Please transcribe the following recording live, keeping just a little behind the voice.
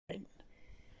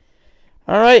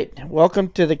All right, welcome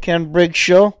to the Ken Briggs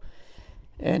Show.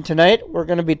 And tonight we're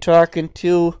going to be talking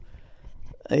to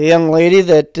a young lady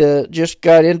that just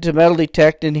got into metal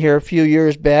detecting here a few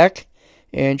years back.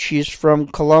 And she's from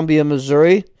Columbia,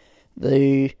 Missouri,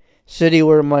 the city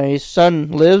where my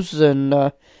son lives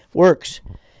and works.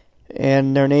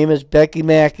 And her name is Becky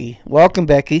Mackey. Welcome,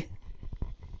 Becky.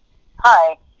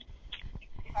 Hi.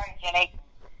 Hi, Jenny.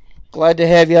 Glad to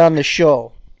have you on the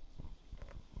show.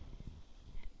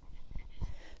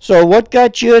 So, what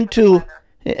got you For the into,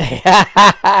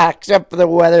 weather. except for the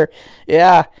weather,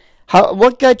 yeah.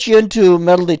 What got you into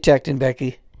metal detecting,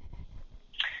 Becky?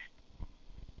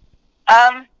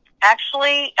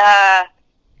 Actually,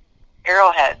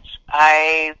 arrowheads.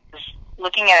 I was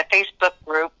looking at a Facebook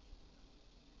group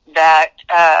that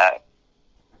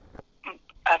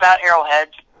about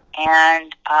arrowheads,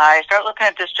 and I started looking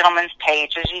at this gentleman's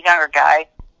page. He's a younger guy,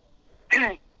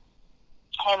 and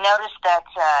noticed that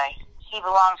he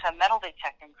belongs to a metal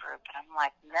detecting group. And I'm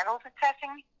like, metal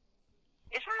detecting?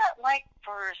 Isn't that like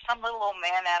for some little old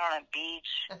man out on a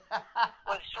beach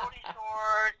with shorty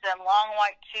shorts and long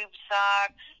white tube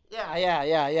socks? Yeah.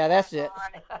 That's it.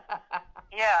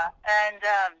 Yeah, and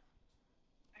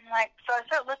I'm like, so I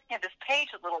started looking at this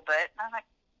page a little bit, and I'm like,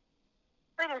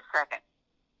 wait a second.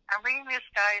 I'm reading this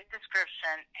guy's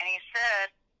description, and he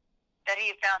said that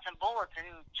he had found some bullets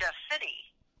in Jeff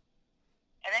City.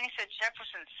 And then he said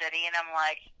Jefferson City, and I'm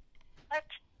like, what?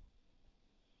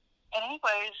 And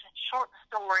anyways, short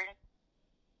story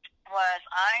was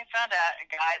I found out a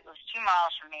guy that was 2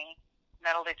 miles from me,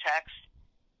 metal detects.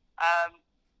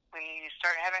 We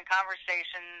started having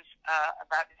conversations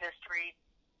about the history,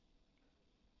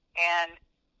 and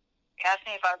he asked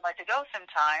me if I would like to go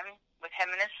sometime with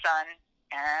him and his son,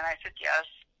 and I said yes.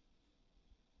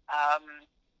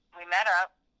 We met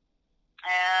up,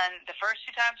 and the first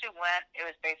 2 times we went, it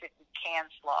was basically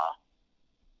Can's Law.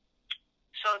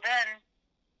 So then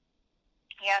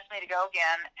he asked me to go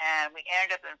again, and we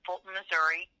ended up in Fulton,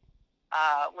 Missouri,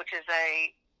 which is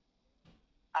a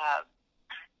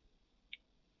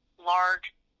large,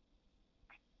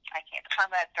 I'm going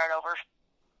to start over.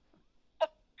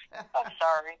 I'm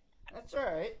sorry. That's all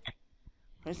right.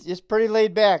 It's just pretty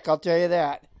laid back, I'll tell you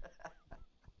that.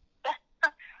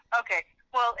 Okay.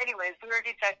 Well, anyways, we were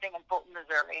detecting in Fulton,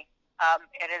 Missouri.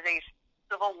 It is a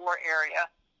Civil War area.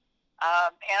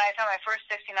 And I found my first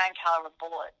 69 caliber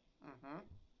bullet. Mm-hmm.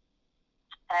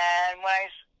 And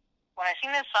when I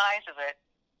seen the size of it,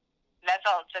 that's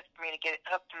all it took for me to get it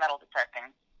hooked to metal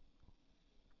detecting.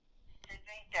 To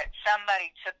think that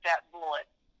somebody took that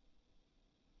bullet,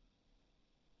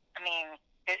 I mean,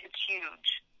 it's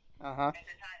huge. Uh-huh. At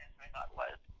the time, that's what I thought it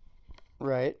was.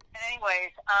 Right. And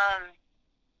anyways,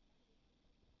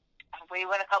 we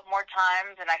went a couple more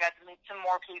times, and I got to meet some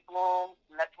more people,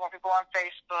 met some more people on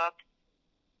Facebook,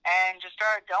 and just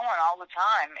started going all the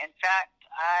time. In fact,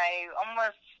 I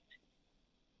almost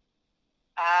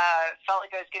felt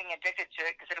like I was getting addicted to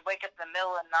it because I'd wake up in the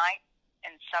middle of the night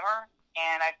in summer,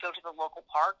 and I'd go to the local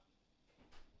park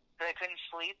because I couldn't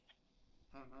sleep,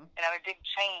 and I would dig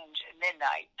change at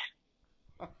midnight.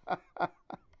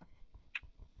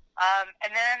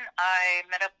 And then I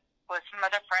met up with some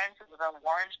other friends who live in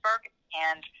Warrensburg,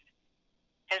 and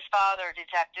his father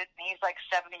detected, and he's like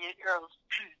 70 years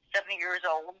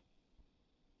old.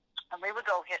 And we would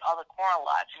go hit all the corner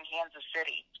lots in Kansas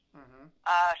City. Mm-hmm.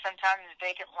 Sometimes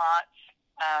vacant lots,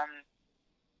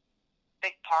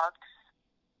 big parks,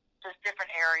 just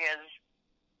different areas.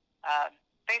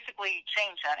 Basically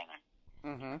change hunting,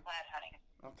 plant hunting.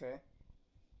 Okay.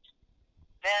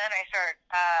 Then I started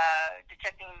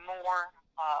detecting more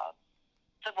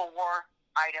Civil War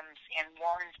items in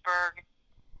Warrensburg,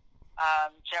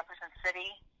 Jefferson City,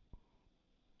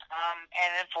 and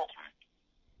in Fulton.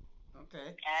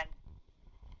 Okay. And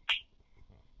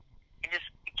it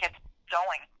kept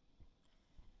going.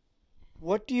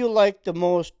 What do you like the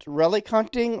most, relic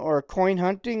hunting or coin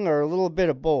hunting or a little bit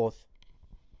of both?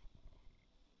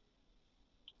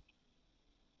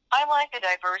 I like the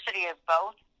diversity of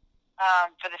both,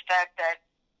 for the fact that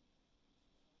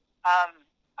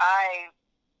I've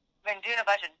been doing a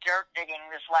bunch of dirt digging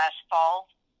this last fall,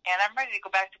 and I'm ready to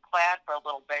go back to clad for a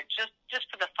little bit, just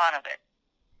for the fun of it.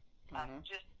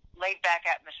 Just laid back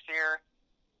atmosphere.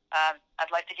 I'd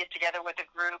like to get together with a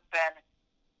group and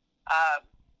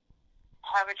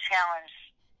have a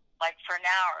challenge, like for an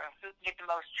hour, of who can get the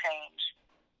most change.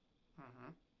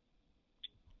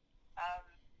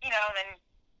 Then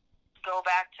go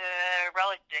back to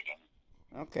relic digging.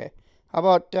 Okay. How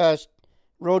about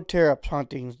road tear-up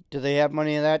hunting? Do they have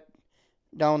money of that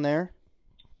down there?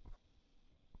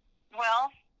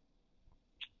 Well,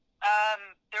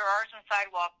 there are arson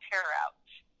sidewalk tear-outs,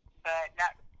 but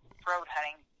not road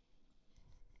hunting.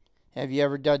 Have you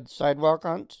ever done sidewalk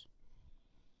hunts?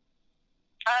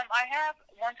 I have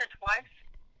once or twice.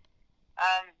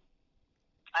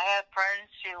 I have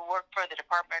friends who work for the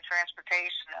Department of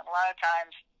Transportation, and a lot of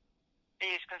times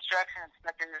these construction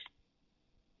inspectors,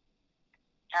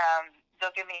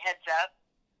 they'll give me a heads up.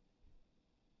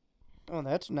 Oh,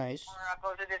 that's nice. Or I'll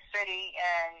go to the city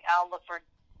and I'll look for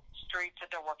streets that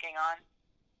they're working on.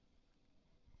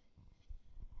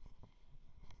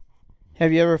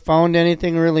 Have you ever found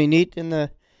anything really neat in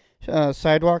the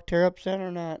sidewalk tear-ups then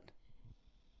or not?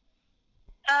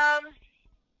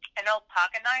 An old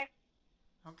pocket knife.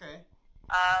 Okay.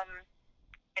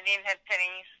 Indian head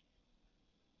pennies.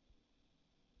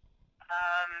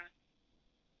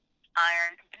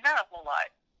 Iron, but not a whole lot.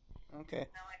 Okay.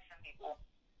 Not like some people.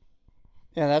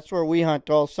 Yeah, that's where we hunt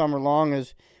all summer long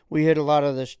is we hit a lot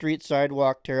of the street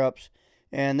sidewalk tear-ups,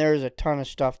 and there's a ton of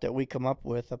stuff that we come up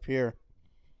with up here.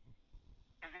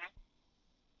 Mm-hmm.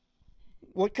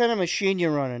 What kind of machine you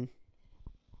running?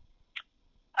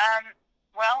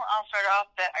 Well, I'll start off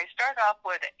I started off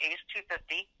with an Ace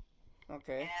 250.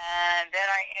 Okay. And then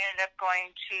I ended up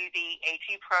going to the AT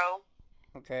Pro.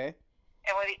 Okay.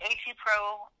 And with the AT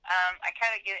Pro, I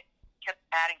kind of kept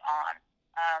adding on.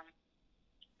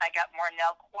 I got more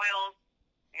nail coils.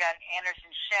 I got an Anderson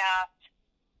shaft.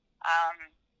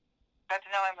 Got to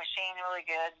know my machine really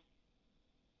good.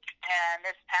 And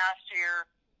this past year,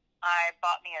 I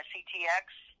bought me a CTX.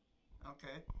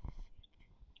 Okay.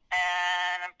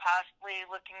 And I'm possibly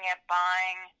looking at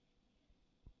buying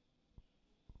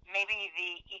maybe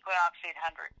the Equinox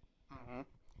 800. Mm-hmm.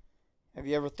 Have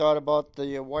you ever thought about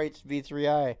the White's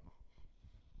V3i?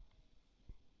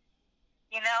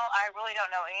 You know, I really don't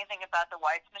know anything about the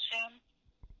White's machine.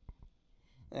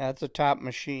 Yeah, it's a top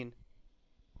machine.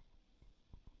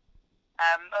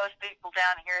 Most people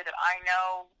down here that I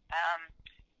know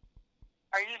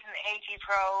are using the AT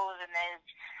Pros, and they've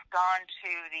gone to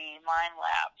the Mine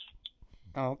Labs.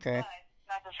 Oh, okay. But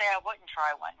not to say I wouldn't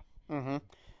try one. Mm-hmm.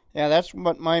 Yeah, that's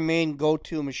what my main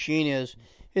go-to machine is.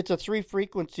 It's a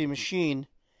 3-frequency machine,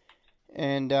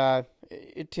 and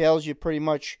it tells you pretty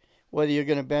much whether you're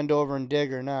going to bend over and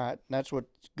dig or not. And that's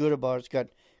what's good about it. It's got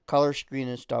color screen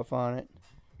and stuff on it.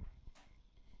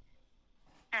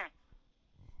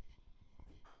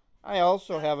 I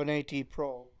also have an AT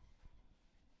Pro.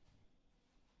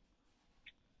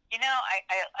 You know,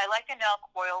 I like the nail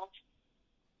coils.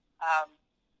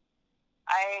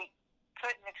 I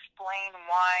couldn't explain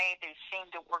why they seem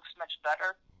to work so much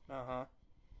better. Uh-huh.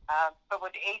 But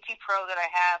with the AT Pro that I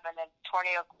have and the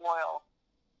Tornado coil,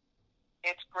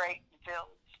 it's great in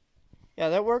builds. Yeah,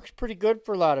 that works pretty good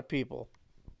for a lot of people.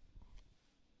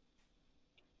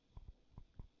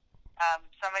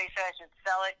 Somebody said I should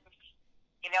sell it.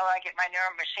 You know, I get my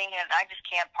newer machine and I just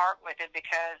can't part with it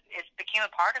because it's became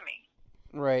a part of me.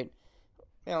 Right.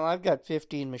 You know, I've got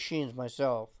 15 machines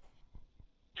myself.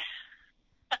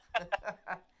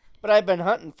 But I've been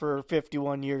hunting for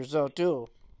 51 years, though, too.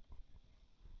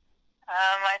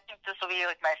 I think this will be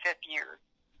like my 5th year.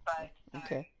 But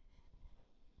okay.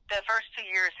 The first 2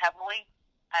 years heavily,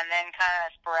 and then kind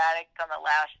of sporadic on the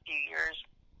last few years.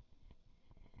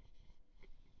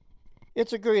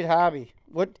 It's a great hobby.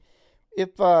 What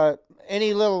if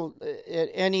any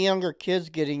younger kids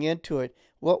getting into it?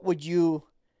 What could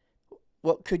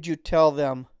you tell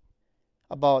them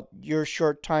about your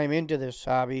short time into this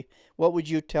hobby? What would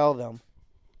you tell them?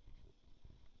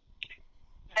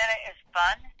 That it is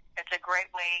fun. It's a great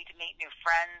way to meet new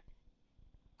friends.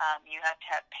 You have to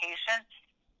have patience,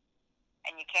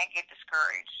 and you can't get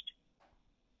discouraged.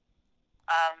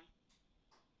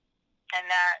 And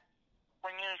that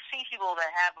when you see people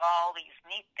that have all these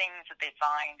neat things that they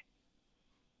find,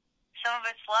 some of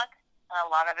it's luck, and a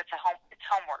lot of it's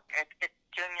homework. It's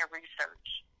doing your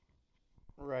research.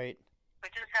 Right.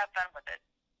 But just have fun with it.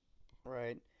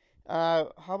 Right.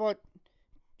 How about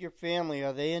your family?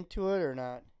 Are they into it or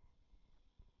not?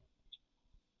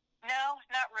 No,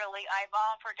 not really. I've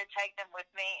offered to take them with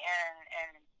me,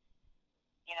 and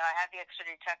you know, I have the extra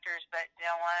detectors, but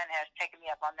no one has taken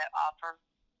me up on that offer.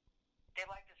 They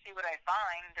like to see what I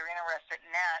find. They're interested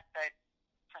in that, but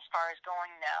as far as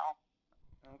going, no.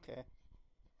 Okay.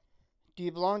 Do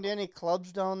you belong to any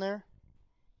clubs down there?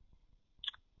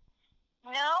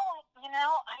 No, you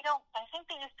know, I don't. I think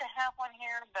they used to have one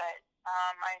here, but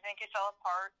I think it fell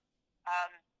apart.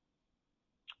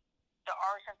 The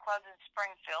arson clubs in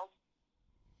Springfield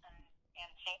and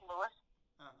St. Louis.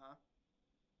 Uh-huh.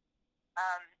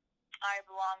 I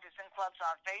belong to some clubs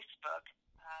on Facebook,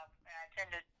 and I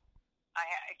tend to.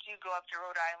 I do go up to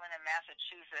Rhode Island and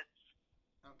Massachusetts.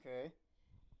 Okay.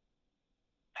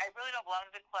 belong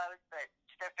to the clubs, but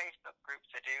to their Facebook groups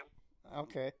I do.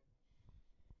 Okay.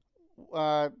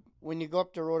 When you go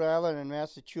up to Rhode Island and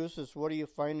Massachusetts, what are you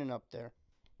finding up there?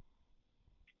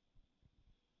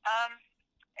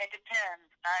 It depends.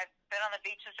 I've been on the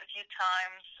beaches a few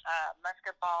times,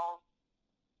 musket balls,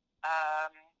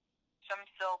 some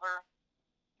silver,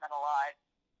 not a lot,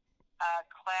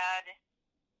 clad,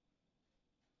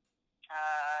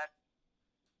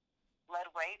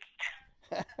 lead weights.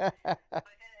 But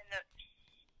then in the,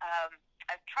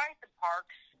 I've tried the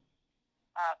parks.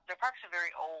 The parks are very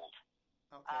old.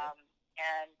 Okay.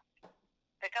 And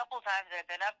the couple of times I've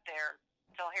been up there,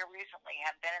 till here recently,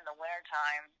 have been in the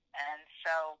wintertime. And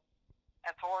so,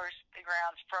 of course, the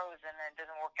ground's frozen and it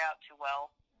doesn't work out too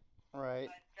well.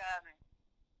 Right. But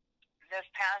this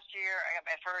past year, I got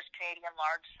my first Canadian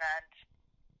large cent,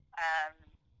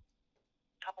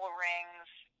 couple of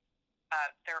rings.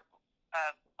 They're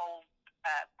old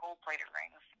gold-plated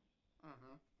rings.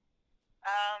 Mm-hmm.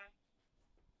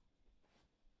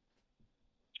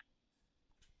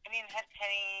 Indian head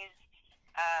pennies,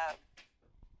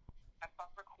 my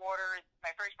bumper quarters.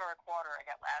 My first bumper quarter I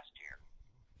got last year,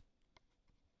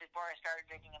 before I started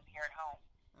digging them here at home.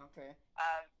 Okay.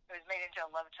 It was made into a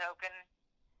love token.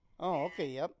 Oh,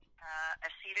 okay, yep. A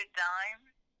seated dime,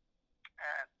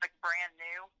 like brand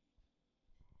new.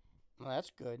 Well,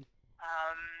 that's good.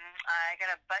 I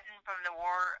got a button from the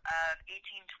War of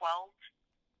 1812,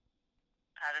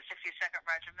 the 62nd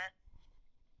Regiment.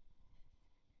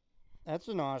 That's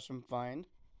an awesome find.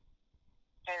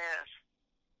 It is.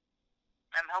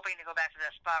 I'm hoping to go back to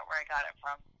that spot where I got it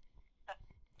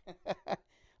from.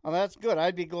 Well, that's good.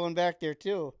 I'd be going back there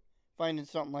too, finding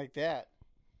something like that.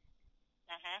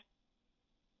 Mm-hmm.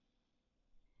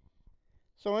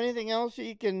 So anything else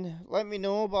you can let me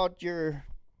know about your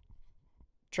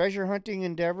treasure hunting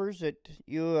endeavors that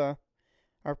you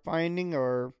are finding,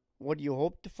 or what do you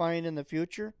hope to find in the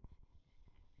future?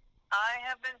 I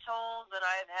have been told that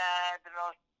I've had the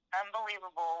most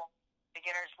unbelievable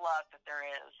beginner's luck that there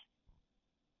is.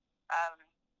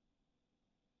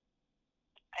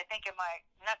 I think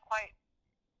not quite,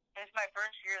 this is my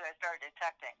first year that I started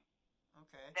detecting,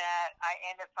 Okay. that I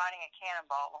ended up finding a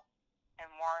cannonball in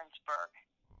Warrensburg.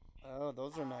 Oh,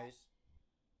 those are nice.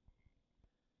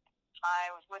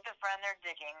 I was with a friend there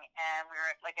digging, and we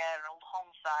were at an old home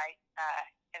site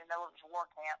in the middle of this war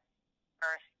camp,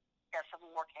 or Civil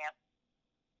War camp.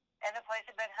 And the place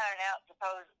had been hunted out,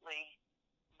 supposedly,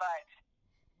 but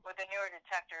with the newer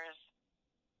detectors,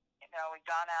 we'd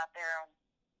gone out there, and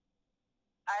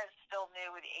I was still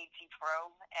new with the AT Pro,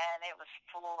 and it was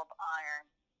full of iron,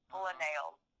 full of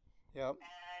nails. Yep.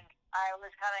 And I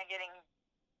was kind of getting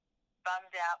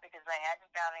bummed out because I hadn't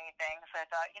found anything, so I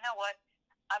thought, you know what,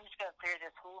 I'm just going to clear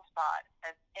this whole spot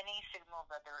of any signal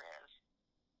that there is.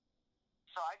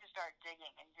 So I just started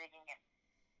digging and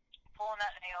pulling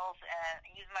out nails and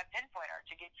using my pinpointer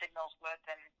to get signals with,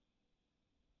 and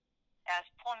I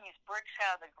was pulling these bricks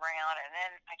out of the ground, and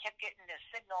then I kept getting this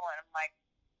signal, and I'm like,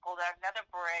 pulled out another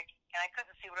brick, and I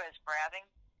couldn't see what I was grabbing.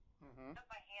 Mm-hmm. I put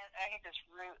my hand, and I hit this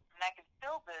root, and I could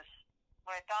feel this,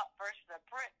 what I thought first was a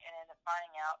brick, and ended up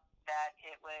finding out that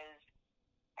it was,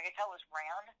 I could tell it was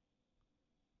round.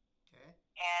 Okay.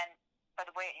 And by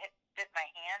the way it fit my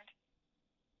hand,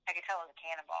 I could tell it was a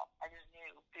cannonball. I just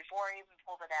knew before I even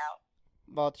pulled it out.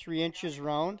 About 3 inches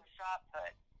round? Shot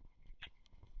put.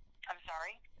 I'm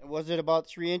sorry? Was it about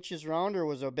 3 inches round, or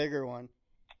was it a bigger one?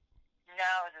 No,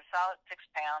 it was a solid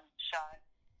 6-pound shot.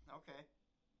 Okay.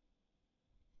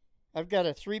 I've got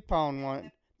a 3-pound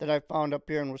one that I found up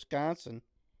here in Wisconsin.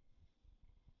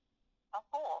 Oh,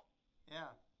 cool.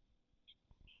 Yeah.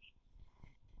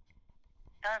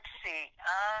 Let's see.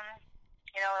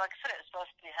 Like I said, it was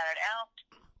supposed to be hunted out,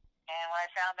 and when I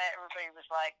found that, everybody was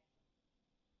like,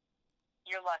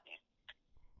 "You're lucky."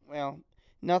 Well,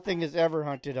 nothing is ever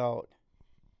hunted out.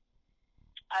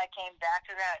 I came back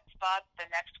to that spot the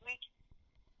next week,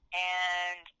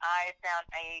 and I found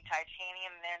a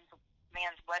titanium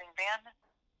man's wedding band,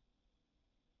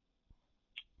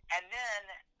 and then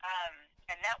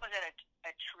and that was at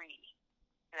a tree,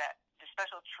 the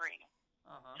special tree.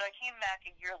 Uh-huh. So I came back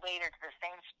a year later to the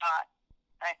same spot,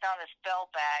 and I found this bell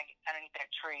bag underneath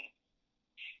that tree.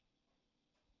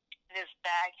 This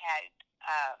bag had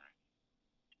a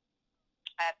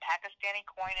Pakistani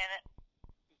coin in it,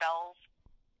 bells,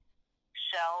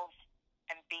 shells,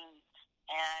 and beads.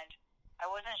 And I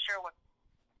wasn't sure what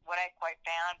I quite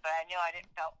found, but I knew I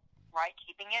didn't feel right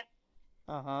keeping it.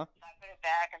 Uh-huh. So I put it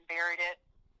back and buried it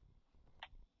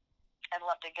and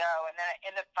let it go. And then I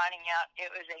ended up finding out it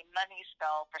was a money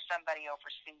spell for somebody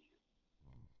overseas.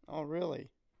 Oh, really?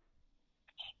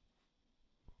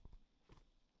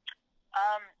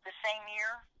 same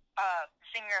year I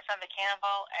found the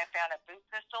cannonball, I found a boot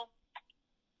pistol.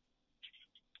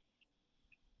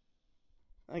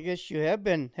 I guess you have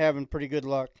been having pretty good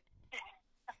luck.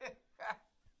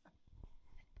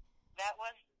 That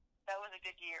was a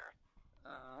good year.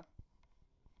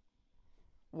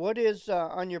 What is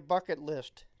on your bucket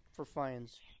list for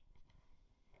finds?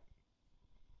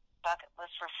 Bucket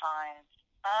list for finds.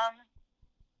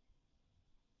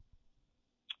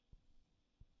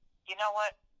 You know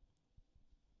what?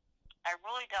 I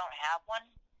really don't have one.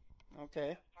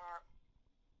 Okay.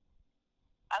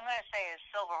 I'm going to say a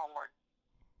silver hoard.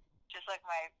 Just like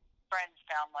my friends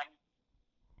found one.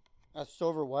 A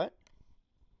silver what?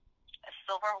 A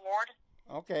silver hoard.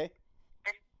 Okay.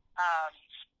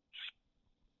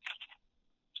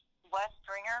 Wes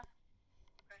Stringer,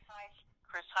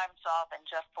 Chris Heimsoff, and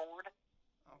Jeff Ford.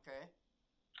 Okay.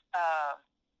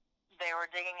 They were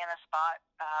digging in a spot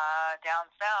down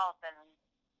south, and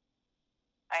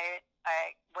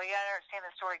way I understand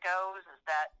the story goes is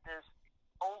that this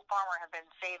old farmer had been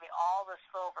saving all the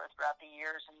silver throughout the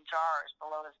years in jars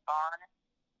below his barn,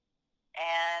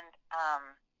 and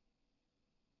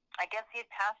I guess he had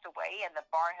passed away, and the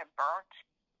barn had burnt,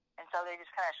 and so they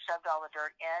just kind of shoved all the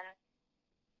dirt in,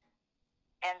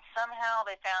 and somehow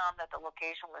they found that the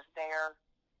location was there.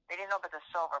 They didn't know about the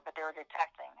silver, but they were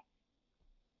detecting,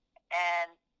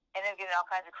 and ended up getting all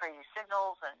kinds of crazy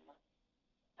signals, and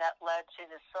that led to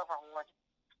the silver hoard,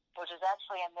 which is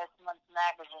actually in this month's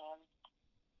magazine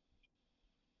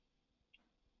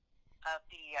of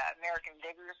the American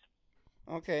Diggers.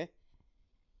 Okay.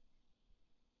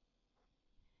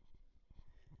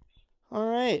 All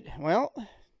right. Well,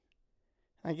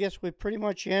 I guess we pretty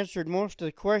much answered most of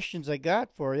the questions I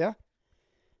got for you.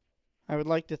 I would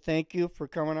like to thank you for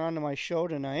coming on to my show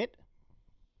tonight.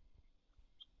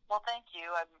 Well, thank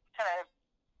you. I'm kind of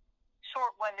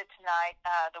short-winded tonight.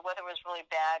 The weather was really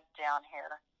bad down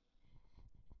here.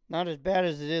 Not as bad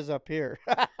as it is up here.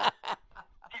 I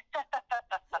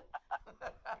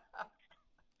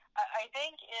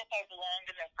think if I belonged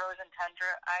in the frozen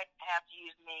tundra, I'd have to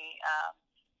use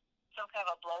some kind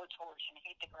of a blowtorch and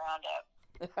heat the ground up.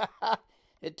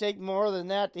 It'd take more than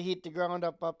that to heat the ground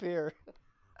up here.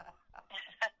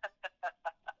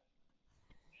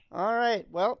 All right.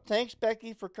 Well, thanks,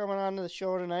 Becky, for coming on to the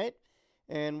show tonight.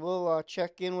 And we'll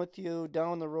check in with you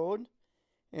down the road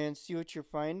and see what you're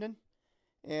finding.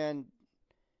 And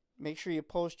make sure you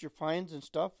post your finds and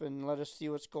stuff and let us see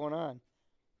what's going on.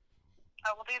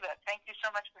 I will do that. Thank you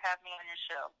so much for having me on your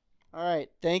show. All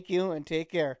right. Thank you and take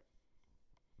care.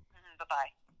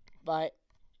 Bye-bye. Bye.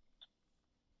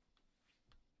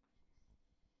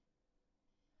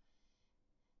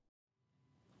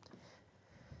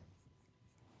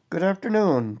 Good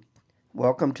afternoon.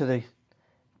 Welcome to the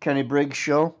Kenny Briggs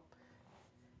Show.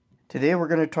 Today we're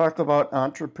going to talk about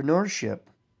entrepreneurship.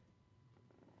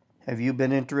 Have you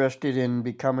been interested in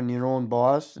becoming your own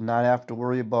boss and not have to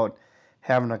worry about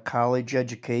having a college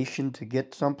education to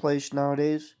get someplace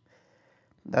nowadays?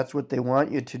 That's what they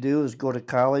want you to do, is go to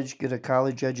college, get a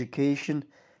college education,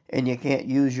 and you can't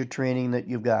use your training that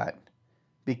you've got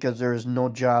because there's no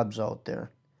jobs out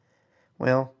there.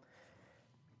 Well,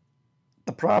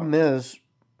 the problem is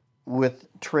with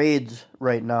trades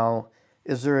right now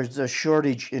is there is a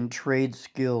shortage in trade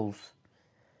skills,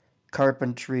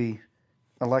 carpentry,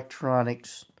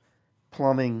 electronics,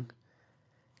 plumbing,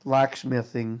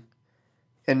 locksmithing,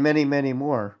 and many, many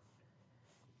more.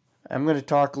 I'm going to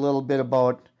talk a little bit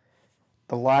about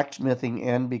the locksmithing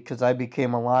end because I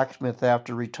became a locksmith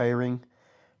after retiring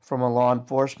from a law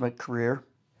enforcement career.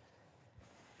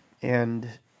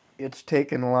 And it's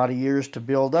taken a lot of years to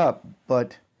build up,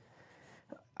 but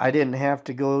I didn't have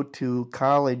to go to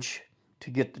college to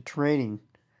get the training.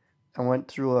 I went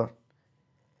through a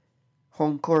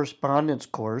home correspondence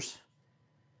course.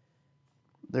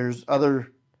 There's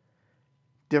other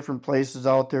different places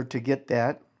out there to get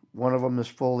that. One of them is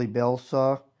Foley Bell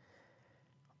Saw.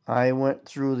 I went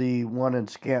through the one in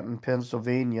Scranton,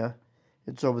 Pennsylvania.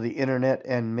 It's over the internet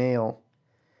and mail.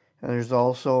 And there's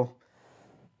also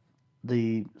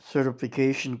the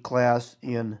certification class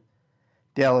in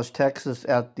Dallas, Texas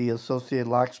at the Associated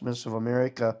Locksmiths of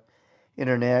America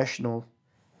International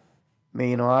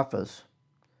main office.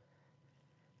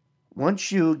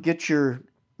 Once you get your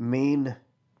main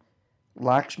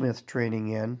locksmith training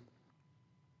in,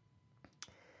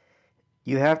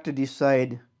 you have to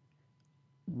decide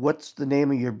what's the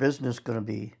name of your business going to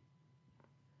be.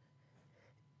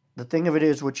 The thing of it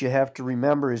is, what you have to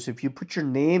remember is if you put your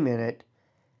name in it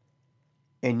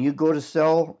and you go to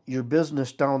sell your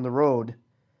business down the road,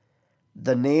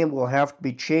 the name will have to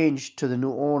be changed to the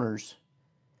new owners.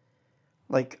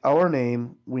 Like our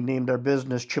name, we named our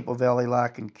business Chippewa Valley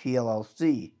Lock and Key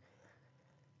LLC.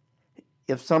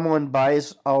 If someone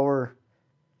buys our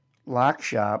lock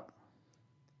shop,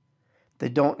 they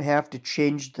don't have to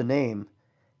change the name.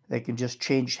 They can just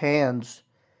change hands,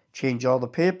 change all the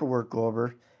paperwork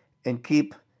over, and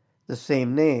keep the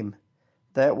same name.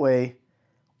 That way,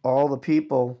 all the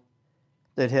people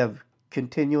that have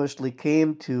continuously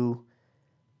came to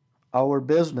our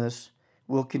business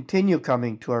will continue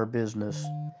coming to our business.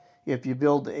 If you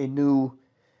build a new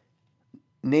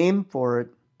name for it,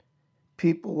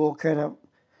 people will kind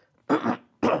of,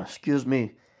 excuse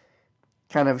me,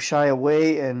 kind of shy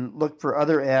away and look for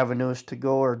other avenues to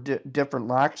go, or different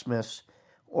locksmiths,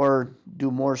 or do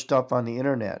more stuff on the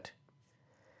internet.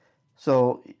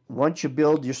 So once you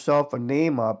build yourself a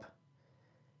name up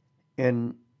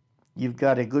and you've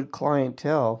got a good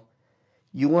clientele,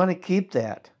 you want to keep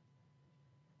that.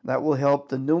 That will help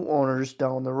the new owners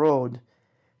down the road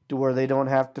to where they don't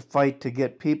have to fight to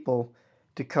get people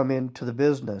to come into the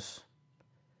business.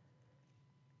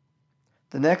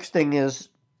 The next thing is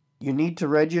you need to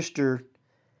register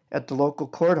at the local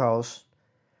courthouse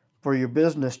for your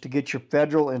business to get your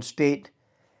federal and state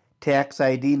tax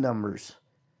ID numbers.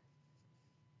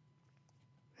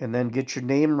 And then get your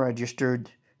name registered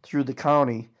through the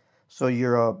county so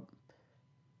you're a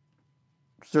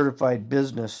certified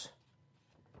business.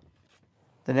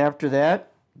 Then after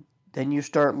that, then you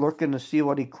start looking to see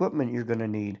what equipment you're going to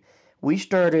need. We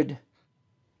started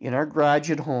in our garage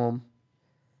at home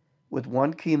with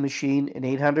one key machine and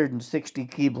 860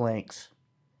 key blanks.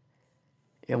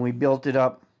 And we built it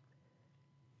up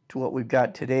to what we've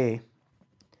got today.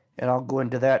 And I'll go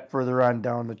into that further on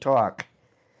down the talk.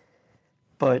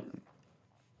 But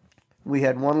we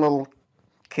had one little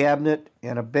cabinet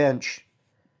and a bench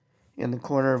in the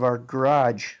corner of our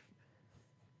garage,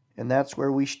 and that's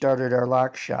where we started our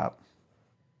lock shop.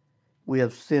 We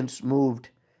have since moved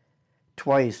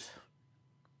twice.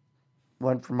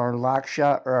 Went from our lock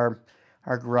shop, or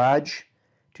our garage,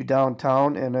 to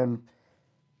downtown, and then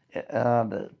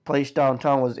the place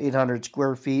downtown was 800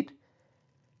 square feet.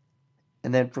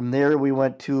 And then from there we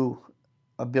went to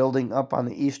a building up on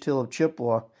the East Hill of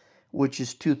Chippewa, which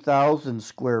is 2,000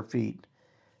 square feet.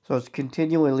 So it's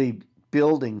continually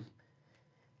building.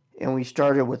 And we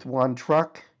started with one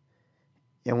truck,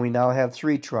 and we now have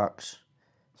 3 trucks.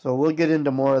 So we'll get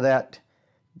into more of that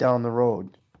down the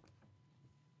road.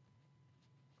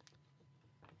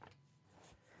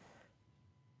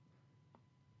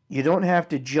 You don't have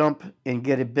to jump and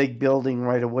get a big building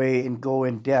right away and go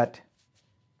in debt,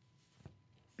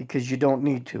 because you don't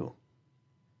need to.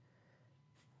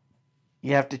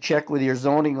 You have to check with your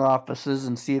zoning offices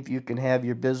and see if you can have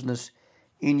your business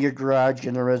in your garage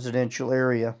in a residential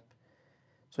area.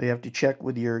 So you have to check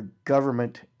with your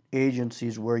government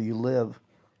agencies where you live.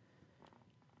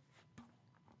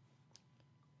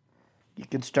 You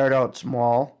can start out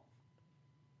small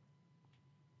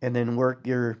and then work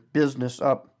your business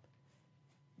up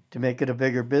to make it a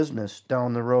bigger business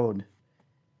down the road.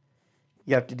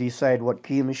 You have to decide what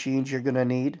key machines you're going to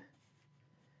need.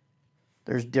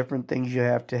 There's different things you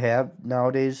have to have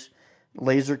nowadays.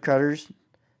 Laser cutters,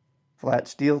 flat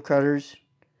steel cutters,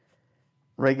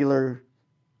 regular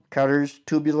cutters,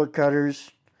 tubular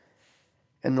cutters,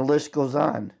 and the list goes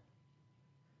on.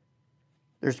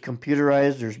 There's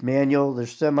computerized, there's manual,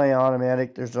 there's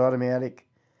semi-automatic, there's automatic.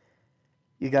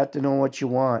 You got to know what you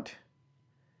want.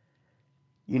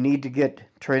 You need to get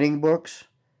training books.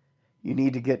 You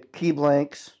need to get key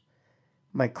blanks,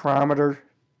 micrometer,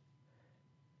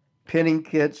 pinning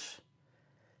kits,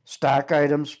 stock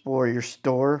items for your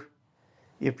store,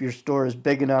 if your store is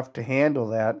big enough to handle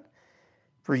that.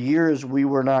 For years, we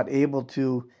were not able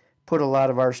to put a lot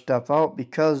of our stuff out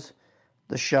because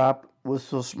the shop was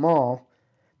so small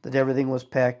that everything was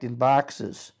packed in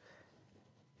boxes.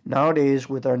 Nowadays,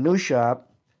 with our new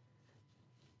shop,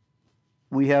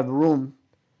 we have room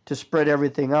to spread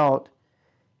everything out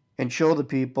and show the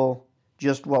people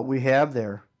just what we have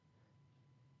there.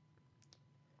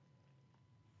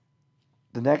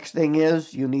 The next thing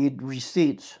is you need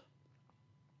receipts.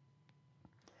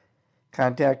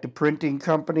 Contact a printing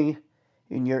company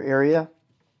in your area.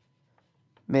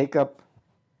 Make up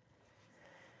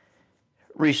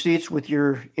receipts with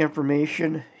your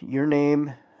information, your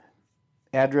name,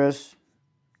 address,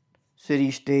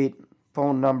 city, state,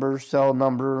 phone number, cell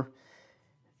number,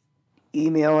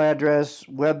 email address,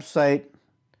 website.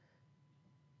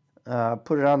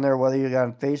 Put it on there whether you're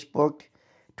on Facebook,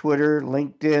 Twitter,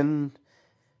 LinkedIn,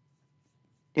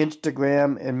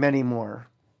 Instagram, and many more.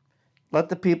 Let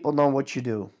the people know what you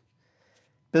do.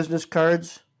 Business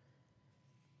cards.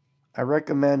 I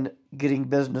recommend getting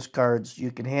business cards.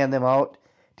 You can hand them out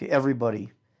to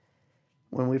everybody.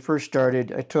 When we first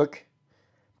started, I took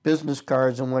business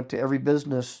cards and went to every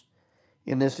business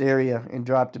in this area and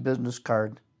dropped a business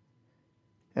card.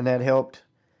 And that helped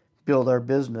build our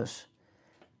business.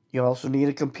 You also need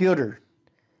a computer.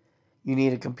 You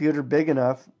need a computer big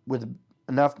enough with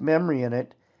enough memory in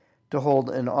it to hold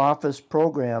an office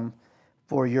program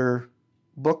for your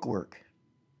bookwork.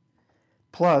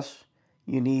 Plus,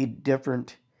 you need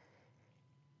different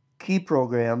key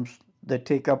programs that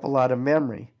take up a lot of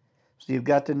memory. So you've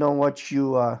got to know what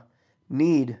you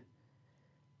need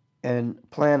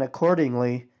and plan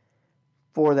accordingly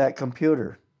for that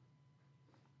computer.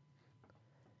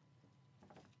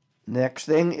 Next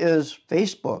thing is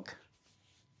Facebook.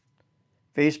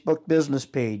 Facebook business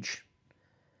page.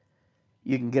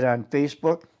 You can get on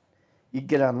Facebook, you can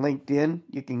get on LinkedIn,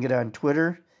 you can get on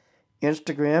Twitter,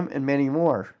 Instagram, and many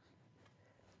more.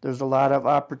 There's a lot of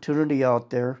opportunity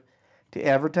out there to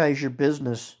advertise your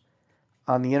business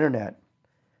on the internet.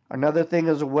 Another thing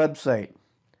is a website.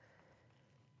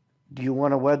 Do you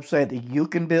want a website that you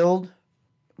can build?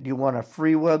 Do you want a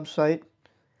free website?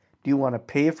 Do you want to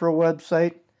pay for a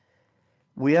website?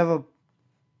 We have a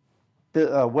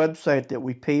website that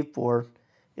we pay for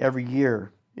every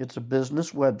year. It's a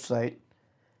business website,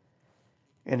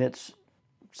 and it's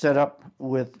set up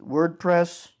with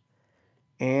WordPress,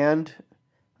 and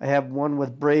I have one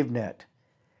with BraveNet.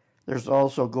 There's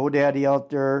also GoDaddy out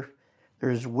there.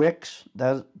 There's Wix.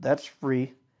 That's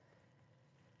free.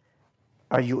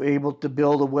 Are you able to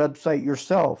build a website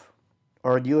yourself,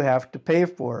 or do you have to pay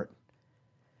for it?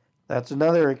 That's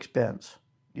another expense.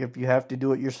 If you have to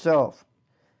do it yourself,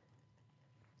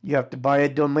 you have to buy a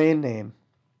domain name.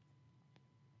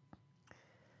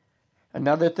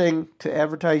 Another thing to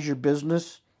advertise your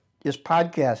business is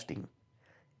podcasting,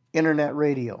 internet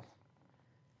radio.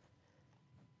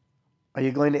 Are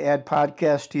you going to add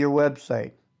podcasts to your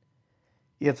website?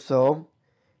 If so,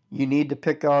 you need to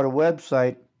pick out a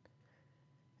website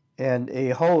and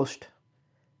a host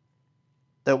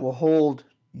that will hold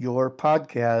your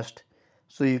podcast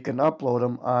so you can upload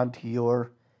them onto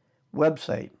your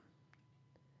website.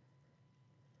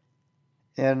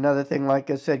 And another thing, like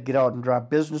I said, get out and drop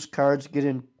business cards,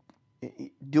 do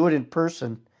it in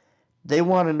person. They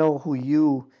want to know who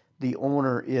you, the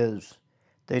owner, is.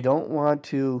 They don't want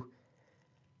to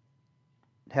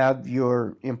have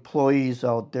your employees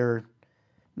out there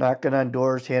knocking on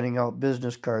doors, handing out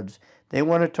business cards. They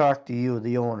want to talk to you,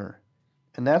 the owner.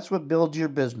 And that's what builds your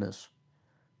business.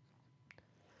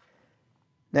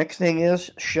 Next thing is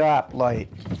shop light.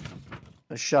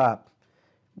 A shop,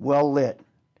 well lit.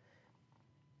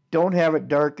 Don't have it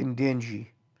dark and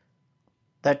dingy.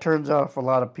 That turns off a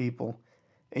lot of people,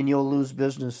 and you'll lose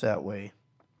business that way.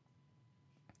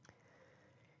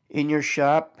 In your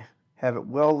shop, have it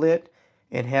well lit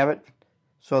and have it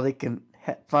so they can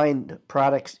find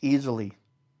products easily.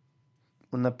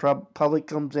 When the public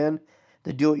comes in,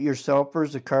 the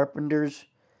do-it-yourselfers, the carpenters,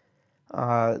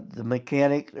 the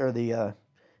mechanic or the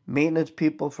maintenance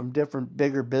people from different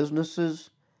bigger businesses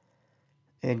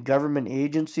and government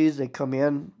agencies, they come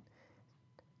in,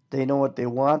 they know what they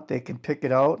want, they can pick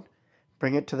it out,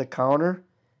 bring it to the counter,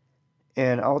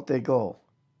 and out they go.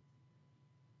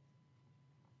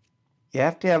 You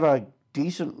have to have a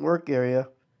decent work area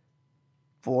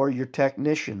for your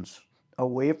technicians,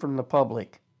 away from the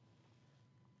public.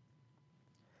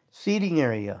 Seating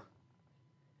area.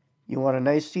 You want a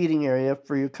nice seating area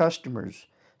for your customers.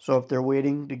 So if they're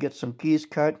waiting to get some keys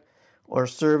cut or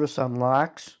service on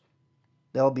locks,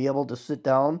 they'll be able to sit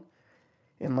down.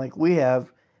 And like we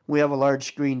have a large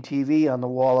screen TV on the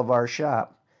wall of our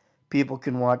shop. People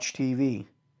can watch TV.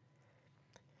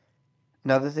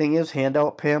 Another thing is hand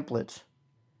out pamphlets.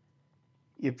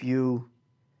 If you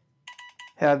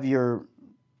have your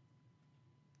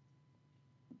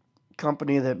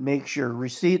company that makes your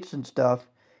receipts and stuff,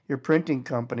 your printing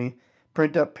company,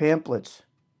 print up pamphlets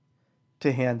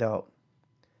to hand out.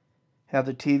 Have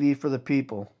the TV for the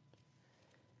people.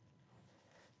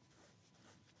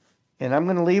 And I'm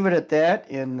going to leave it at that.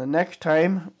 And the next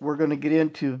time, we're going to get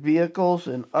into vehicles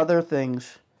and other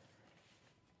things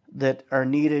that are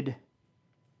needed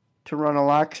to run a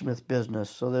locksmith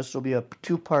business. So this will be a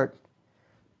two-part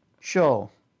show.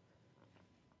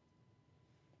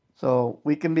 So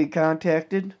we can be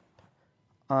contacted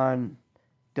on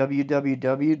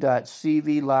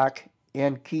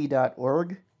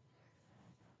www.cvlockandkey.org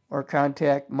or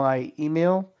contact my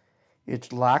email. It's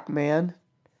lockman,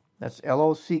 that's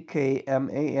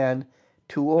LOCKMAN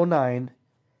 209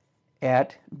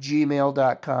 at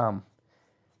gmail.com.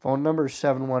 Phone number is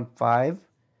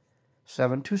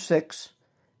 715-726-5756.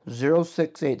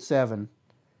 0687.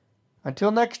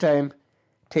 Until next time,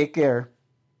 take care.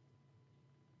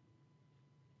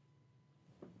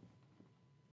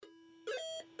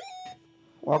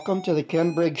 Welcome to the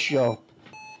Ken Briggs Show.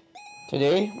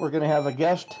 Today we're going to have a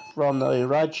guest from the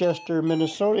Rochester,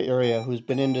 Minnesota area who's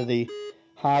been into the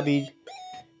hobby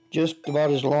just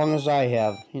about as long as I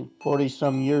have,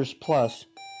 40-some years plus.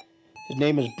 His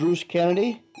name is Bruce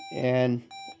Kennedy, and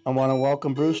I want to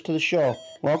welcome Bruce to the show.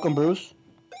 Welcome, Bruce.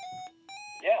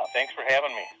 Yeah, thanks for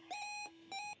having me.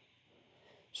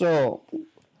 So,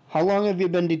 how long have you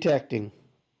been detecting?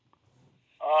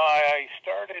 I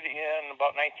started in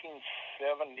about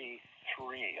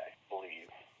 1973, I believe.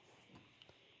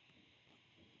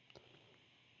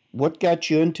 What got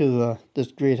you into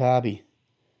this great hobby?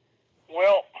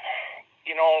 Well,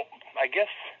 I guess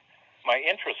my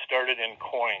interest started in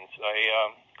coins.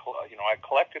 I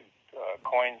collected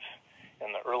coins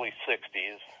in the early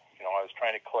 60s. I was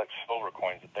trying to collect silver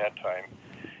coins at that time.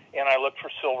 And I looked for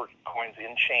silver coins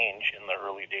in change in the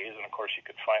early days, and of course you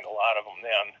could find a lot of them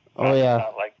then. Oh, yeah.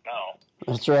 Not like now.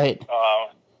 That's right.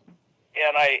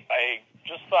 And I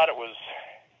just thought it was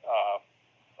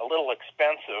a little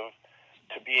expensive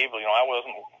to be able, I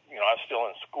wasn't, I was still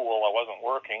in school, I wasn't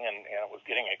working, and it was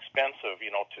getting expensive,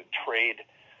 to trade,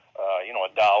 $1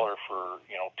 for,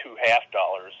 two $half,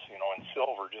 in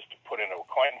silver just to put into a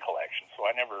coin collection. So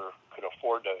I never could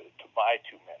afford to buy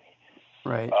too many.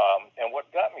 Right. And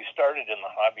what got me started in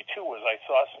the hobby, too, was I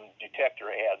saw some detector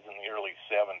ads in the early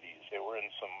 70s. They were in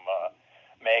some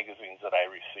magazines that I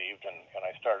received, and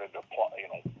I started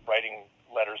writing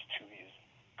letters to these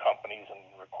companies and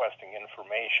requesting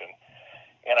information.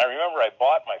 And I remember I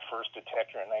bought my first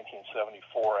detector in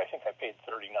 1974. I think I paid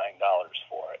 $39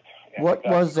 for it. And what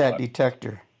was that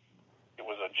detector? It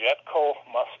was a Jetco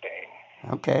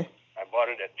Mustang. Okay. I bought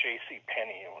it at J.C.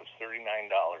 Penney. It was $39.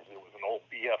 It was an old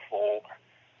BFO,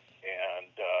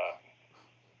 and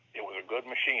it was a good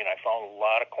machine. I found a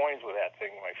lot of coins with that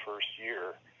thing my first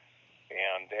year.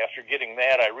 And after getting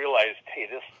that, I realized, hey,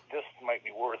 this might be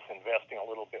worth investing a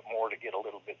little bit more to get a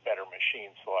little bit better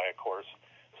machine. So I, of course,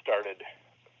 started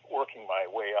working my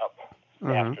way up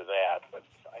after that. But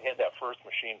I had that first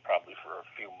machine probably for a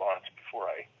few months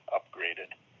before I upgraded.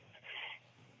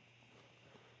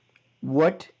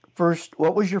 What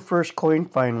was your first coin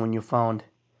find when you found?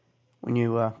 If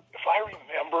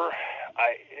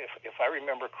I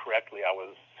remember correctly, I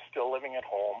was still living at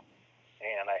home,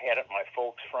 and I had it in my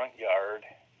folks' front yard.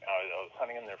 I was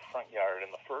hunting in their front yard,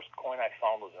 and the first coin I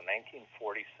found was a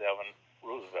 1947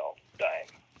 Roosevelt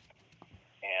dime.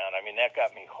 And that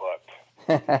got me hooked,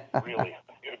 really,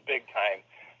 big time.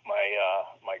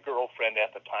 My girlfriend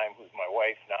at the time, who's my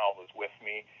wife now, was with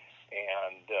me,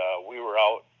 and we were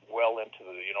out well into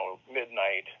the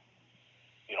midnight,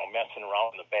 messing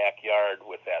around in the backyard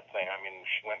with that thing.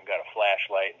 She went and got a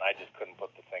flashlight, and I just couldn't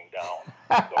put the thing down.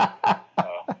 So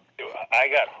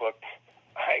I got hooked.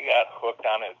 I got hooked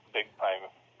on it big time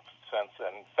since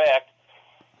then. In fact,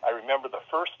 I remember the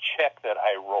first check that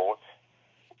I wrote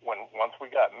once we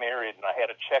got married, and I had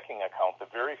a checking account. The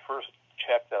very first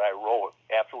check that I wrote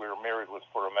after we were married was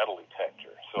for a metal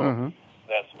detector. So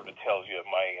that sort of tells you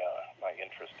my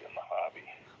interest in the hobby.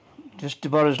 Just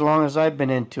about as long as I've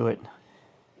been into it.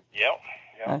 Yep.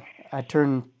 I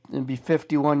turned, it'll be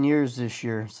 51 years this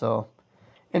year, so,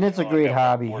 and it's a great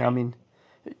hobby.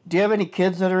 Do you have any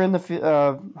kids that are in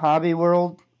the hobby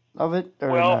world of it, or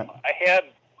not? I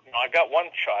got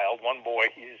one child, one boy.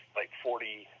 He's like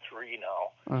 43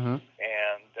 now, and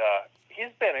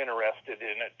he's been interested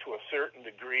in it to a certain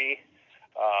degree.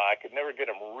 I could never get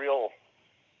him real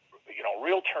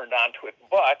turned on to it,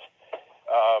 but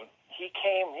he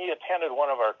attended one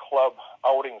of our club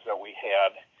outings that we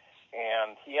had,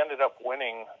 and he ended up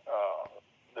winning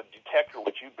the detector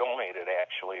which you donated,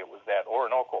 actually. It was that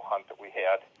Orinoco hunt that we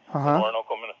had in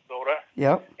Orinoco, Minnesota.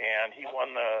 Yep. And he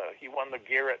won the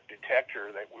Garrett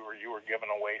detector that you were giving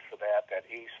away for that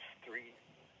Ace 3,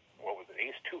 what was it,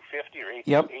 Ace 250 or Ace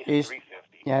 350?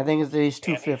 Yeah, I think it's the Ace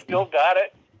 250. And he still got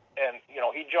it, and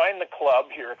he joined the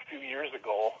club here a few years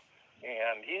ago,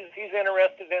 and he's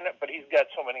interested in it, but he's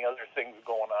got so many other things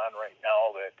going on right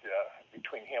now that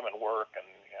between him and work and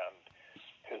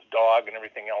his dog and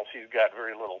everything else, he's got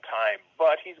very little time.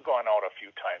 But he's gone out a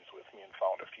few times with me and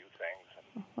found a few things.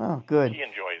 And good. He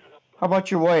enjoys it. How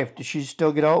about your wife? Does she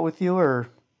still get out with you, or?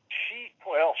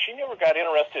 She never got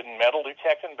interested in metal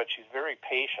detecting, but she's very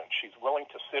patient. She's willing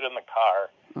to sit in the car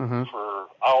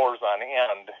for hours on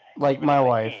end. Like my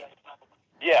wife.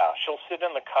 Yeah, she'll sit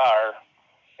in the car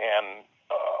and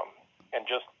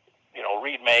just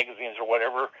read magazines or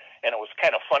whatever. And it was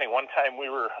kind of funny. One time we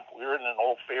were in an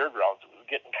old fairgrounds. It was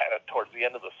getting kind of towards the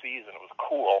end of the season. It was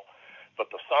cool, but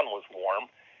the sun was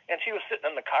warm. And she was sitting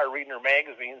in the car reading her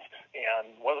magazines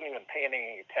and wasn't even paying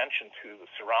any attention to the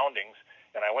surroundings.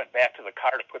 And I went back to the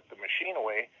car to put the machine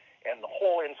away, and the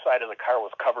whole inside of the car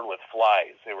was covered with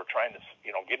flies. They were trying to,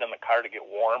 get in the car to get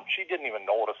warm. She didn't even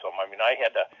notice them. I mean, I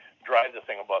had to drive the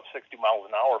thing about 60 miles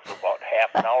an hour for about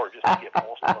half an hour just to get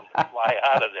most of them to fly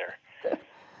out of there.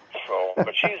 So,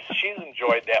 but she's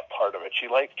enjoyed that part of it. She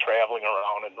likes traveling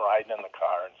around and riding in the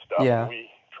car and stuff. Yeah. And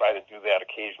we try to do that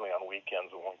occasionally on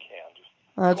weekends when we can. Just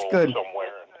That's go good.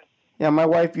 somewhere. Yeah, my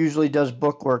wife usually does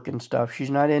bookwork and stuff. She's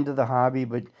not into the hobby,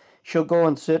 but she'll go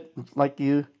and sit like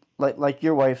your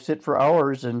wife, sit for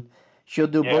hours, and she'll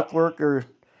do bookwork or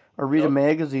read a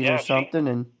magazine or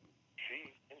something.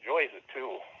 She enjoys it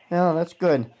too. Yeah, that's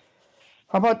good.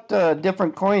 How about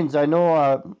different coins? I know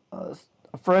a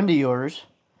friend of yours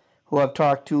who I've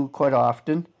talked to quite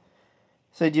often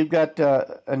said you've got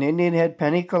an Indian head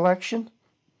penny collection.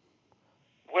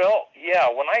 Well, yeah.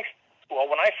 When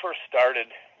I first started,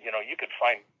 you could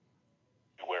find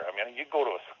where. I mean, you'd go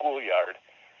to a schoolyard,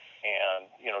 and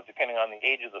depending on the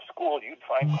age of the school, you'd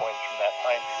find coins from that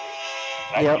time period.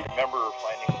 And I just remember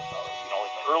finding, in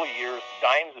the early years,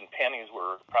 dimes and pennies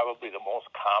were probably the most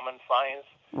common finds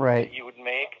that you would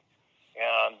make,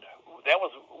 and that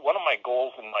was one of my goals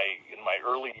in my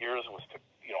early years was to,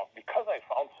 because I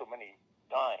found so many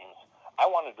dimes, I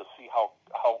wanted to see how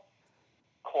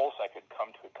close I could come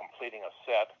to completing a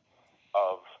set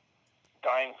of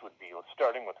dimes would be,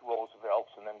 starting with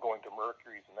Roosevelt's and then going to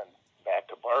Mercury's and then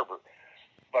back to Barber.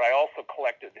 But I also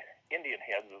collected Indian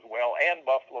heads as well and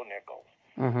buffalo nickels.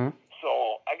 Mm-hmm.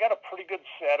 So I got a pretty good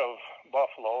set of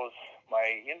buffaloes.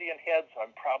 My Indian heads,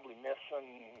 I'm probably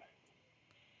missing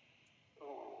 3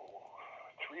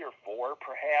 or 4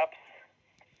 perhaps.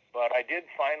 But I did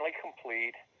finally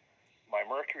complete my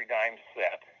Mercury dime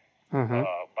set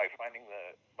by finding the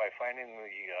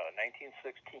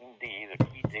 1916D, the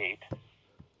key date.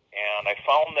 And I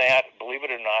found that, believe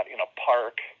it or not, in a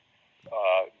park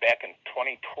back in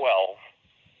 2012.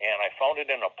 And I found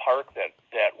it in a park that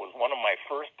was one of my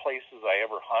first places I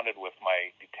ever hunted with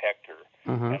my detector.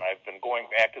 Mm-hmm. And I've been going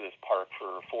back to this park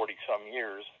for 40-some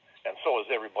years, and so has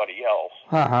everybody else.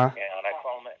 Uh-huh. And I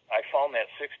found that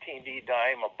 16D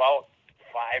dime about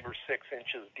 5 or 6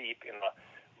 inches deep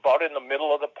about in the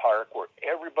middle of the park where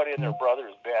everybody and their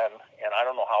brother's been, and I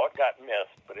don't know how it got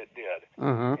missed, but it did.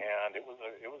 Mm-hmm. And it was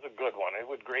a good one. It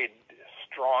would grade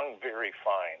strong, very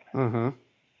fine. Mm-hmm.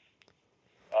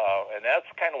 And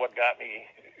that's kind of what got me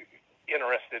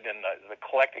interested in the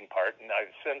collecting part, and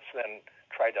I've since then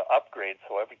tried to upgrade,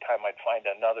 so every time I'd find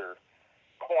another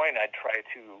coin, I'd try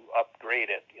to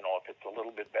upgrade it. If it's a little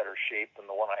bit better shape than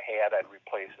the one I had, I'd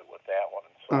replace it with that one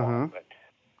and so on. But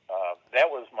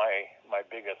that was my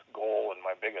biggest goal and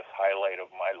my biggest highlight of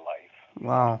my life.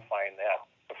 Wow.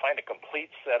 To find a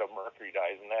complete set of Mercury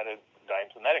dimes, and that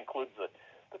includes the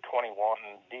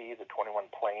 21D, the 21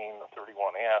 plain, the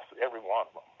 31S, every one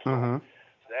of them. So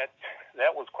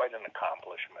that was quite an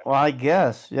accomplishment. Well, I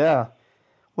guess, yeah.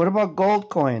 What about gold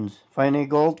coins? Find any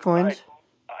gold coins?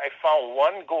 I found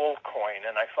one gold coin,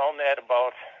 and I found that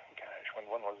about,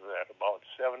 when was that? About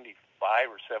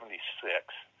 75 or 76.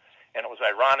 And it was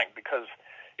ironic because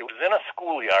it was in a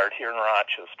schoolyard here in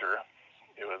Rochester.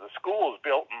 The school was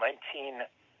built in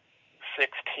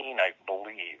 1916, I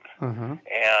believe. Mm-hmm.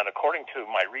 And according to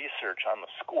my research on the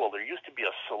school, there used to be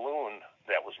a saloon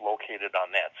that was located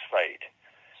on that site.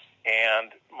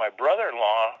 And my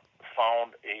brother-in-law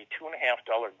found a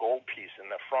 $2.50 gold piece in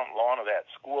the front lawn of that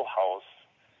schoolhouse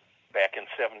back in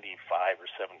 75 or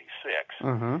 76.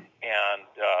 Mm-hmm. And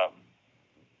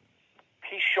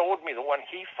he showed me the one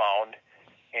he found,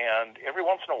 and every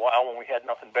once in a while when we had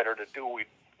nothing better to do, we'd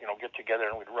get together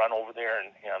and we'd run over there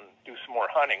and do some more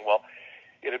hunting. Well,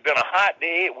 it had been a hot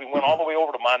day. We went all the way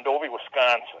over to Mondovi,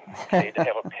 Wisconsin to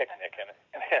have a picnic. And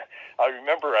I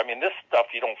remember, this stuff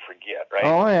you don't forget, right?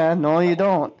 Oh, yeah. No, you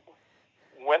don't.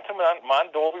 Went to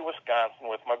Mondovi, Wisconsin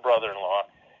with my brother-in-law,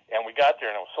 and we got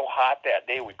there, and it was so hot that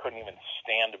day we couldn't even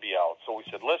stand to be out. So we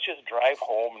said, let's just drive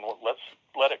home, and let's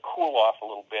let it cool off a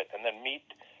little bit, and then meet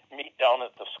down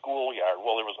at the schoolyard.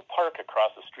 Well, there was a park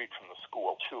across the street from the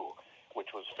school, too,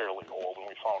 which was fairly old, and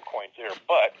we found coins there.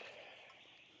 But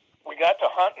we got to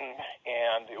hunting,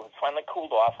 and it was finally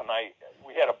cooled off, and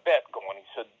we had a bet going. He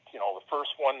said, the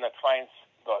first one that finds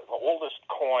the oldest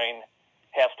coin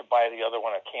has to buy the other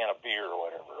one a can of beer or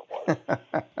whatever it was.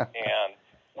 And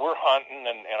we're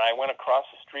hunting, and I went across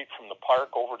the street from the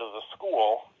park over to the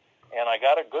school, and I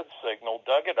got a good signal,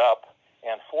 dug it up,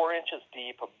 and 4 inches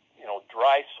deep of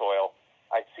dry soil,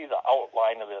 I see the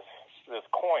outline of this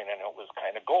coin, and it was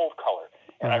kind of gold color.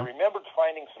 And I remembered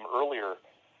finding some earlier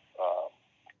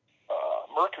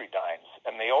mercury dimes,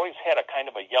 and they always had a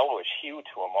kind of a yellowish hue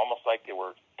to them, almost like they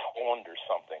were toned or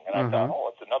something. And I thought,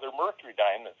 oh, it's another mercury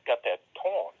dime that's got that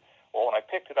tone. Well, when I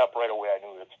picked it up right away, I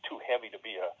knew it's too heavy to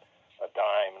be a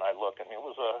dime, and I looked, and it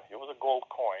was a gold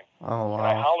coin. Oh, wow. And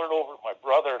I hollered over at my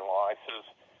brother-in-law. I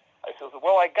says,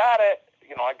 well, I got it.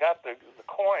 You know, I got the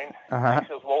coin. He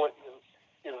says, well, is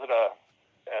it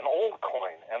an old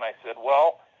coin? And I said,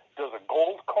 well, does a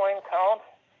gold coin count?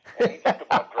 And he just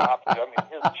about dropped it. I mean,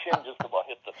 his chin just about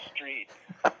hit the street.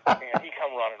 And he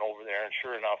come running over there, and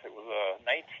sure enough, it was a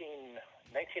 1909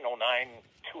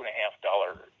 $2.50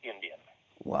 Indian.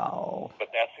 Wow. But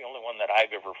that's the only one that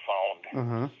I've ever found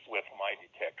with my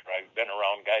detector. I've been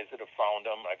around guys that have found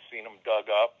them. I've seen them dug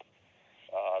up.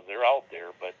 They're out there,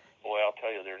 but boy, I'll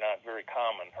tell you, they're not very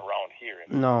common around here.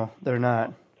 No, they're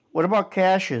not. What about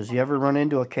caches? You ever run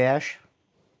into a cache?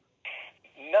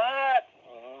 Not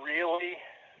really.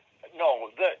 No.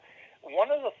 One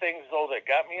of the things, though, that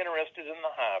got me interested in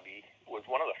the hobby was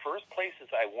one of the first places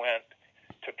I went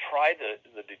to try the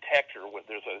detector.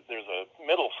 There's a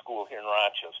middle school here in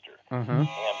Rochester, and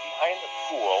behind the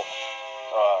school,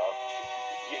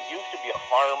 it used to be a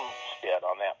farmstead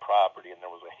on that property, and there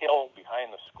was a hill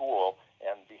behind the school,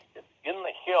 and in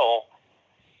the hill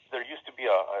there used to be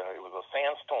it was a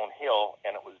sandstone hill,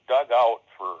 and it was dug out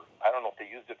for, I don't know if they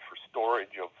used it for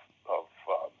storage of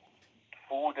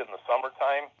food in the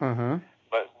summertime,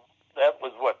 but that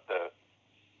was what the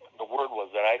word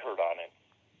was that I heard on it.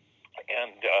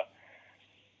 And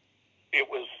it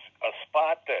was a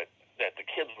spot that the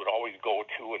kids would always go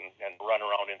to and run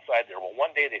around inside there. Well,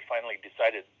 one day they finally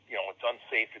decided, you know, it's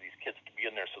unsafe for these kids to be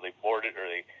in there, so they boarded,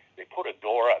 or they put a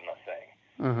door on the thing.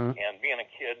 And being a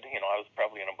kid, you know, I was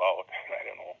probably in about, I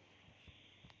don't know,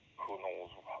 who knows,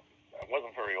 I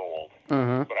wasn't very old.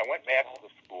 But I went back to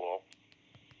the school,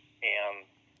 and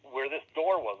where this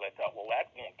door was, I thought, well, that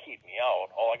won't keep me out.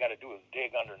 All I got to do is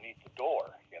dig underneath the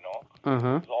door, you know. It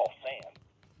was all sand.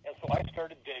 And so I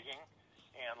started digging,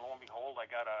 and lo and behold, I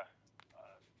got a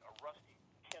rusty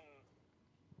tin.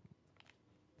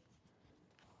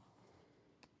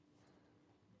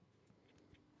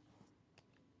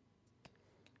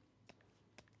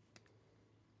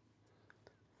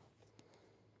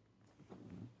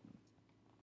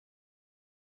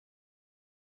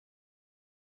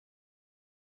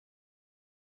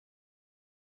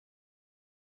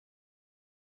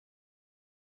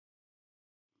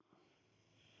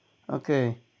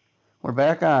 Okay, we're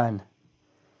back on.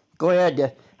 Go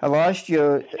ahead. I lost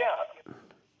you. Yeah.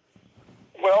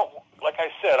 Well, like I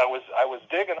said, I was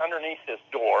digging underneath this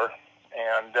door,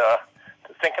 and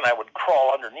thinking I would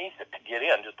crawl underneath it to get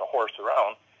in, just to horse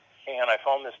around. And I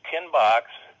found this tin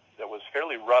box that was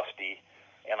fairly rusty,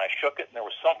 and I shook it, and there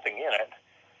was something in it.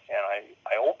 And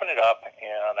I opened it up,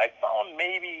 and I found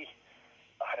maybe,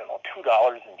 I don't know, $2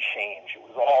 and change. It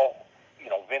was all, you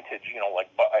know, vintage, you know,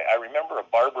 like, I remember a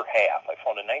Barber half. I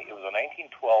found it was a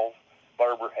 1912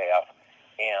 Barber half,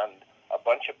 and a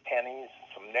bunch of pennies,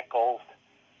 some nickels,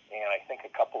 and I think a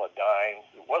couple of dimes.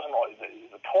 It wasn't all,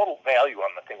 the total value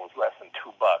on the thing was less than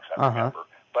 $2, I remember.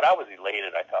 But I was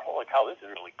elated. I thought, holy cow, this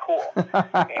is really cool.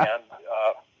 And,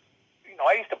 you know,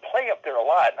 I used to play up there a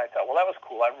lot, and I thought, well, that was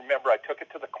cool. I remember I took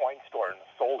it to the coin store and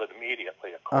sold it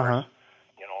immediately, of course,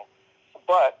 you know.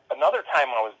 But another time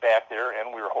I was back there,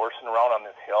 and we were horsing around on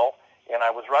this hill, and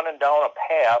I was running down a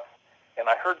path,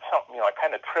 and I heard something, you know, I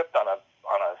kind of tripped on a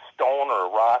stone or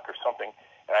a rock or something,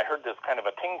 and I heard this kind of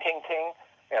a ting, ting, ting,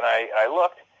 and I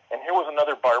looked, and here was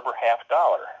another Barber $50.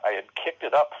 I had kicked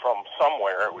it up from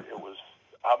somewhere. It was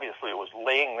obviously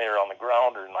laying there on the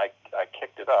ground, and I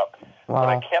kicked it up. Wow. But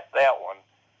I kept that one,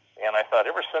 and I thought,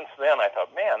 ever since then, I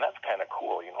thought, man, that's kind of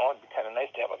cool. You know, it'd be kind of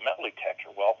nice to have a metal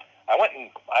detector. Well, I went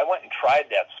and tried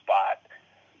that spot,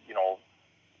 you know,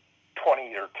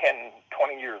 20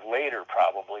 years later,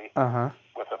 probably,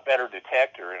 with a better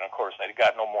detector. And of course, I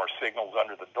got no more signals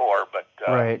under the door, but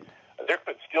there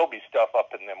could still be stuff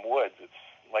up in them woods. It's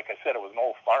like I said, it was an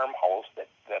old farmhouse that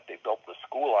they built the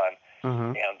school on,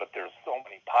 but there's so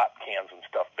many pop cans and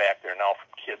stuff back there now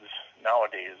from kids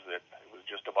nowadays that it was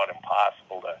just about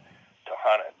impossible to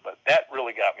hunt it. But that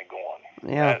really got me going.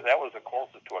 Yeah, that was the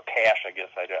closest to a cache I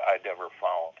guess I'd ever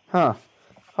found. Huh?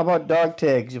 How about dog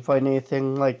tags? You find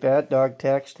anything like that? Dog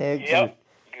tags? Yep,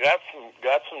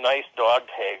 got some nice dog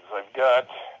tags. I've got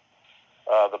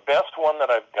the best one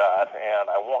that I've got, and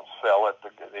I won't sell it.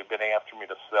 They've been after me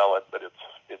to sell it, but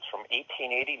it's from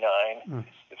 1889.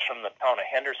 It's from the town of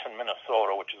Henderson,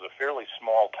 Minnesota, which is a fairly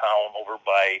small town over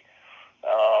by,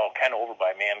 kind of over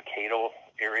by Mankato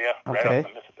area, right off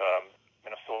the Minnesota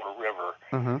Minnesota River,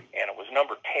 Mm-hmm. and it was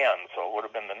number 10, so it would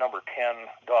have been the number 10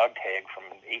 dog tag from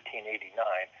 1889.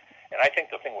 And I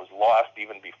think the thing was lost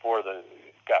even before it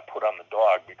got put on the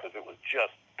dog because it was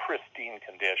just pristine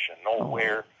condition, no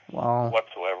wear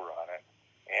whatsoever on it.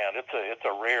 And it's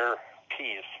a rare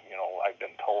piece, I've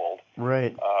been told.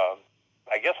 Right.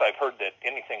 I guess I've heard that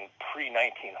anything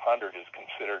pre-1900 is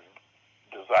considered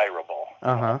desirable.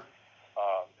 Uh-huh.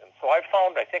 And so I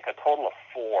found, I think, a total of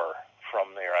 4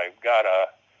 from there. I've got a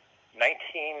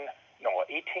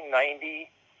 1890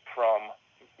 from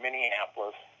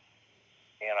Minneapolis,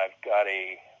 and I've got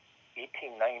a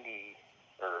 1890,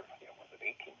 or was it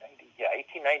 1890? Yeah,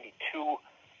 1892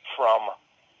 from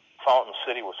Fountain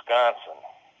City, Wisconsin.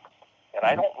 And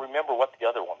I don't remember what the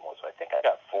other one was. I think I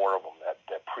got 4 of them that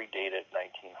predated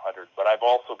 1900. But I've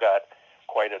also got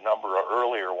quite a number of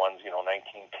earlier ones,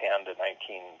 1910 to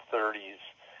 1930s.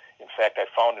 In fact,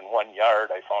 I found in one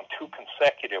yard, I found 2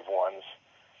 consecutive ones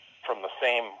from the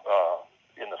same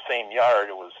in the same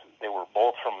yard. They were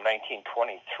both from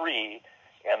 1923,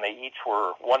 and they each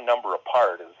were one number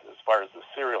apart as far as the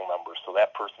serial number. So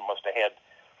that person must have had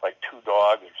like 2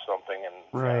 dogs or something, and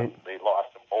they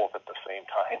lost them both at the same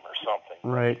time or something.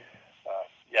 Right.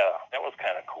 Yeah, that was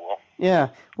kind of cool. Yeah.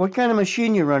 What kind of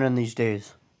machine you running these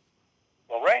days?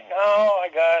 Well, right now I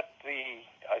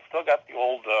still got the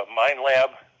old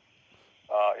MindLab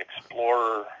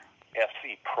Explorer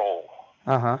SC Pro.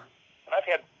 Uh-huh. And I've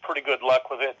had pretty good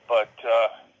luck with it, but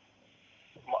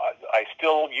I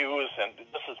still use, and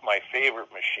this is my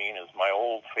favorite machine, is my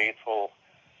old faithful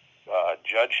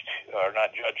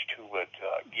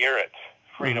Garrett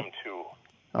Freedom 2.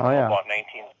 Oh, yeah. About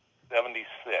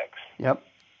 1976. Yep.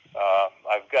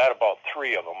 I've got about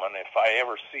 3 of them, and if I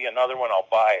ever see another one, I'll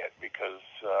buy it because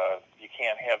you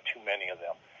can't have too many of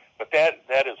them. But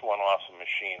that is one awesome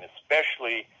machine,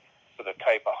 especially for the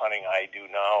type of hunting I do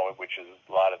now, which is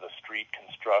a lot of the street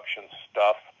construction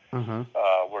stuff,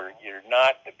 where you're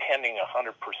not depending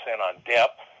 100% on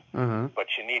depth, but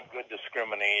you need good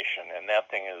discrimination, and that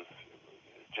thing is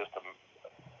just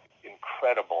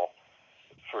incredible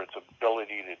for its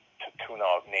ability to tune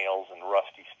out nails and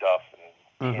rusty stuff and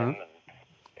pin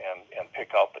and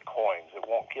pick out the coins. It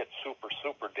won't get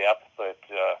super depth, but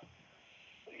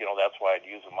that's why I'd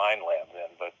use a MindLab then.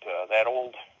 But that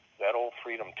old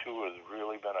Freedom 2 has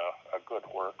really been a good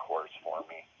workhorse for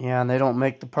me. Yeah, and they don't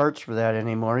make the parts for that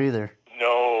anymore either.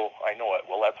 No, I know it.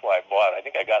 Well, that's why I bought it. I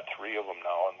think I got 3 of them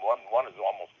now, and one is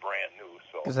almost brand new.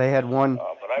 Because I had one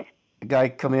guy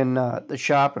come in the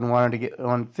shop and wanted to get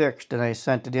one fixed, and I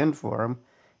sent it in for him,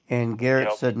 and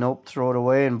Garrett said, nope, throw it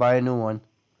away and buy a new one.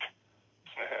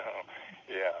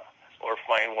 Yeah, or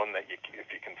find one that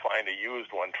if you can find a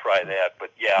used one, try that.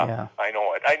 But yeah. I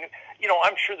know it.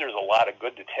 I'm sure there's a lot of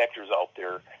good detectors out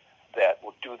there that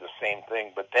will do the same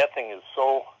thing, but that thing is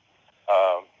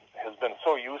has been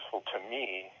so useful to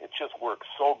me. It just works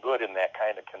so good in that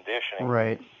kind of conditioning.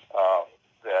 Right.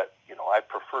 That I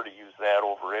prefer to use that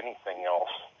over anything else.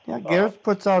 Yeah, Garrett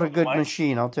puts out a good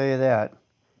machine. I'll tell you that.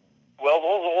 Well,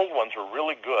 those old ones are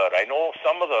really good. I know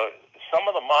some of the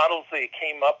models they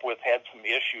came up with had some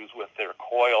issues with their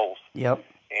coils. Yep.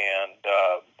 And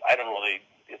I don't know.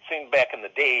 It seemed back in the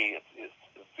day, it's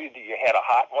either you had a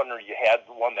hot one or you had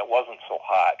one that wasn't so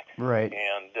hot. Right.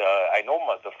 And I know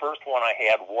the first one I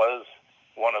had was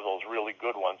one of those really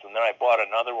good ones, and then I bought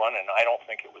another one, and I don't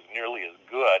think it was nearly as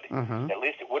good. At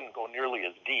least it wouldn't go nearly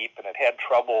as deep, and it had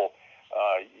trouble.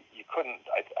 You couldn't.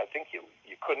 I think you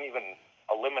couldn't even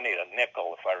eliminate a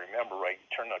nickel, if I remember right. You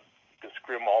turn the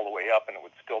scrim all the way up, and it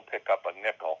would still pick up a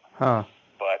nickel. Huh.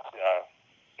 But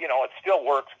it still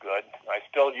works good. I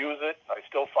still use it. I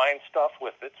still find stuff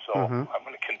with it, so I'm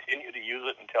going to continue to use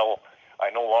it until I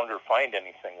no longer find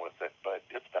anything with it, but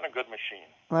it's been a good machine.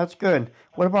 Well, that's good.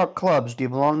 What about clubs? Do you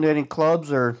belong to any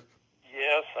clubs, or?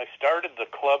 Yes, I started the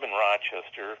club in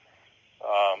Rochester.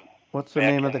 What's the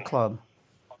name of the club?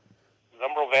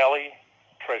 Zumbro Valley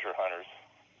Treasure Hunters.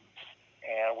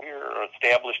 And we were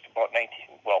established about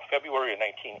February of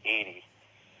 1980.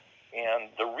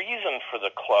 And the reason for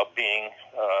the club being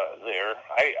there,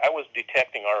 I was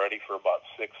detecting already for about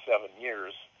 6-7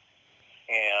 years,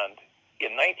 and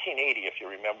in 1980, if you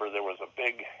remember, there was it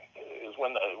was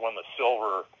when the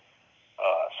silver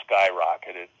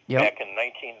skyrocketed. Yep. Back in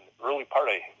early part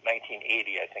of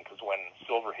 1980, I think, was when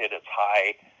silver hit its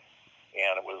high,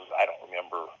 and it was, I don't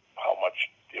remember how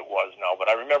much it was now, but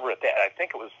I remember at that, I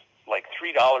think it was like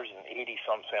 $3.80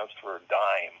 for a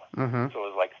dime. So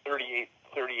it was like 38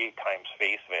 times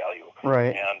face value.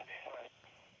 Right. And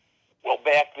well,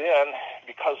 back then,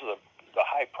 because of the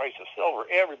high price of silver,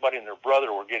 everybody and their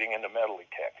brother were getting into metal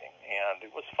detecting, and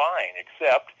it was fine,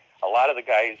 except a lot of the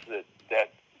guys that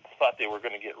thought they were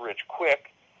going to get rich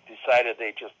quick, decided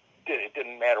it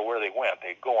didn't matter where they went.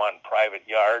 They'd go on private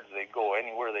yards. They'd go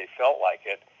anywhere they felt like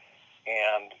it.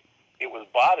 And it was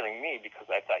bothering me because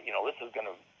I thought, this is going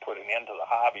to put an end to the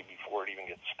hobby before it even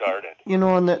gets started. And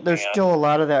there's still a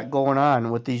lot of that going on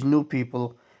with these new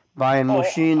people buying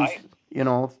machines,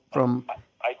 from...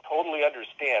 I totally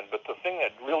understand, but the thing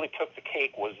that really took the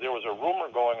cake was there was a rumor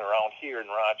going around here in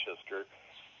Rochester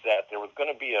that there was going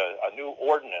to be a new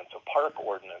ordinance, a park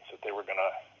ordinance that they were going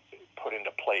to put into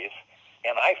place.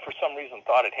 And I, for some reason,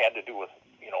 thought it had to do with,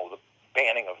 the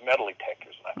banning of metal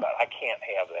detectors. And I thought, I can't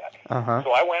have that. Uh-huh.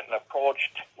 So I went and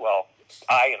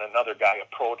I and another guy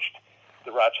approached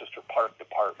the Rochester Park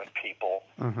Department people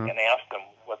and asked them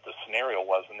what the scenario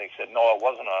was. And they said, no, it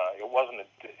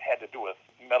had to do with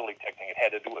metal detecting. It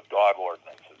had to do with dog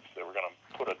ordinances. They were going to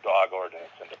put a dog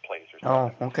ordinance into place or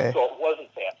something. Oh, okay. So it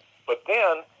wasn't that. But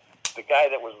then the guy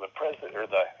that was the president or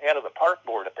the head of the park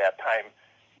board at that time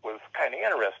was kind of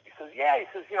interested. He says,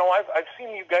 I've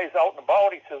seen you guys out and about.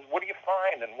 He says, what do you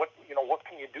find? And what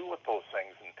can you do with those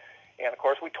things? And of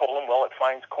course we told him, well, it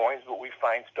finds coins, but we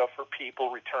find stuff for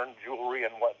people, return jewelry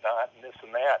and whatnot and this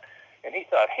and that. And he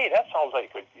thought, hey, that sounds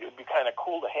like it'd be kind of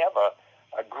cool to have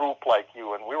a group like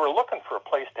you. And we were looking for a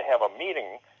place to have a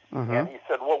meeting. And he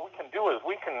said, what we can do is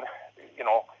we can,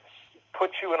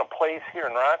 put you in a place here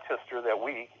in Rochester that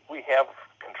we have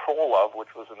control of,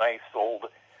 which was a nice old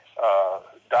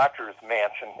doctor's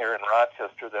mansion here in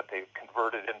Rochester that they've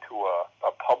converted into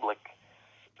a public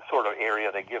sort of area.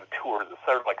 They give tours. It's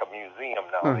sort of like a museum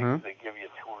now. They give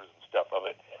you tours and stuff of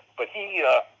it. But he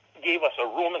gave us a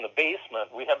room in the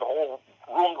basement. We had the whole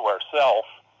room to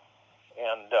ourselves,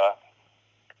 and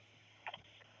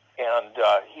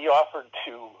he offered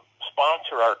to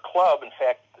sponsor our club. In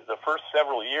fact, the first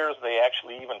several years, they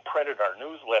actually even printed our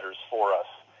newsletters for us.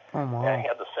 Oh, wow. And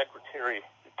had the secretary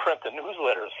print the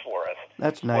newsletters for us.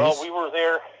 That's nice. Well, we were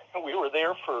there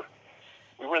for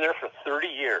 30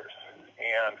 years,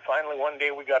 and finally one day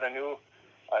we got a new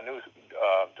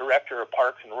director of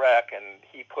Parks and Rec, and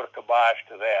he put a kibosh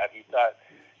to that. He thought,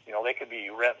 they could be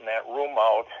renting that room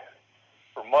out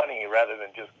for money rather than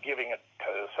just giving it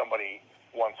to somebody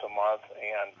once a month.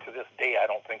 And to this day, I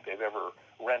don't think they've ever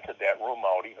rented that room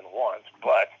out even once.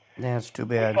 But that's too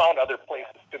bad. We found other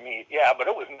places to meet. Yeah, but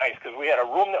it was nice because we had a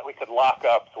room that we could lock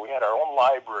up. So we had our own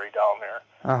library down there.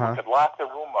 We could lock the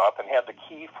room up and had the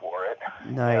key for it.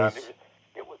 Nice. And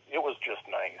it was just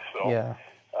nice. So yeah.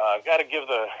 I've got to give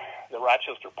the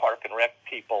Rochester Park and Rec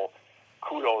people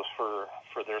kudos for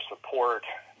their support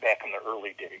back in the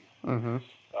early days.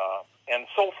 And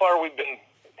so far we've been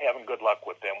having good luck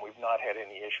with them. We've not had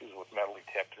any issues with metal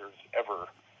detectors ever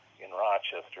in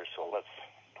Rochester, so let's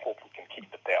hope we can keep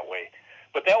it that way.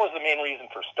 But that was the main reason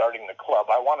for starting the club.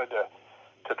 I wanted to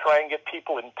try and get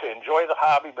people to enjoy the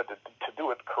hobby, but to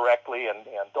do it correctly and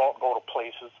don't go to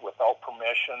places without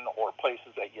permission or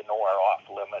places that are off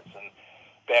limits. And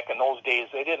back in those days,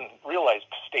 they didn't realize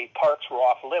state parks were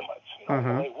off limits.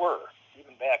 They were,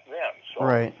 even back then. So,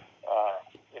 right.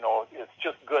 It's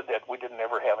just good that we didn't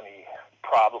ever have any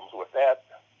problems with that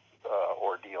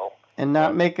ordeal. And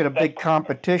not make it a big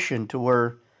competition to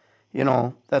where,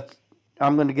 that's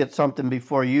I'm going to get something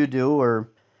before you do or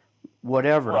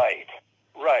whatever. Right.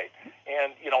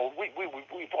 And,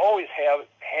 we've always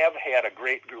have had a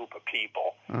great group of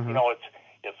people.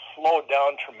 It's slowed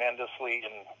down tremendously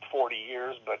in 40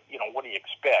 years, but, what do you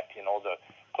expect? The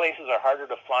places are harder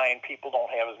to find. People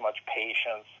don't have as much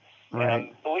patience. Right.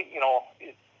 And,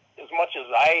 as much as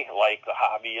I like the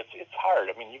hobby, it's hard.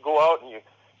 I mean, you go out and you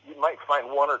might find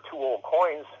one or two old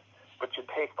coins, but you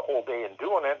take the whole day in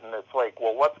doing it, and it's like,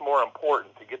 well, what's more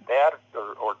important, to get that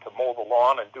or to mow the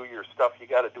lawn and do your stuff you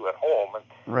got to do at home? And,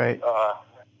 right.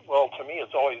 Well, to me,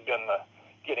 it's always been the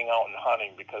getting out and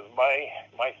hunting, because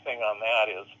my thing on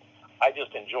that is I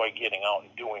just enjoy getting out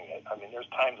and doing it. I mean, there's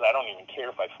times I don't even care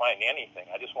if I find anything.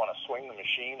 I just want to swing the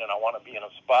machine, and I want to be in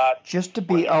a spot. Just to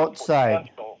be outside.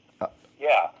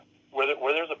 Yeah,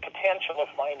 where there's a potential of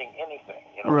finding anything.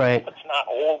 Right. If it's not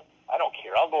old, I don't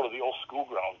care. I'll go to the old school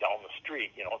grounds down the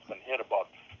street. It's been hit about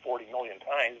 40 million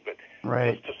times, but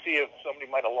just to see if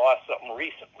somebody might have lost something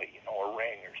recently, a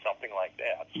ring or something like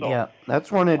that. So, yeah,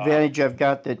 that's one advantage I've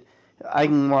got, that I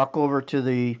can walk over to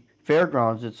the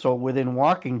fairgrounds. It's so within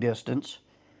walking distance.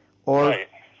 Or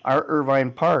our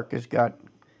Irvine Park has got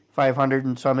 500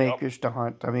 and some acres to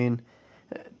hunt. I mean,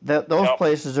 those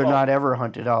places are not ever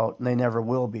hunted out, and they never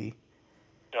will be.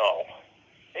 No.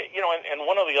 And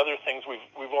one of the other things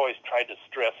we've always tried to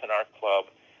stress in our club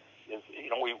is,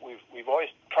 we've always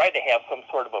tried to have some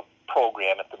sort of a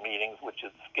program at the meetings, which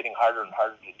is getting harder and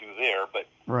harder to do there. But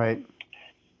right.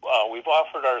 We've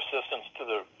offered our assistance to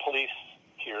the police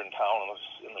here in town,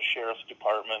 in the sheriff's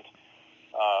department.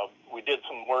 We did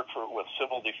some work with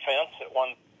civil defense at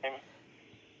one time,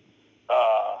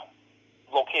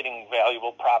 locating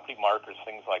valuable property markers,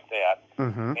 things like that.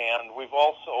 Mm-hmm. And we've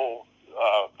also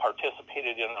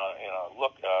participated in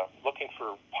looking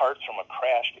for parts from a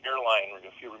crashed airline.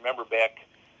 If you remember back,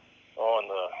 in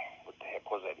the, what the heck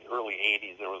was that, early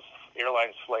 80s, there was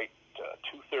airline flight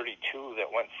 232 that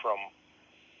went from,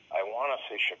 I want to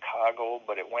say Chicago,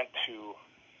 but it was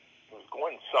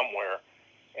going somewhere,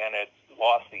 and it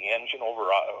lost the engine over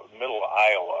middle of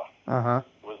Iowa. Uh-huh.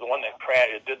 It was the one that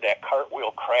crashed. It did that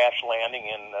cartwheel crash landing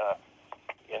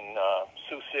in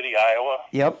Sioux City, Iowa.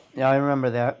 Yep. Yeah, I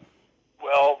remember that.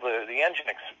 Well, the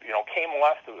engine, came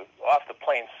off the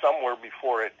plane somewhere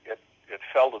before it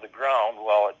fell to the ground.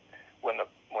 Well, when the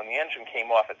engine came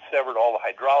off, it severed all the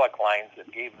hydraulic lines that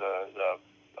gave the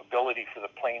ability for the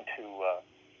plane to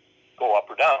go up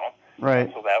or down.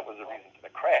 Right. So that was the reason for the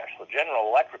crash. So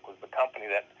General Electric was the company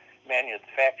that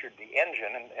manufactured the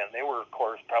engine, and they were, of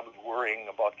course, probably worrying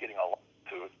about getting a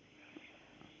lawsuit.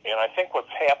 And I think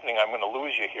what's happening, I'm going to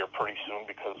lose you here pretty soon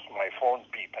because my phone's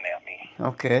beeping at me.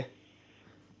 Okay.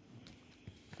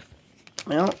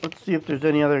 Well, let's see if there's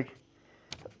any other...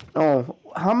 Oh,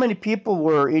 how many people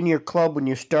were in your club when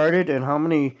you started, and how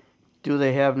many do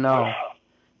they have now?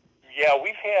 Yeah,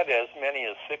 we've had as many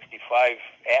as 65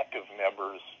 active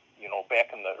members,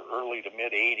 back in the early to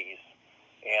mid-'80s,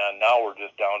 and now we're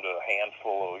just down to a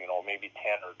handful of, maybe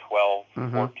 10 or 12,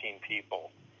 Mm-hmm. 14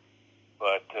 people.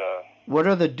 But what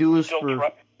are the dues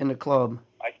in the club?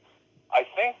 I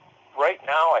think right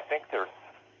now, they're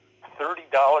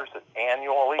 $30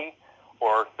 annually,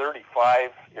 or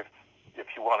 $35 if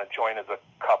you want to join as a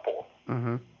couple.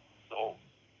 Mm-hmm. So,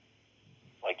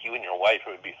 like you and your wife,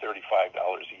 it would be $35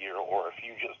 a year, or if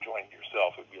you just joined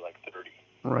yourself, it would be like $30.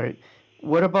 Right.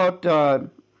 What about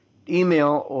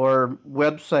email or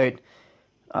website?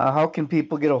 How can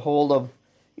people get a hold of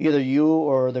either you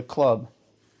or the club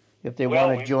if they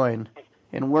want to join?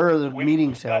 And where are the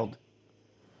meetings held?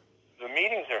 The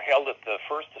meetings are held at the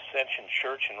First Ascension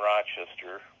Church in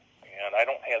Rochester, and I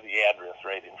don't have the address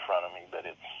right in front of me, but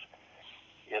it's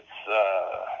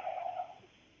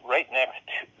right next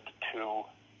to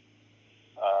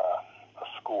a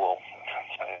school.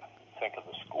 I'm trying to think of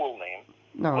the school name.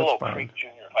 No, Willow that's fine. Creek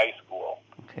Junior High School.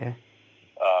 Okay.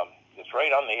 It's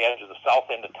right on the edge of the south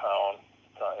end of town.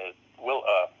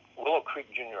 Willow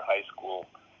Creek Junior High School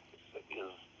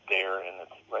is there, and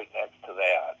it's right next to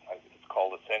that. It's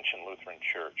called Ascension Lutheran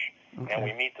Church. Okay. And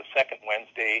we meet the second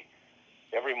Wednesday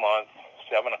every month,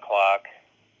 7 o'clock.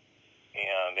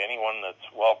 And anyone that's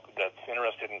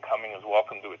interested in coming is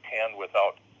welcome to attend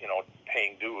without,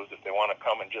 paying dues. If they want to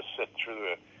come and just sit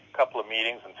through a couple of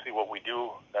meetings and see what we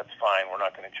do, that's fine. We're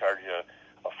not going to charge you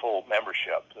a full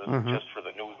membership, just for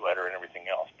the newsletter and everything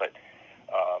else. But,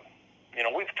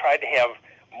 we've tried to have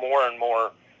more and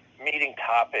more meeting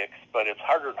topics, but it's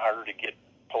harder and harder to get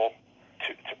people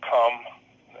to come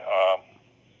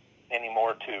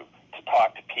anymore to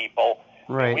talk to people.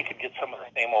 Right. We could get some of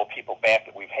the same old people back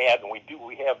that we've had, and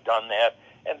we have done that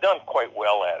and done quite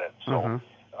well at it. So,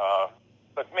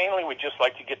 but mainly we just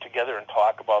like to get together and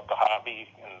talk about the hobby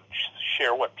and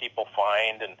share what people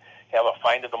find, and have a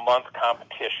Find of the Month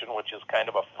competition, which is kind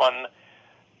of a fun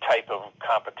type of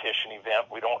competition event.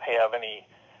 We don't have any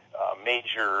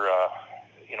major,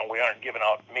 we aren't giving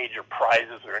out major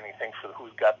prizes or anything for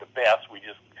who's got the best. We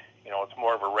just, it's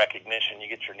more of a recognition. You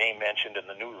get your name mentioned in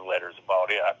the newsletters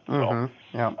about it. So,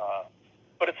 yeah.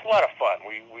 But it's a lot of fun.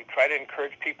 We try to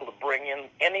encourage people to bring in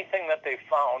anything that they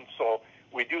found. So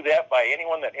we do that by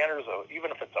anyone that enters,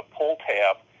 even if it's a pull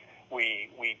tab,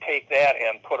 we take that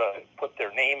and put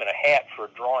their name in a hat for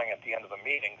a drawing at the end of the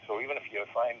meeting. So even if you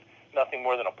find nothing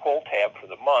more than a pull tab for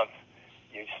the month,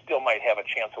 you still might have a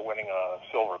chance of winning a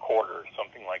silver quarter or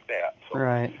something like that. So.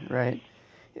 Right.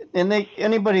 And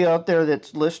anybody out there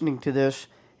that's listening to this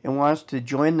and wants to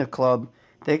join the club,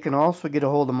 they can also get a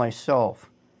hold of myself.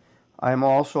 I'm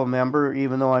also a member,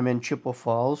 even though I'm in Chippewa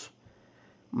Falls.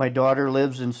 My daughter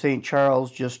lives in St.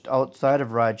 Charles, just outside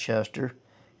of Rochester,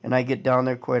 and I get down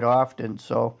there quite often.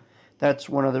 So that's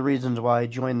one of the reasons why I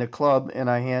joined the club, and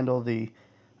I handle the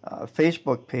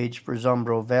Facebook page for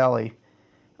Zumbro Valley.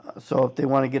 So if they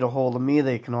want to get a hold of me,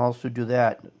 they can also do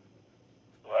that.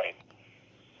 Right.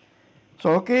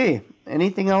 So, okay.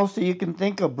 Anything else that you can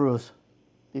think of, Bruce,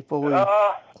 before we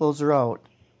close her out?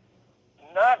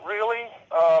 Not really.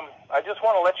 I just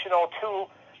want to let you know, too,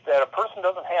 that a person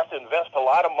doesn't have to invest a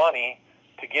lot of money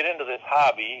to get into this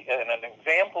hobby. And an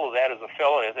example of that is a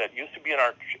fellow that used to be in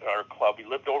our club. He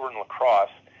lived over in La Crosse.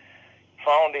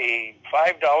 found a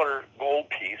 $5 gold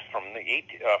piece from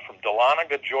from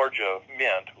Dahlonega, Georgia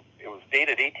mint. It was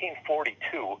dated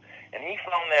 1842, and he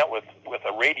found that with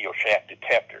a Radio Shack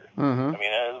detector. Mm-hmm. I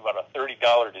mean, it was about a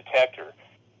 $30 detector,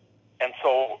 and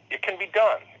so it can be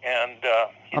done. And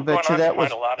I'll bet you that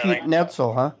was Pete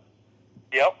Netzel, huh?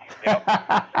 Yep.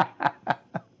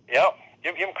 Yep.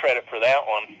 Give him credit for that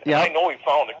one. And yep. I know he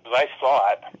found it because I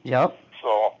saw it. Yep.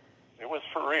 So it was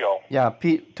for real. Yeah,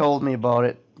 Pete told me about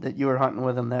it, that you were hunting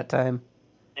with him that time.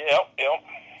 Yep.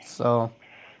 So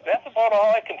that's about all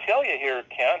I can tell you here,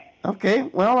 Ken. Okay,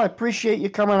 well, I appreciate you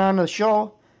coming on the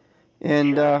show,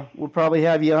 and sure. We'll probably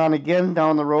have you on again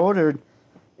down the road,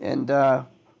 and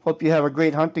hope you have a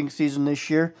great hunting season this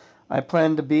year. I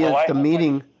plan to be at the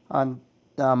meeting on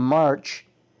March.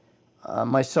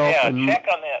 Myself and check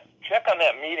on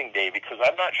that meeting day, because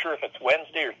I'm not sure if it's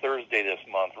Wednesday or Thursday this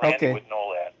month. Randy would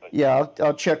know that. But. Yeah,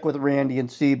 I'll check with Randy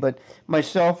and see. But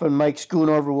myself and Mike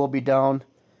Schoonover will be down,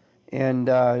 and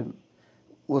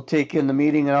we'll take in the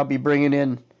meeting, and I'll be bringing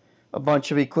in a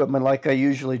bunch of equipment like I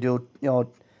usually do.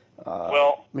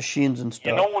 Machines and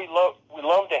stuff. We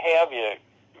love to have you,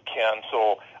 Ken.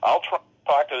 So I'll try to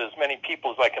talk to as many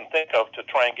people as I can think of to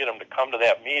try and get them to come to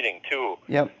that meeting too.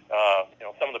 Yep.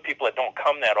 Some of the people that don't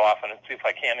come that often, and see if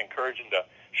I can encourage them to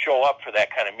show up for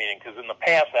that kind of meeting. Because in the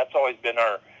past, that's always been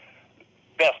our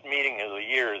best meeting of the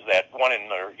year. Is that one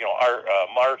in our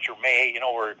March or May?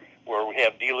 Where we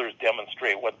have dealers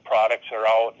demonstrate what products are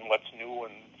out and what's new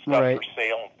and stuff for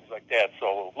sale and things like that.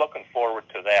 So looking forward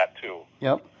to that too.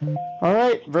 Yep. All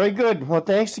right. Very good. Well,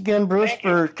 thanks again, Bruce,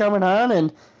 for coming on.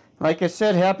 And like I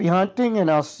said, happy hunting, and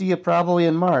I'll see you probably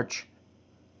in March.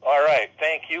 All right.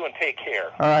 Thank you, and take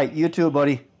care. All right. You too,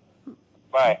 buddy.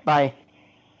 Bye. Bye.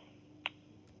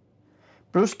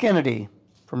 Bruce Kennedy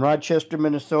from Rochester,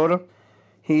 Minnesota.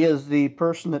 He is the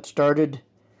person that started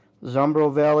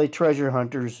Zumbro Valley Treasure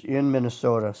Hunters in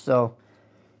Minnesota. So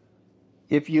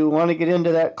if you want to get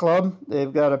into that club,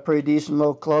 they've got a pretty decent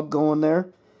little club going there,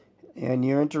 and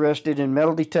you're interested in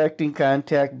metal detecting,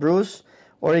 contact Bruce,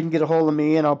 or you can get a hold of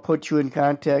me, and I'll put you in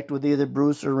contact with either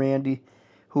Bruce or Randy,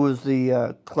 who is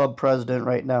the club president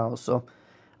right now. So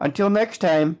until next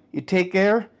time, you take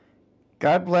care,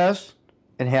 God bless,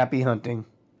 and happy hunting.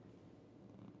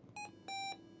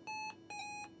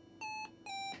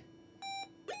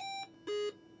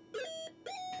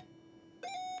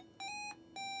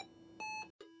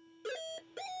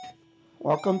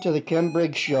 Welcome to the Ken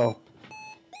Briggs Show.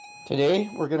 Today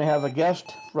we're going to have a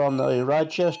guest from the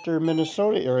Rochester,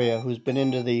 Minnesota area who's been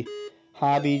into the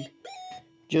hobby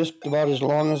just about as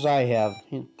long as I have,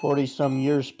 40-some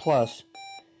years plus.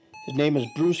 His name is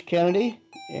Bruce Kennedy,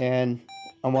 and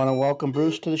I want to welcome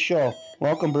Bruce to the show.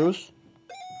 Welcome, Bruce.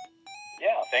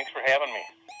 Yeah, thanks for having me.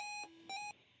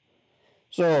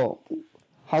 So,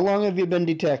 how long have you been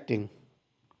detecting?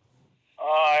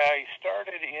 I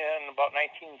started in about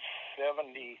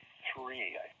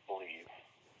 1973, I believe.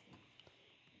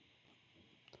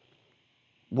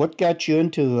 What got you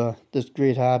into this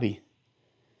great hobby?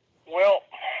 Well,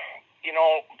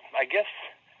 I guess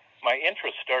my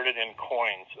interest started in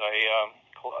coins.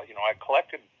 I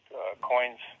collected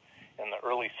coins in the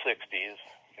early 60s.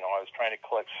 I was trying to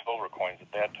collect silver coins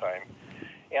at that time.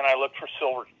 And I looked for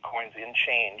silver coins in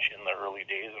change in the early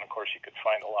days, and of course you could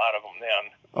find a lot of them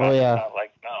then. Oh, yeah. Not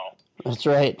like now. That's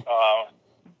right.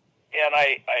 And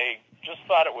I just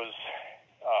thought it was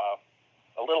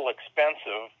a little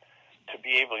expensive to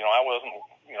be able, I was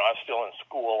still in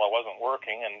school, I wasn't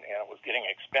working, and it was getting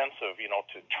expensive,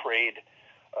 to trade,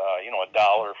 $1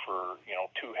 for,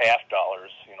 two $half,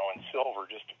 in silver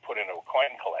just to put into a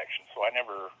coin collection. So I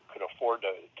never could afford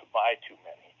to buy too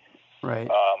many.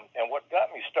 Right. And what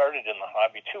got me started in the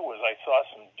hobby, too, was I saw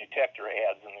some detector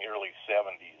ads in the early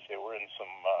 70s. They were in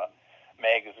some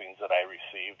magazines that I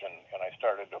received, and I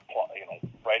started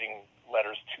writing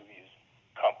letters to these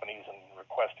companies and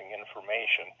requesting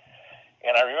information.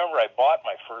 And I remember I bought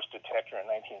my first detector in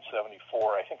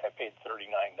 1974. I think I paid $39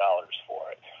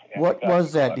 for it. What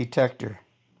was that detector?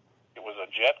 It was a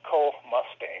Jetco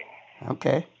Mustang.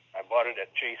 Okay. I bought it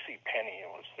at J.C. Penney. It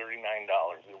was $39.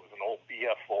 It was an old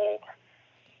BFO,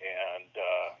 and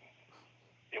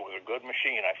it was a good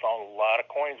machine. I found a lot of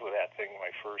coins with that thing my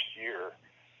first year.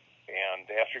 And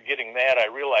after getting that, I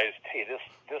realized, hey, this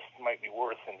might be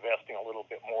worth investing a little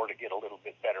bit more to get a little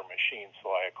bit better machine.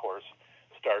 So I, of course,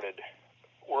 started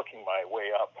working my way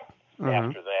up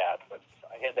after that. But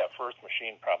I had that first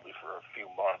machine probably for a few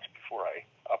months before I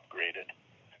upgraded.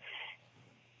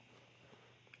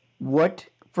 What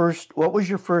was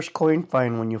your first coin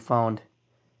find when you found?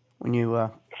 If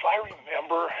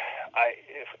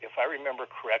I remember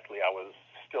correctly, I was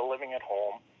still living at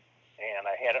home, and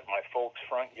I had it in my folks'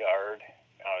 front yard.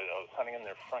 I was hunting in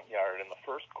their front yard, and the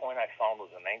first coin I found was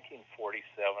a 1947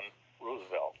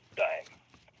 Roosevelt dime.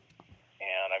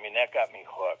 And, I mean, that got me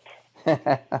hooked,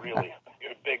 really,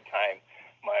 big time.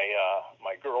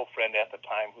 My girlfriend at the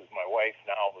time, who's my wife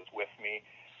now, was with me,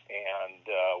 and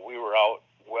we were out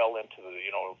well into the,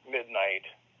 midnight,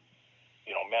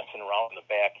 messing around in the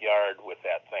backyard with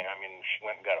that thing. I mean, she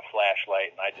went and got a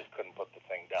flashlight, and I just couldn't put the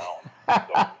thing down.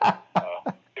 So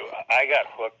I got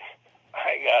hooked.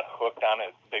 I got hooked on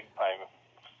it big time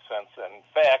since then. In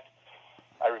fact,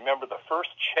 I remember the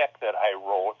first check that I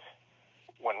wrote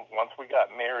once we got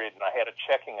married, and I had a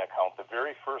checking account. The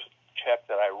very first check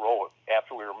that I wrote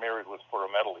after we were married was for a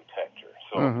metal detector.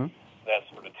 So that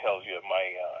sort of tells you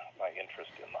my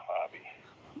interest in the hobby.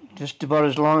 Just about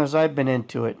as long as I've been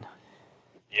into it.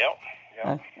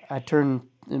 Yep. I turned,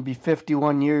 it'll be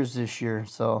 51 years this year,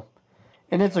 so,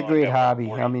 and it's a great hobby.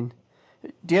 I mean,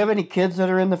 do you have any kids that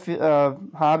are in the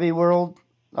hobby world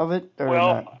of it? Or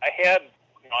well, not? I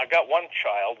got one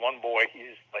child, one boy.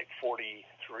 He's like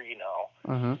 43 now,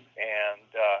 and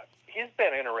he's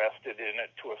been interested in it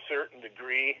to a certain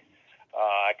degree.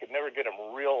 I could never get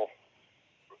him real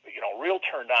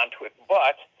turned on to it,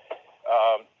 but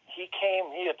he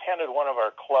attended one of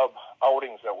our club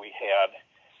outings that we had,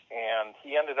 and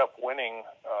he ended up winning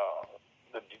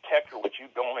the detector which you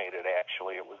donated.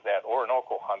 Actually, it was that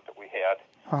Orinoco hunt that we had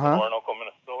in Orinoco,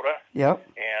 Minnesota. Yep.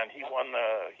 And he won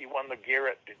the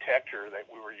Garrett detector that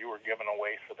you were giving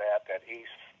away for that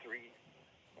Ace 3.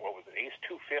 What was it? Ace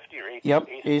 250 or Ace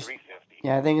 350?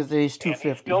 Yeah, I think it's Ace 250.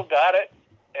 And he still got it,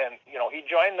 and he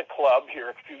joined the club here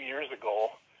a few years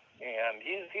ago. And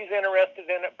he's interested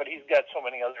in it, but he's got so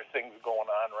many other things going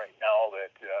on right now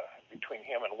that between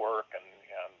him and work and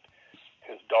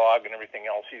his dog and everything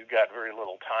else, he's got very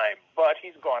little time. But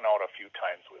he's gone out a few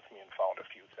times with me and found a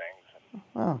few things. And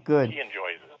oh, good. He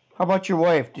enjoys it. How about your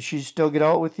wife? Does she still get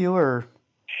out with you, or?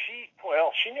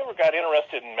 She never got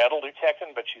interested in metal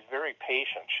detecting, but she's very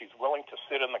patient. She's willing to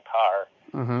sit in the car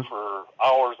for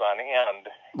hours on end.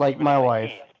 Like my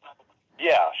wife.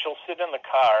 Yeah, she'll sit in the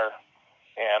car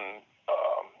and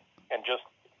just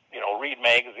read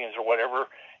magazines or whatever.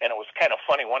 And it was kind of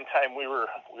funny. One time we were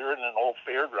in an old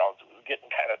fairgrounds. It was getting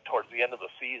kind of towards the end of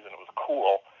the season. It was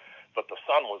cool, but the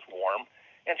sun was warm.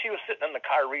 And she was sitting in the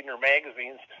car reading her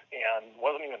magazines and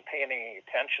wasn't even paying any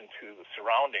attention to the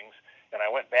surroundings. And I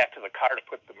went back to the car to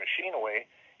put the machine away,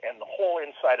 and the whole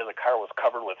inside of the car was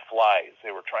covered with flies.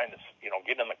 They were trying to,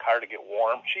 get in the car to get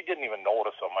warm. She didn't even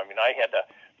notice them. I mean, I had to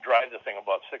drive the thing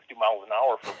about 60 miles an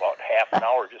hour for about half an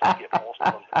hour just to get most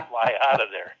of them to fly out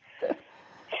of there.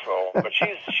 So, but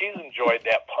she's enjoyed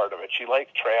that part of it. She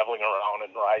likes traveling around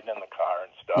and riding in the car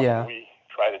and stuff. Yeah. And we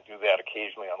try to do that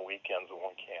occasionally on weekends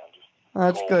when we can. Just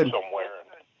that's go good. Somewhere.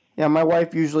 Yeah, my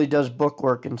wife usually does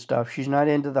bookwork and stuff. She's not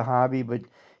into the hobby, but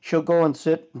she'll go and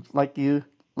sit like your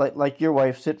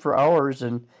wife, sit for hours,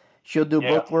 and she'll do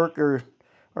bookwork or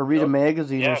read a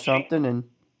magazine or something. And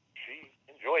she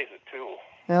enjoys it too.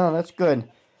 Yeah, that's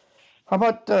good. How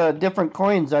about different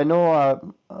coins? I know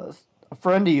a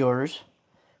friend of yours,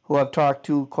 who I've talked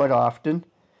to quite often,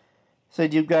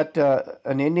 said you've got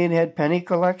an Indian head penny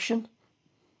collection.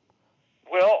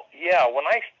 Well, yeah. When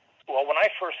I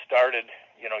first started,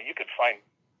 you could find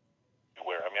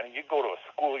where. I mean, you'd go to a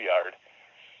schoolyard,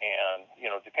 and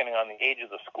depending on the age of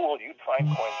the school, you'd find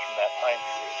coins from that time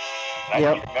period. And I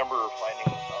just remember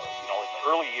finding, in the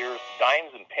early years,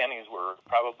 dimes and pennies were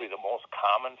probably the most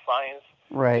common finds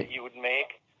that you would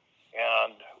make,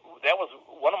 and that was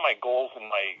one of my goals in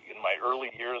my early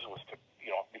years was to,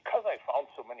 because I found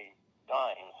so many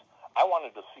dimes, I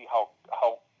wanted to see how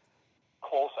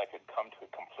close I could come to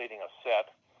completing a set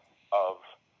of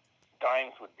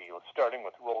dimes would be, starting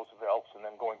with Roosevelts and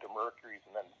then going to Mercury's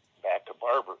and then back to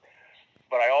Barber.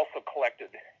 But I also collected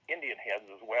Indian heads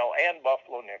as well and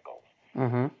buffalo nickels.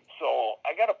 So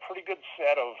I got a pretty good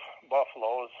set of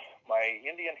buffaloes. My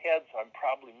Indian heads, I'm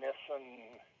probably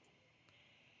missing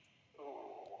 3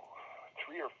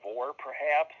 or 4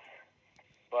 perhaps.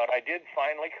 But I did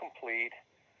finally complete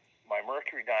my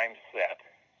Mercury dime set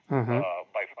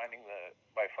by finding the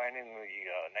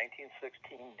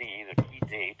 1916D, the key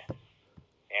date.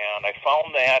 And I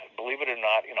found that, believe it or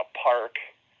not, in a park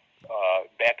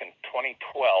back in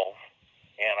 2012.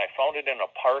 And I found it in a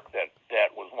park that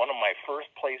was one of my first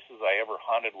places I ever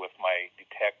hunted with my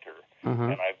detector.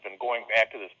 And I've been going back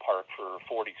to this park for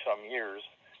 40-some years,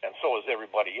 and so is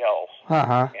everybody else. And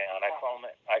I found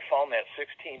that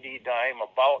 16D dime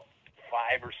about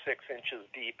 5 or 6 inches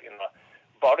deep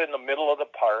about in the middle of the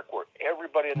park where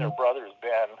everybody and their brother's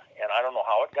been, and I don't know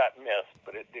how it got missed,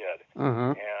 but it did.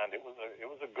 And it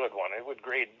was a good one. It would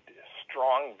grade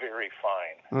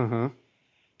Mm-hmm.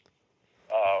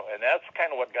 And that's kind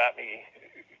of what got me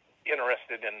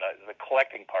interested in the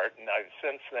collecting part. And I've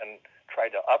since then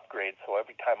tried to upgrade. So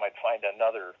every time I'd find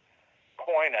another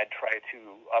coin, I'd try to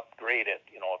upgrade it.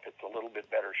 You know, if it's a little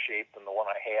bit better shape than the one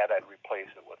I had, I'd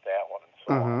replace it with that one and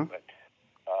so on. But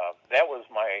that was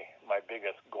my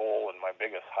biggest goal and my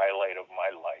biggest highlight of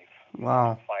my life.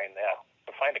 Wow.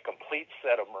 To find a complete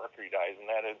set of mercury dimes, and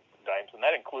that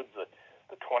includes the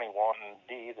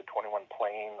 21D, the 21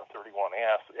 plain, the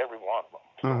 31S, every one of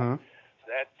them. So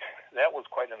that was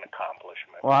quite an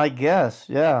accomplishment. Well, I guess,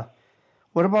 yeah.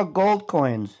 What about gold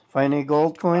coins? Find any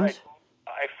gold coins?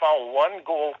 I found one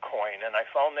gold coin, and I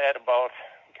found that about,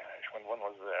 when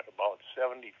was that? About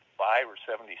 75 or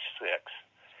 76.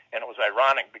 And it was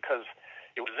ironic because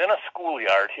it was in a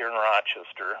schoolyard here in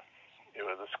Rochester.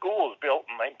 The school was built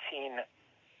in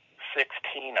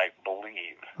 1916, I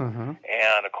believe.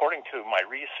 And according to my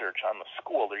research on the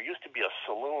school, there used to be a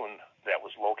saloon that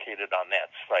was located on that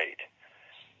site.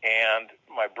 And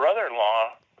my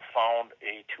brother-in-law found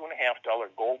a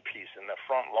 $2.50 gold piece in the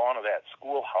front lawn of that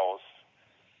schoolhouse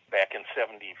back in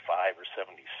 75 or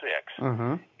 76.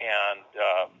 And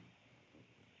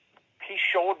he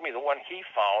showed me the one he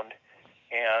found,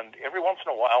 and every once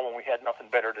in a while when we had nothing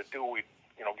better to do, we'd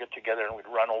get together and we'd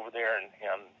run over there and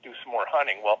do some more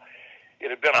hunting. Well, it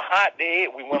had been a hot day.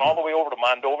 We went all the way over to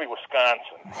Mondovi,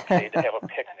 Wisconsin, to have a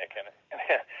picnic. And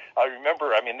I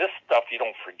remember, this stuff you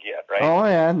don't forget, right? Oh,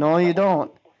 yeah. No, you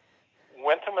don't.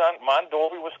 Went to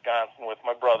Mondovi, Wisconsin with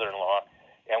my brother-in-law,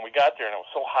 and we got there, and it was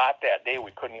so hot that day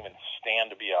we couldn't even stand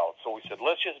to be out. So we said,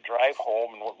 let's just drive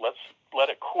home, and let's let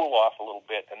it cool off a little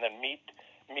bit, and then meet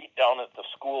down at the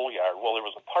schoolyard. Well, there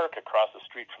was a park across the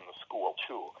street from the school,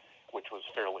 too, which was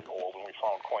fairly old, and we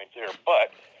found coins there.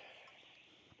 But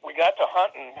we got to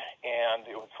hunting, and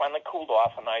it was finally cooled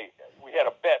off, and we had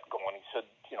a bet going. He said,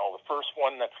 the first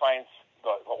one that finds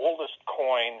the oldest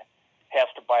coin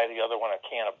has to buy the other one a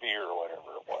can of beer or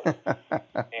whatever it was.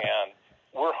 And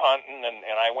we're hunting,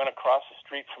 and I went across the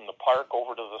street from the park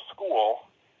over to the school,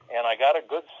 and I got a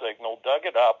good signal, dug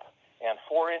it up, and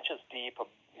 4 inches deep of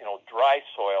dry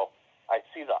soil, I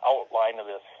see the outline of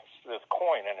this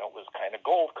coin, and it was kind of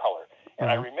gold color. And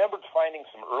I remembered finding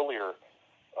some earlier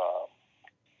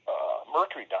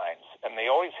mercury dimes, and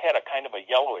they always had a kind of a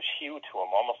yellowish hue to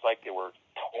them, almost like they were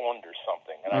toned or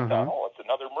something. And I thought, it's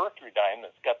another mercury dime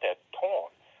that's got that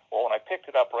tone. Well, when I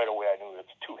picked it up right away, I knew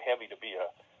it's too heavy to be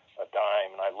a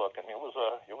dime, and I looked, and it was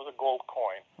a gold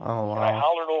coin. Oh, wow. And I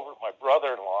hollered over at my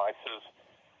brother-in-law. I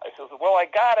says, well, I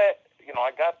got it.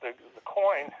 I got the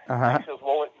coin. He says,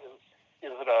 well,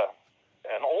 is it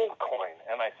an old coin?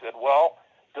 And I said, well,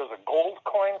 does a gold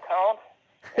coin count?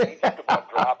 And he just about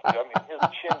dropped it. His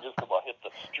chin just about hit the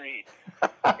street.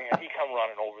 And he come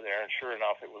running over there, and sure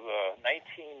enough, it was a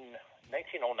 1909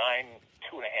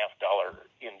 $2.50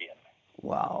 Indian.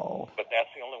 Wow. But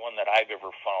that's the only one that I've ever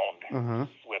found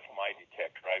with my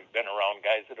detector. I've been around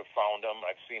guys that have found them.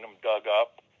 I've seen them dug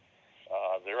up.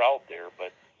 They're out there,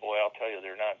 but boy, I'll tell you,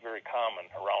 they're not very common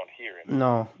around here.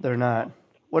 No, they're not.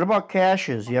 What about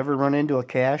caches? You ever run into a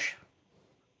cache?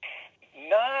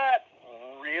 Not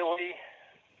really.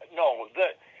 No.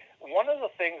 One of the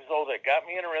things, though, that got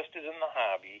me interested in the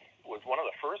hobby was one of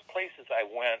the first places I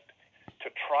went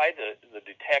to try the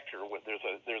detector. There's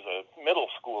a middle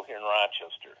school here in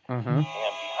Rochester, and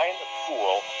behind the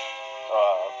school,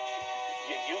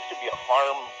 it used to be a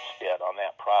farmstead on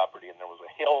that property, and there was a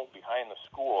hill behind the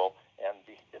school, and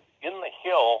in the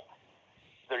hill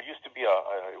there used to be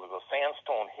it was a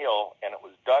sandstone hill, and it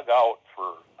was dug out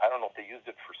for, I don't know if they used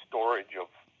it for storage of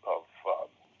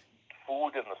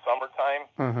food in the summertime,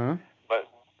 but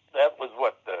that was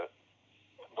what the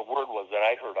word was that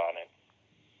I heard on it.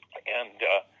 And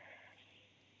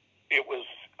it was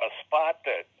a spot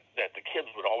that the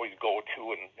kids would always go to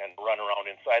and run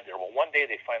around inside there. Well, one day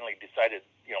they finally decided,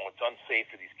 it's unsafe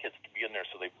for these kids to be in there,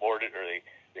 so they boarded, or they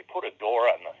put a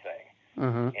door on the thing.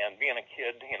 And being a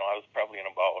kid, I was probably in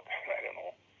about, I don't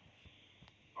know,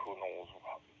 who knows,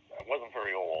 I wasn't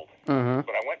very old.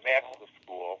 But I went back to the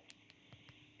school,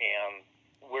 and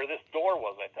where this door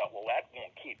was, I thought, well, that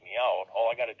won't keep me out. All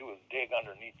I got to do is dig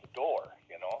underneath the door,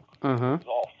 It was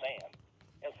all sand.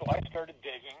 And so I started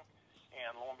digging,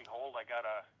 and lo and behold, I got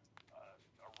a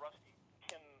rusty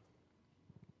tin.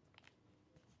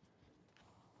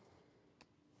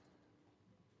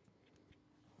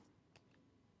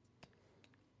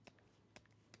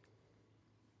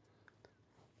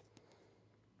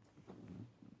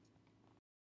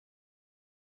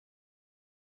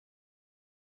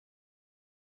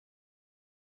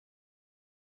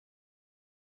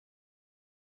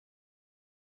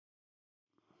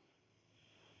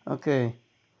 Okay.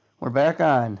 We're back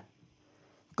on.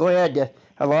 Go ahead.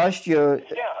 I lost you.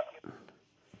 Yeah.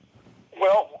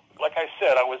 Well, like I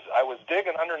said, I was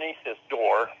digging underneath this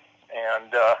door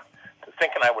and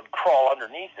thinking I would crawl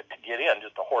underneath it to get in,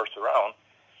 just to horse around.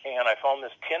 And I found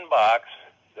this tin box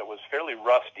that was fairly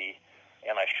rusty,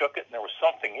 and I shook it, and there was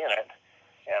something in it.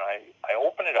 And I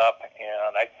opened it up,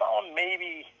 and I found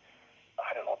maybe,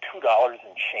 I don't know, $2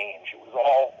 and change. It was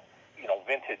all,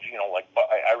 vintage, like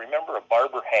I remember a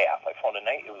Barber half. I found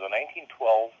it was a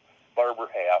 1912 Barber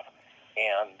half,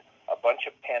 and a bunch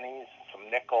of pennies, some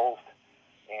nickels,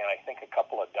 and I think a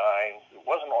couple of dimes. It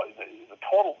wasn't all, the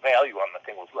total value on the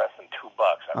thing was less than $2,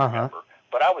 I remember.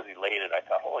 But I was elated. I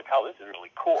thought, holy cow, this is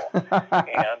really cool.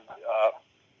 And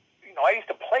I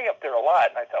used to play up there a lot,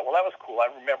 and I thought, well, that was cool.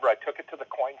 I remember I took it to the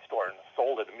coin store and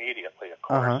sold it immediately, of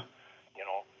course.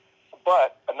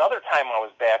 But another time I was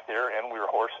back there, and we were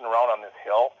horsing around on this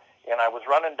hill, and I was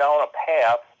running down a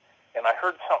path, and I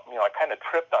heard something. I kind of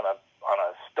tripped on a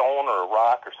stone or a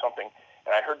rock or something,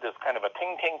 and I heard this kind of a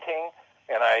ting, ting, ting,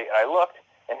 and I looked,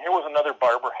 and here was another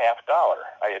Barber $50.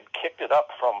 I had kicked it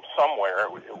up from somewhere.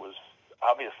 It was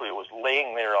obviously it was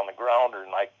laying there on the ground,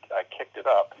 and I kicked it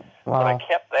up. Wow. But I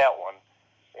kept that one,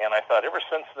 and I thought ever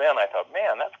since then I thought,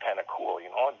 man, that's kind of cool.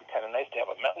 It'd be kind of nice to have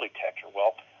a metal detector.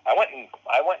 Well, I went and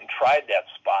tried that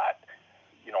spot,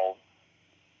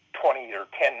 20 years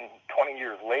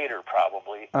later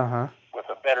probably, with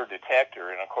a better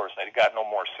detector, and of course I got no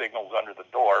more signals under the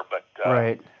door, but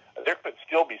right. There could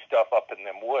still be stuff up in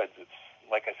them woods. It's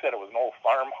like I said, it was an old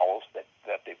farmhouse that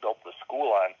they built the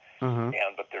school on,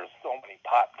 but there's so many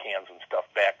pop cans and stuff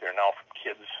back there now for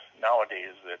kids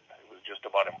nowadays that it was just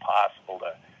about impossible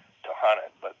to hunt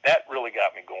it. But that really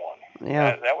got me going.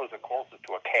 Yeah. That was the closest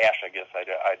to a cache I guess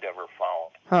I'd ever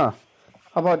found. Huh.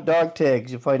 How about dog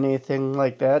tags? You find anything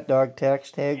like that? Dog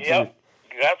tags? Yep.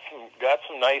 Got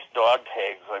some nice dog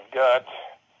tags. I've got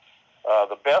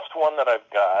the best one that I've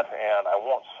got, and I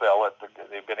won't sell it.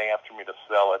 They've been after me to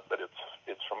sell it, but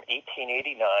it's from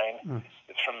 1889.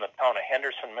 It's from the town of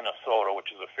Henderson, Minnesota,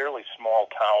 which is a fairly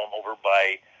small town over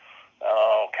by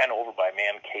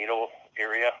Mankato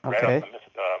area, right on the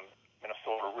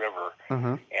Minnesota River.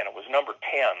 And it was number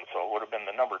 10, so it would have been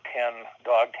the number 10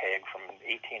 dog tag from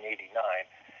 1889.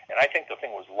 And I think the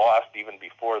thing was lost even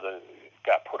before it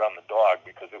got put on the dog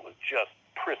because it was just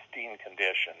pristine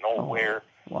condition, no wear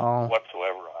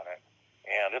whatsoever on it.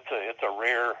 And it's a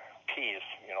rare piece,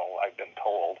 I've been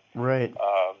told. Right.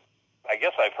 I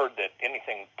guess I've heard that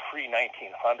anything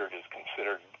pre-1900 is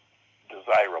considered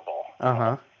desirable.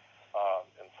 And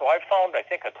so I found, I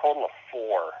think, a total of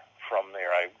 4 from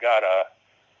there. I've got a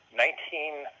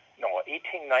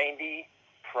 1890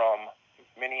 from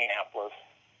Minneapolis,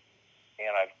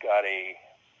 and I've got a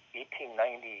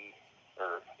 1890,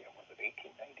 or was it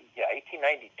 1890? Yeah,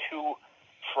 1892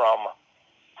 from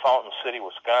Fountain City,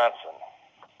 Wisconsin.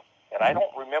 And I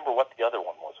don't remember what the other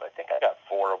one was. I think I got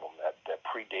 4 of them that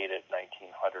predated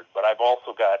 1900. But I've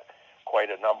also got quite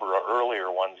a number of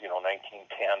earlier ones,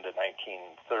 1910 to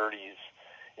 1930s.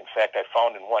 In fact, I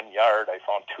found in one yard, I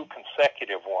found 2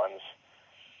 consecutive ones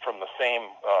from the same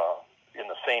in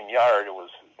the same yard.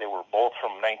 They were both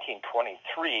from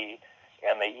 1923,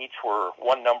 and they each were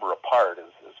one number apart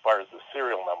as far as the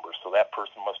serial number. So that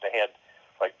person must have had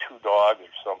like 2 dogs or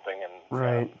something, and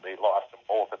they lost them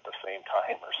both at the same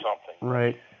time or something.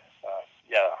 Right.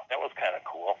 Yeah, that was kind of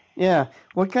cool. Yeah.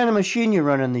 What kind of machine you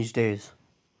running these days?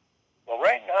 Well,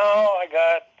 right now I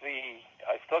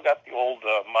still got the old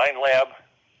Mine Lab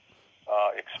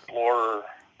Explorer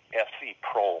SC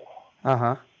Pro.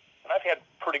 And I've had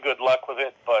pretty good luck with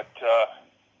it, but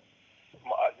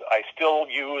I still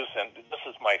use, and this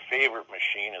is my favorite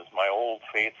machine, is my old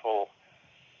faithful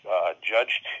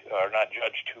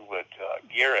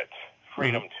Garrett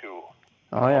Freedom 2.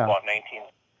 Oh, yeah. About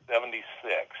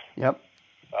 1976. Yep.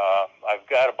 I've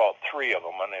got about 3 of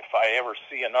them, and if I ever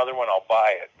see another one, I'll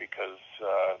buy it because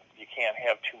you can't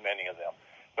have too many of them.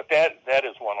 But that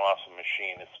is one awesome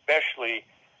machine, especially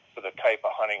for the type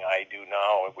of hunting I do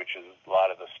now, which is a lot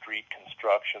of the street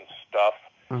construction stuff,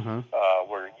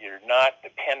 where you're not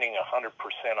depending 100%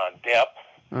 on depth,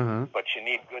 but you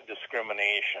need good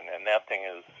discrimination, and that thing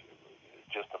is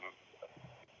just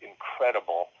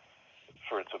incredible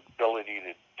for its ability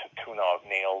to tune out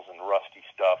nails and rusty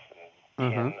stuff and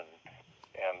pin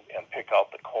and pick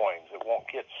out the coins. It won't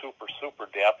get super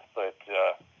depth, but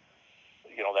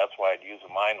that's why I'd use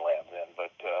a Mine Lab then.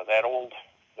 But that old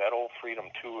Freedom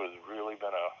 2 has really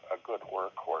been a good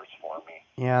workhorse for me.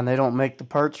 Yeah, and they don't make the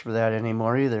parts for that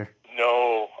anymore either.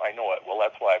 No, I know it. Well,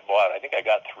 that's why I bought it. I think I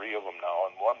got 3 of them now,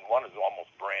 and one is almost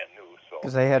brand new. So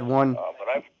because I had one. But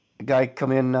a guy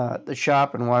come in the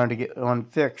shop and wanted to get one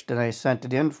fixed, and I sent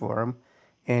it in for him.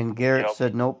 And Garrett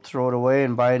said, nope, throw it away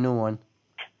and buy a new one.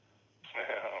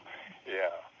 Yeah,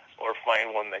 or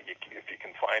find one that if you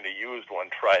can find a used one,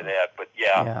 try that. But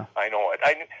yeah. I know it.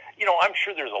 I'm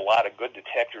sure there's a lot of good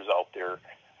detectors out there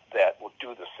that will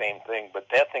do the same thing. But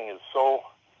that thing is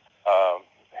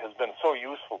has been so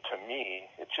useful to me.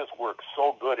 It just works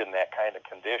so good in that kind of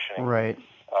conditioning. Right.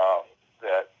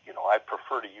 That I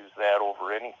prefer to use that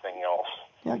over anything else.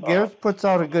 Yeah, Garrett puts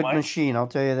out a good machine. I'll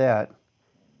tell you that.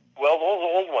 Well, those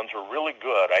old ones are really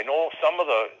good. I know some of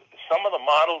the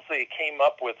models they came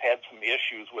up with had some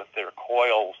issues with their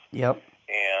coils. Yep.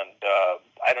 And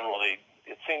I don't know.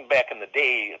 It seemed back in the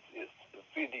day,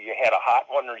 either you had a hot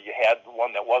one or you had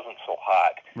one that wasn't so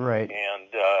hot. Right. And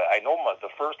I know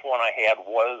the first one I had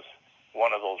was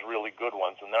one of those really good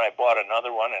ones, and then I bought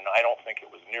another one, and I don't think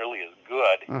it was nearly as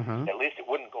good. Mm-hmm. At least it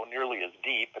wouldn't go nearly as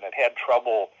deep, and it had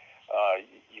trouble.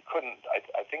 You couldn't.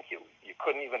 I think you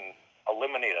couldn't even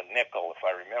eliminate a nickel, if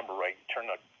I remember right. You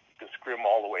turn the scrim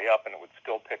all the way up, and it would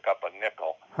still pick up a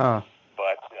nickel. Huh.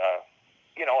 But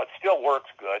it still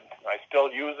works good. I still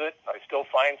use it. I still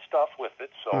find stuff with it,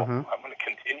 so I'm going to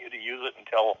continue to use it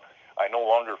until I no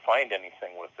longer find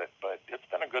anything with it. But it's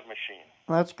been a good machine.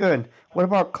 Well, that's good. What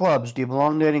about clubs? Do you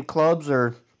belong to any clubs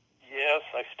or? Yes,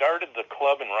 I started the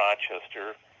club in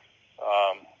Rochester.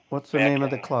 What's the name of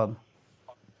the club?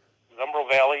 Zumbro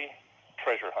Valley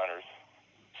Treasure Hunters.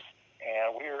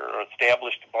 And we were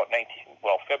established about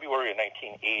February of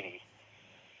 1980.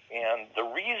 And the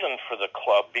reason for the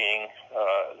club being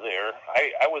there,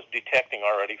 I was detecting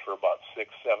already for about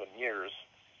 6-7 years.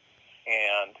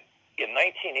 And in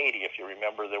 1980, if you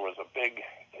remember, there was it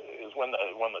was when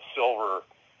the silver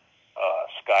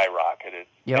skyrocketed.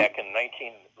 Yep. Back in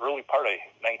early part of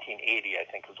 1980, I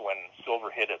think, is when silver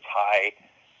hit its high.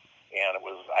 And it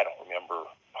was, I don't remember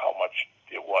how much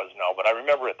it was now, but I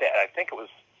remember I think it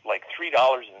was like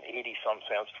 $3.80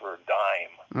 for a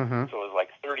dime. Mm-hmm. So it was like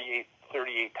 38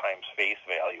 times face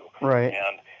value. Right.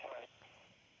 And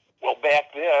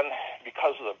back then,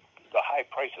 because of the high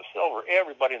price of silver,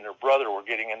 everybody and their brother were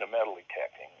getting into metal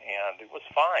detecting, and it was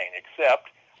fine, except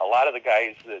a lot of the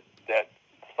guys that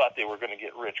thought they were going to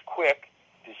get rich quick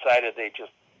decided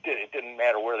it didn't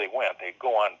matter where they went. They'd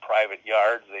go on private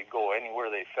yards, they'd go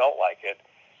anywhere they felt like it,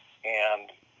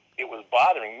 and it was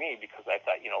bothering me because I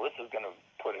thought, this is going to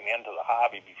put an end to the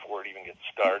hobby before it even gets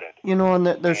started. And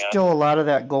there's still a lot of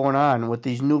that going on with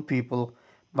these new people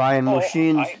buying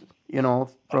machines,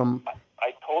 from...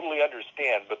 I totally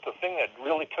understand, but the thing that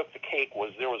really took the cake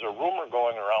was there was a rumor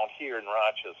going around here in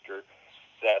Rochester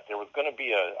that there was going to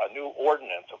be a new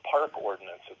ordinance, a park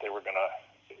ordinance that they were going to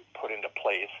put into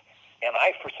place. And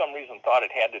I, for some reason, thought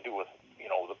it had to do with,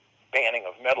 the banning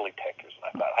of metal detectors. And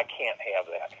I thought, I can't have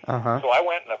that. Uh-huh. So I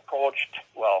went and I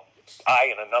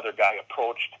and another guy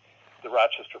approached the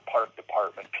Rochester Park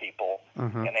Department people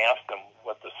and asked them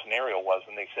what the scenario was.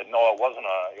 And they said, no, it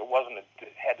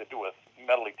had to do with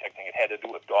metal detecting. It had to do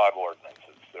with dog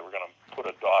ordinances. They were going to put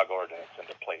a dog ordinance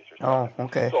into place or something. Oh,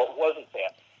 okay. So it wasn't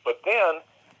that. But then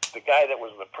the guy that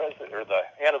was the president or the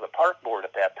head of the park board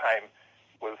at that time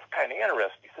was kind of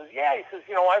interested. He says,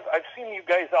 I've seen you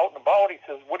guys out and about. He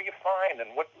says, what do you find?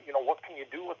 And what can you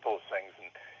do with those things? And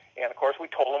of course we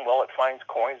told him, well, it finds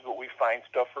coins, but we find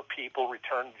stuff for people,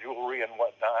 return jewelry and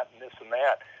whatnot, and this and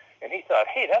that. And he thought,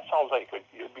 hey, that sounds like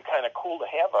it'd be kind of cool to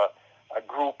have a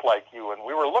group like you. And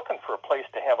we were looking for a place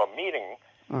to have a meeting.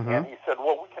 And he said,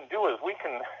 what we can do is we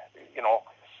can,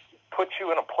 put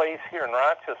you in a place here in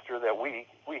Rochester that we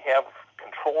have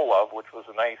control of, which was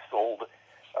a nice old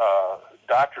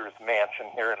doctor's mansion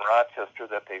here in Rochester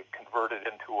that they've converted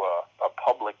into a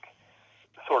public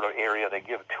sort of area. They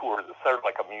give tours. It's sort of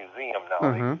like a museum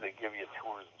now. They give you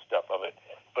tours and stuff of it.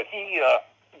 But he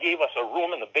gave us a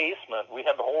room in the basement. We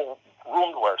had the whole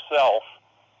room to ourselves,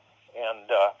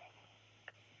 and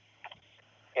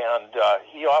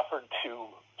he offered to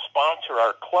sponsor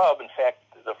our club. In fact,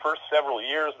 the first several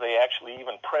years, they actually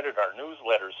even printed our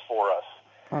newsletters for us.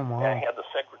 Oh, wow. And had the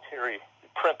secretary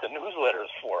print the newsletters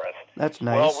for us. That's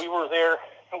nice. Well, we were there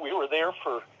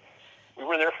for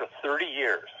 30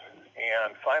 years,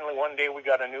 and finally one day we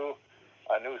got a new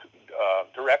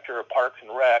director of Parks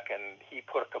and Rec, and he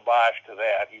put a kibosh to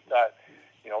that. He thought,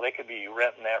 they could be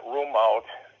renting that room out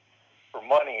for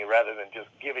money rather than just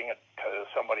giving it to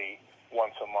somebody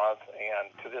once a month.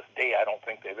 And to this day, I don't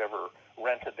think they've ever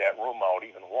rented that room out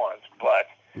even once. But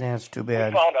that's too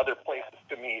bad. We found other places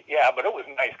to meet. Yeah, but it was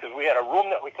nice because we had a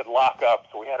room that we could lock up.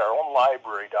 So we had our own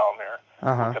library down there.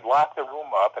 We could lock the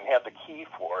room up and had the key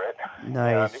for it.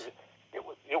 Nice. And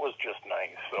it was just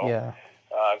nice. So yeah.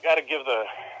 got to give the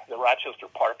Rochester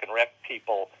Park and Rec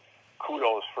people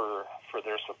kudos for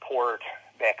their support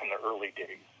back in the early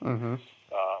days. Mm-hmm.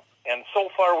 And so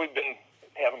far, we've been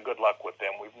having good luck with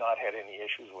them. We've not had any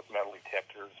issues with metal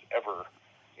detectors ever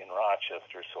in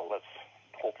Rochester, so let's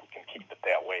hope we can keep it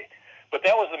that way. But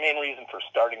that was the main reason for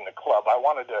starting the club. I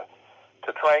wanted to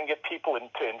try and get people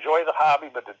to enjoy the hobby,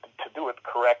 but to do it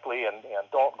correctly and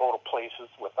don't go to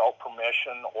places without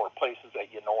permission or places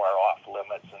that you know are off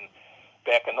limits. And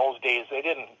back in those days, they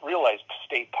didn't realize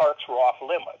state parks were off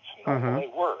limits.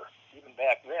 They were, even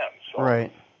back then. So,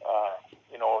 right.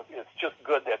 It's just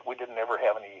good that we didn't ever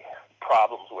have any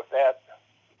problems with that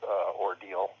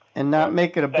ordeal. And not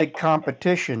make it a big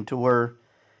competition to where,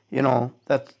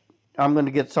 that's I'm going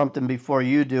to get something before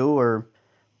you do or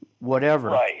whatever.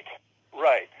 Right.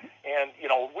 And,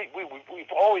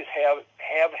 we've always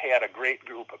have had a great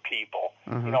group of people.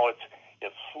 Mm-hmm.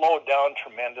 It's slowed down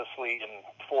tremendously in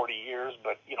 40 years,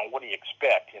 but, what do you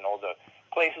expect? The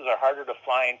places are harder to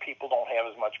find. People don't have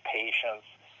as much patience.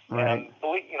 Right. And,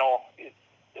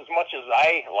 as much as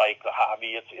I like the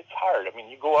hobby, it's hard. I mean,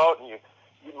 you go out and you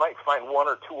might find one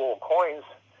or two old coins,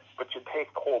 but you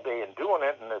take the whole day in doing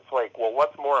it, and it's like, well,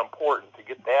 what's more important, to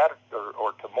get that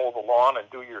or to mow the lawn and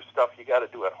do your stuff you got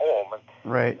to do at home? And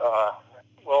right.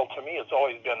 Well, to me, it's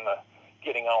always been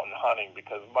getting out and hunting,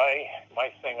 because my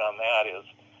thing on that is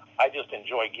I just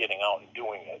enjoy getting out and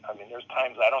doing it. I mean, there's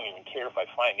times I don't even care if I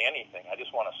find anything. I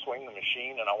just want to swing the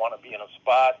machine, and I want to be in a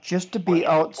spot. Just to be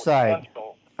outside.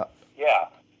 Yeah,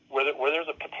 where there's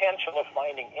a potential of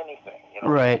finding anything.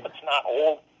 Right. If it's not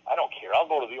old, I don't care. I'll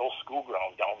go to the old school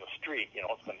grounds down the street.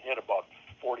 It's been hit about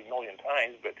 40 million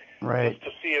times, but right. just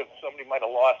to see if somebody might have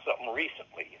lost something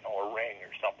recently, a ring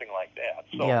or something like that.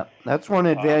 So, yeah, that's one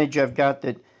advantage I've got,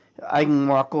 that I can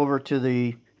walk over to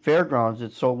the fairgrounds.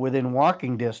 It's so within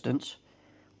walking distance.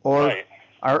 Or right.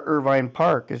 Our Irvine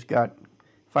Park has got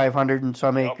 500 and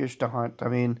some acres to hunt. I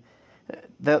mean,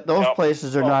 those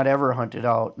places are not ever hunted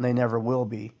out, and they never will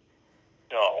be.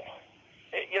 No.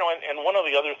 And one of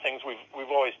the other things we've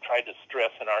always tried to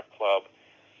stress in our club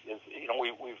is,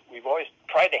 we've always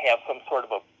tried to have some sort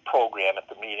of a program at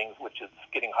the meetings, which is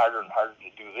getting harder and harder to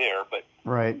do there. But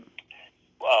right.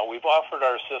 We've offered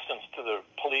our assistance to the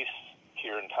police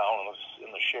here in town,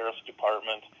 in the sheriff's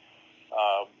department.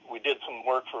 We did some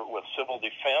work with civil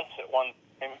defense at one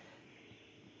time,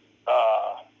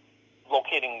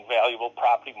 locating valuable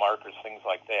property markers, things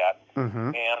like that.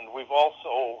 Mm-hmm. And we've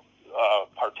also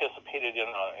participated in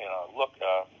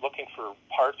looking for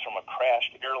parts from a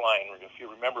crashed airline. If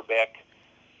you remember back,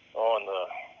 in the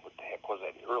what the heck was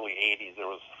that? Early '80s, there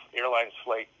was airline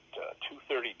flight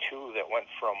 232 that went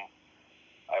from,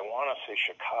 I want to say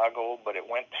Chicago, but it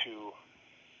was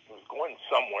going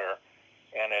somewhere,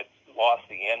 and it lost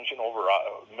the engine over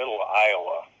middle of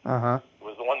Iowa. Uh-huh. It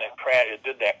was the one that crashed. It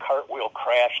did that cartwheel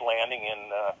crash landing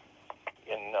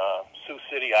in Sioux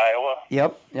City, Iowa.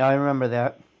 Yep, yeah, I remember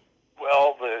that.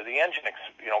 Well, the engine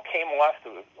came off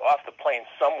the plane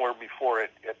somewhere before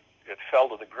it fell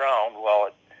to the ground.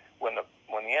 Well, when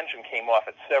the engine came off,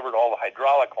 it severed all the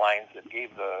hydraulic lines that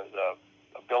gave the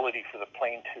ability for the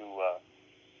plane to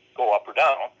go up or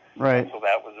down. Right. So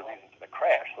that was the reason for the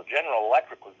crash. So General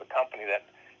Electric was the company that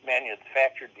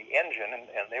manufactured the engine,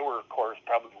 and they were, of course,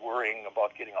 probably worrying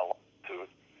about getting a lawsuit.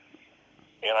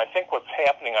 And I think what's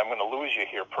happening, I'm going to lose you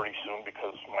here pretty soon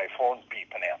because my phone's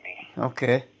beeping at me.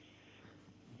 Okay.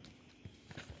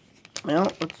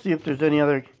 Well, let's see if there's any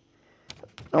other...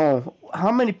 Oh,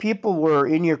 how many people were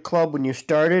in your club when you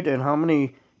started, and how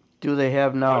many do they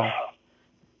have now?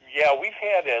 Yeah, we've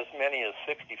had as many as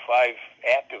 65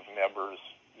 active members,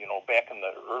 back in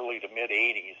the early to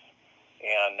mid-'80s,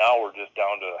 and now we're just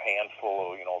down to a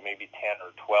handful of, maybe 10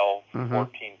 or 12,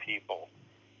 14 people.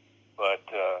 But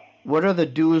what are the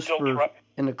dues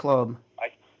in the club?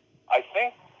 I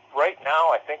think right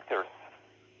now, they're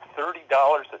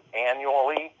 $30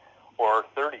 annually, or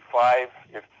 $35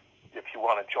 if you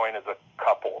want to join as a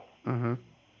couple. Mm-hmm.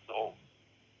 So,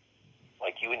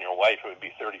 like you and your wife, it would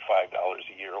be $35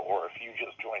 a year, or if you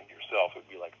just joined yourself, it would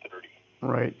be like $30.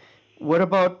 Right. What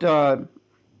about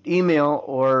email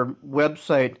or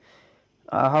website?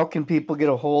 How can people get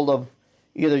a hold of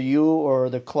either you or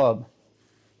the club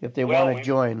if they want to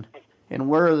join? And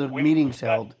where are the meetings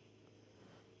held?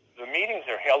 The meetings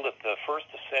are held at the First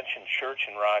Ascension Church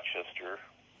in Rochester,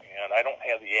 and I don't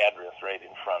have the address right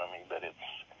in front of me, but it's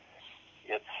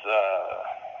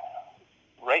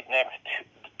right next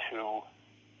to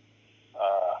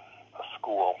a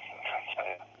school. I'm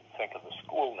trying to think of the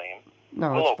school name.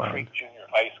 No, Willow fine. Creek Junior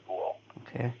High School.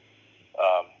 Okay.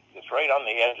 It's right on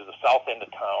the edge of the south end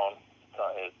of town.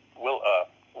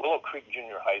 Willow Creek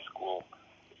Junior High School.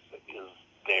 is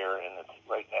there, and it's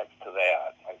right next to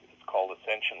that. It's called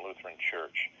Ascension Lutheran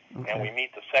Church. Okay. And we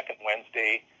meet the second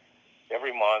Wednesday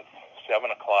every month, 7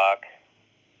 o'clock,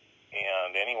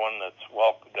 and anyone that's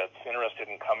interested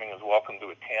in coming is welcome to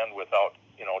attend without,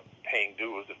 paying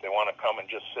dues. If they want to come and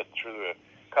just sit through a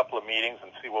couple of meetings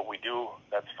and see what we do,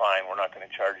 that's fine. We're not going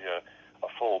to charge you a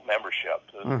full membership,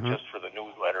 just for the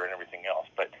newsletter and everything else.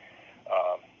 But,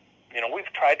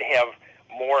 we've tried to have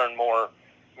more and more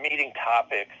meeting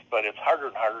topics, but it's harder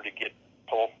and harder to get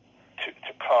people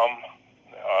to come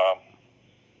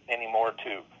anymore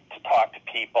to talk to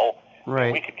people. Right.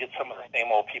 And we could get some of the same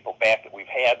old people back that we've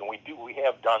had, and we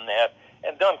have done that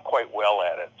and done quite well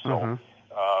at it. So,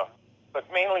 but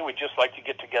mainly we just like to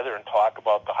get together and talk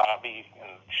about the hobby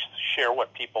and share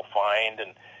what people find,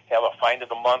 and have a Find of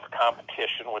the Month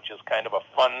competition, which is kind of a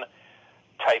fun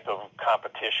type of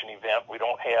competition event. We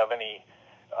don't have any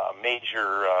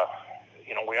major,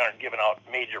 we aren't giving out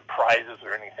major prizes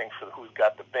or anything for who's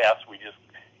got the best. We just,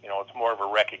 it's more of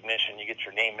a recognition. You get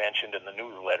your name mentioned in the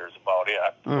newsletters about it.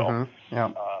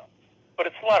 But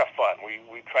it's a lot of fun.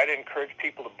 We try to encourage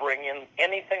people to bring in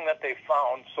anything that they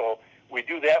found. So we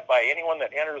do that by anyone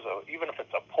that enters, even if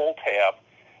it's a pull tab,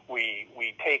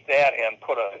 we take that and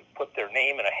put their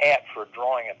name in a hat for a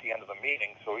drawing at the end of the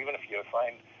meeting. So even if you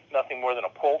find nothing more than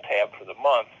a pull tab for the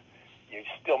month, you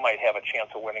still might have a chance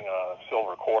of winning a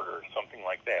silver quarter or something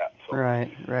like that. So.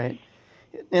 Right.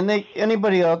 And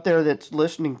anybody out there that's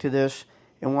listening to this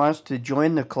and wants to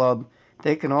join the club,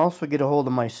 they can also get a hold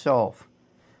of myself.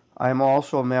 I'm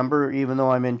also a member, even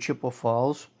though I'm in Chippewa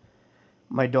Falls.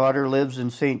 My daughter lives in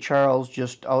St. Charles,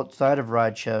 just outside of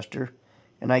Rochester,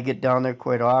 and I get down there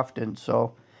quite often.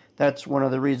 So that's one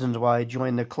of the reasons why I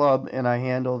joined the club, and I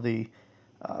handle the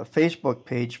Facebook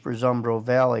page for Zumbro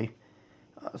Valley.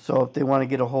 So if they want to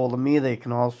get a hold of me, they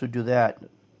can also do that.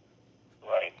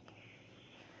 Right.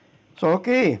 So,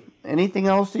 okay, anything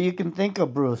else that you can think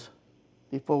of, Bruce,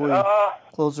 before we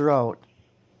close her out?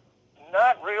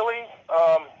 Not really.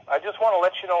 I just want to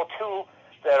let you know, too,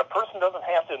 that a person doesn't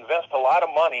have to invest a lot of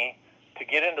money to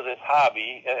get into this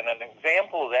hobby. And an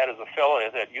example of that is a fellow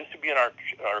that used to be in our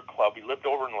club. He lived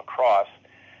over in La Crosse.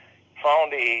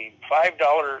 Found a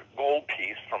 $5 gold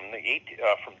piece from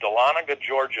Dahlonega,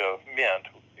 Georgia mint.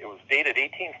 It was dated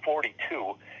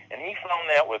 1842, and he found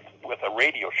that with a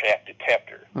Radio Shack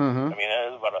detector. I mean, it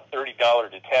was about a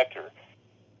 $30 detector,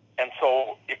 and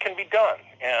so it can be done.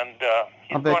 And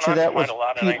I bet you that was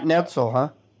Pete Netzel, huh?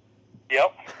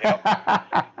 Yep.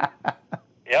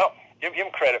 Yep. Give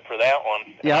him credit for that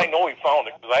one. Yep. And I know he found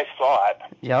it because I saw it.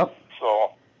 Yep.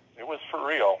 So it was for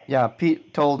real. Yeah,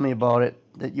 Pete told me about it,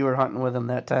 that you were hunting with him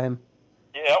that time.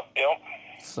 Yep.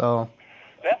 So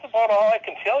that's about all I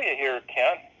can tell you here,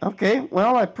 Ken. Okay,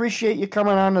 well, I appreciate you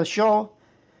coming on the show,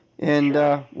 and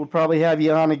we'll probably have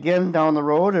you on again down the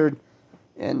road,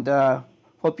 and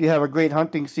hope you have a great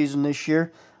hunting season this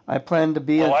year. I plan to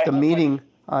be at the meeting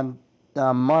on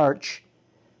March,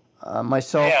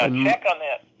 myself. Yeah, and check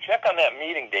on that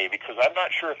meeting day, because I'm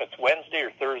not sure if it's Wednesday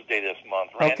or Thursday this month.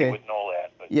 Randy would know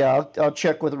that. But. Yeah, I'll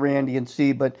check with Randy and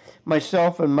see, but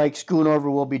myself and Mike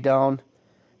Schoonover will be down,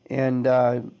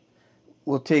 and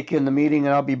we'll take in the meeting,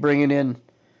 and I'll be bringing in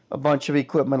a bunch of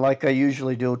equipment like I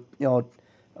usually do,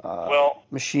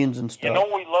 machines and stuff.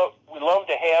 We love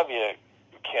to have you,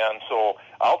 Ken, so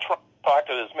I'll try to talk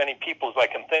to as many people as I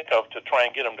can think of to try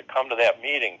and get them to come to that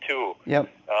meeting, too. Yep.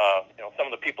 Some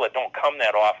of the people that don't come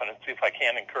that often, and see if I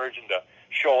can encourage them to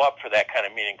show up for that kind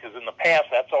of meeting, because in the past,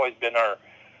 that's always been our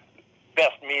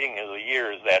best meeting of the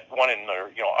year, is that one in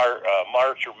our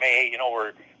March or May,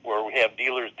 where we have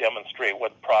dealers demonstrate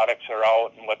what products are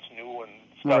out and what's new and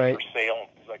stuff for sale and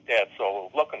things like that.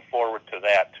 So looking forward to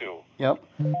that, too. Yep.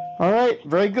 All right.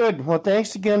 Very good. Well,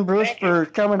 thanks again, Bruce, for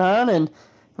coming on. And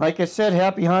like I said,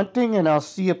 happy hunting, and I'll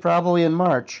see you probably in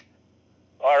March.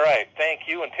 All right. Thank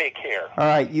you, and take care. All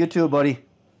right. You too, buddy.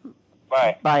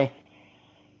 Bye. Bye.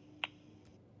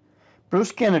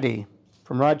 Bruce Kennedy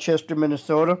from Rochester,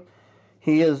 Minnesota.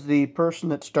 He is the person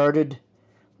that started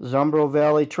Zumbro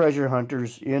Valley Treasure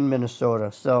Hunters in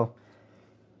Minnesota. So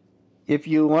if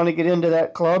you want to get into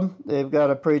that club, they've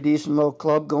got a pretty decent little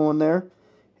club going there,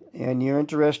 and you're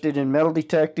interested in metal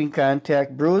detecting,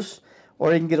 contact Bruce,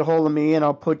 or you can get a hold of me, and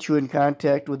I'll put you in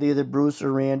contact with either Bruce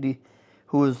or Randy,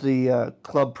 who is the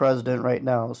club president right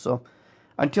now. So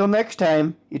until next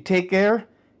time, you take care,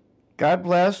 God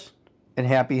bless, and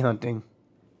happy hunting.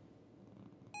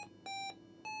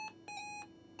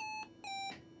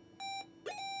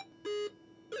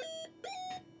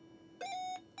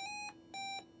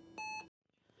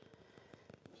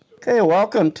 Okay,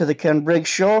 welcome to the Ken Briggs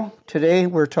Show. Today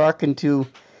we're talking to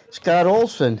Scott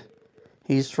Olson.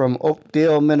 He's from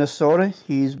Oakdale, Minnesota.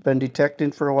 He's been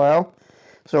detecting for a while.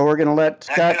 So we're going to let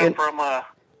Scott... I'm from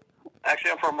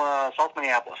South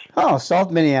Minneapolis. Oh, South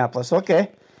Minneapolis.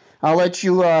 Okay. I'll let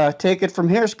you take it from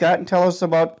here, Scott, and tell us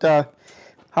about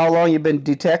how long you've been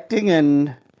detecting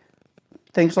and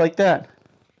things like that.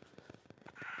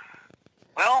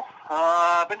 Well,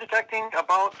 I've been detecting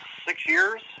about 6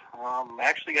 years.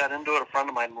 Actually got into it. A friend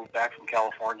of mine moved back from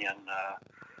California and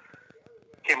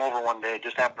came over one day.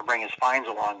 Just happened to bring his finds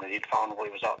along that he'd found while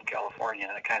he was out in California,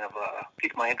 and it kind of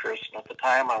piqued my interest. And at the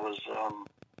time, I was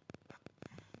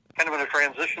kind of in a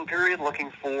transition period,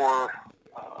 looking for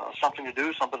something to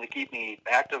do, something to keep me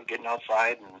active, getting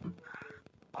outside, and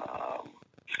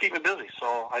just keep me busy.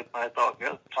 So I thought,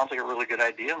 yeah, it sounds like a really good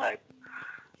idea, and I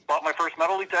bought my first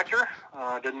metal detector.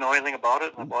 Didn't know anything about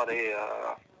it, and I bought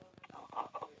a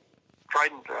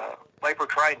Trident, Viper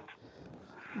Trident.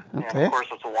 Okay. And of course,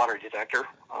 it's a water detector,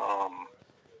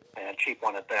 and a cheap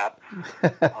one at that.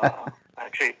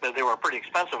 Actually, they were pretty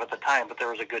expensive at the time, but there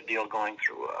was a good deal going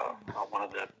through one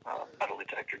of the metal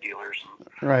detector dealers.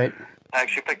 Right. I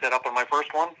actually picked that up on my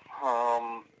first one.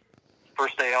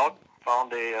 First day out,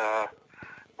 found a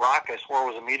rock I swore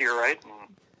was a meteorite,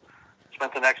 and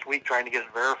spent the next week trying to get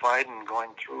it verified and going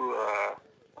through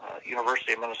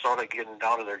University of Minnesota, getting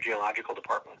down to their geological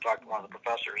department and talking to one of the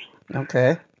professors.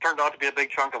 Okay. Turned out to be a big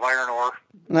chunk of iron ore.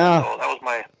 No. So that was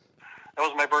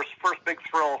my first big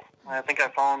thrill. I think I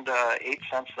found 8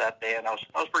 cents that day, and I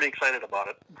was pretty excited about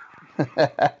it.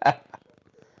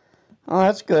 Oh,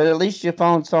 that's good. At least you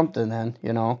found something then,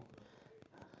 you know.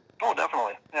 Oh,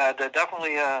 definitely. Yeah, that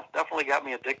definitely got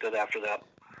me addicted after that.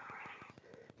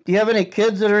 Do you have any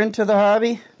kids that are into the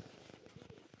hobby?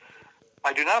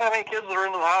 I do not have any kids that are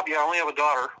into the hobby. I only have a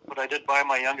daughter, but I did buy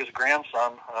my youngest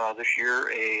grandson this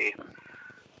year a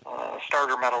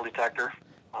starter metal detector.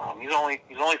 He's only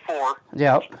 4.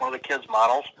 Yeah. It's one of the kids'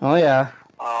 models. Oh yeah.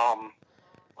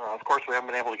 Of course, we haven't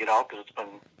been able to get out because it's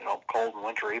been cold and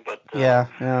wintry. But yeah.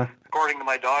 According to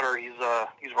my daughter, he's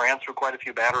ran through quite a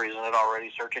few batteries in it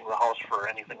already, searching the house for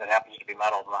anything that happens to be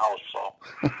metal in the house. So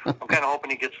I'm kind of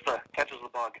hoping he catches the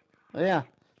bug. Yeah,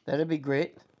 that'd be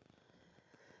great.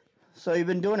 So you've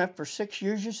been doing it for 6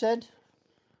 years, you said?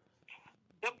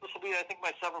 Yep, this will be, I think,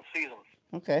 my 7th season.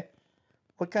 Okay.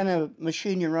 What kind of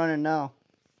machine you running now?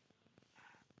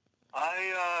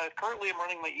 I currently am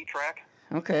running my E-Track.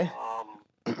 Okay.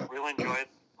 Really enjoy it.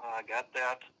 Got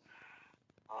that.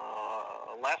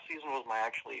 Last season was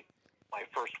my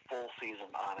first full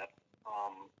season on it.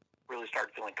 Really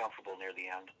started feeling comfortable near the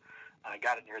end. I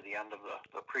got it near the end of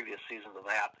the previous season of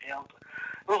that, and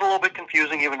it was a little bit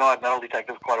confusing, even though I'd metal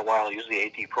detected for quite a while. I used the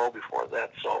AT Pro before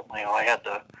that, so I had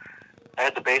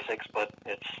the basics, but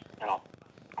it's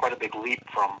quite a big leap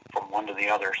from one to the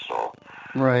other. So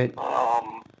right.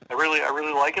 I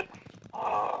really like it.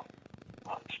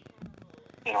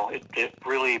 It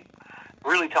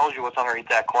really tells you what's underneath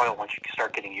that coil once you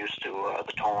start getting used to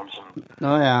the tones and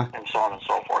and so on and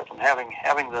so forth. And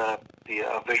having the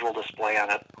visual display on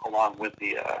it along with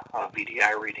the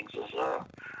VDI readings is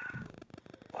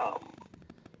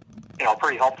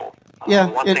pretty helpful. Yeah.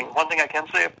 One thing I can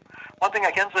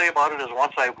say about it is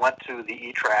once I went to the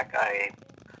E-Track, I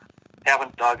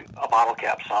haven't dug a bottle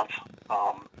cap since.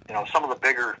 Some of the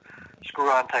bigger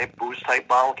screw-on type, boost type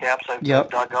bottle caps I've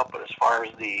dug up, but as far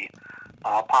as the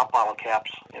pop bottle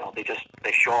caps,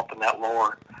 they show up in that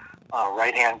lower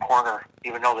right-hand corner.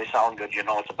 Even though they sound good,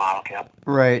 it's a bottle cap.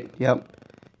 Right. Yep.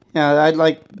 Yeah,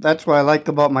 that's what I like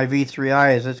about my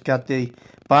V3i is it's got the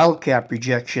bottle cap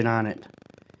rejection on it,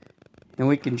 and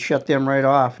we can shut them right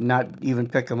off, and not even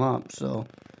pick them up. So.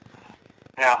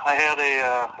 Yeah,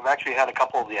 I've actually had a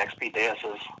couple of the XP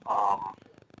Deuses.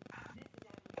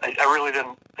 I really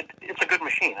didn't. It's a good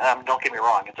machine. Don't get me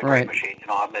wrong. It's a great machine.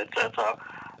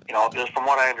 Just from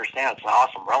what I understand, it's an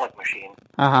awesome relic machine.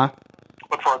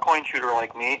 But for a coin shooter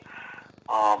like me,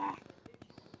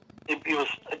 it was,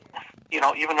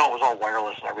 even though it was all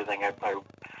wireless and everything,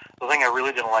 the thing I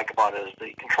really didn't like about it is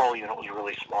the control unit was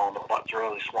really small and the buttons were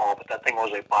really small. But that thing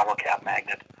was a bottle cap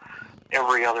magnet.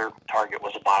 Every other target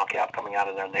was a bottle cap coming out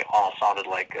of there, and they all sounded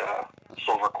like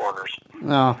silver quarters.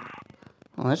 No.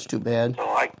 Well, that's too bad. So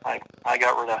I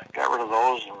got rid of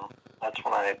those, and that's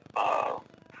when I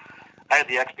had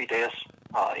the XP Deus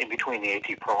in between the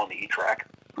AT Pro and the E-Track.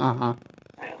 And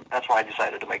that's why I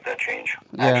decided to make that change.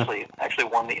 Yeah. I actually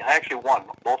won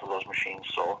both of those machines,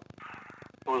 so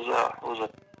it was a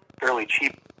fairly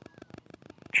cheap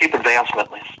advancement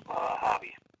in this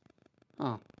hobby.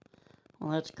 Oh,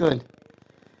 well, that's good.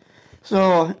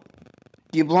 So,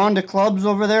 do you belong to clubs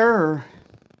over there, or?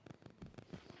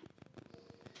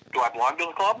 Do I belong to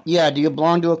the club? Yeah, do you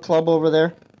belong to a club over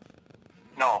there?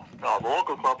 No. The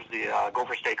local club's the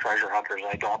Gopher State Treasure Hunters.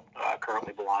 I don't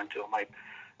currently belong to them.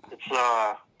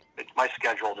 It's my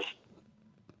schedule just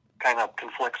kind of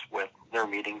conflicts with their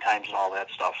meeting times and all that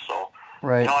stuff. So,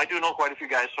 Right. I do know quite a few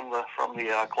guys from the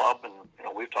club, and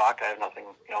we've talked. I have nothing.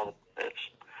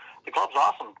 The club's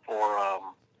awesome for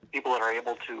people that are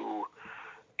able to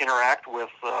interact with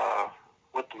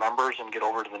the members and get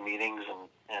over to the meetings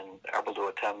and able to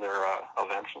attend their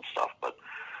events and stuff. But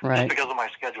Right. just because of my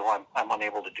schedule, I'm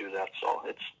unable to do that. So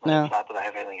it's Yeah. not that I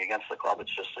have anything against the club. It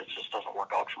just doesn't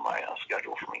work out for my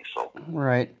schedule for me. So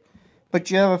Right.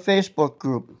 But you have a Facebook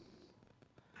group.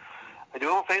 I do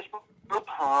have a Facebook group.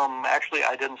 Actually,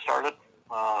 I didn't start it.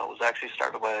 It was actually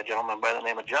started by a gentleman by the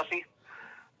name of Jesse.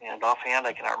 And offhand,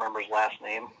 I cannot remember his last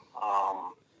name.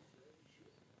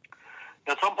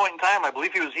 At some point in time, I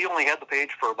believe he only had the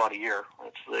page for about a year.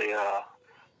 It's the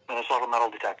Minnesota Metal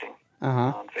Detecting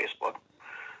on Facebook.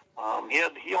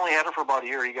 He only had it for about a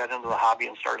year. He got into the hobby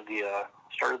and started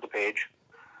the page.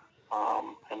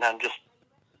 And then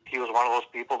he was one of those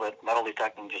people that metal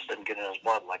detecting just didn't get in his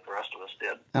blood like the rest of us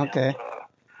did. Okay. And,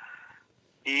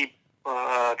 he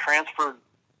transferred,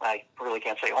 I really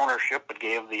can't say ownership, but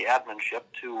gave the adminship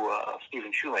to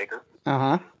Stephen Shoemaker.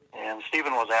 Uh-huh. And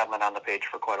Stephen was admin on the page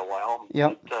for quite a while.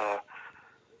 Yep. But,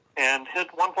 and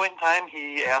at one point in time,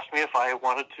 he asked me if I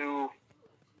wanted to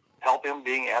help him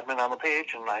being admin on the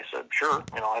page, and I said, sure.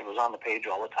 I was on the page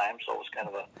all the time, so it was kind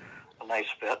of a nice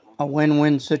fit. A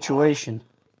win-win situation.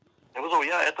 It was,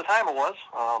 at the time it was,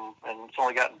 and it's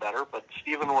only gotten better. But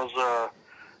Stephen was,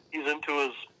 he's into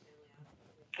his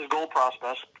gold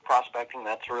prospecting.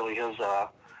 That's really his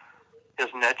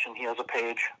niche, and he has a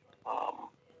page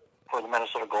for the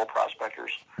Minnesota Gold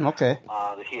Prospectors. Okay.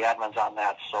 That he admins on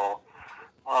that. So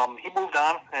he moved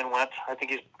on and went. I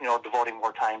think he's devoting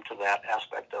more time to that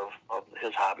aspect of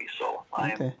his hobby. So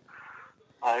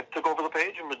I took over the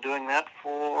page and been doing that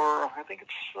for, I think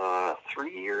it's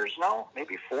 3 years now,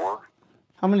 maybe 4.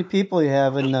 How many people you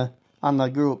have on the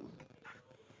group?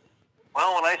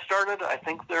 Well, when I started, I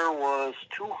think there was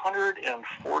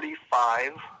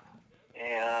 245,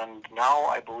 and now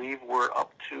I believe we're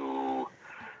up to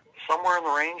somewhere in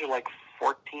the range of like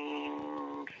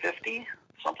 1,450,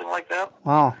 something like that.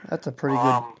 Wow, that's a pretty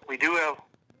good. We do have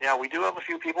a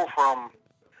few people from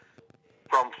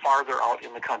farther out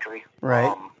in the country.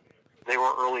 Right. They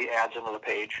were early adds into the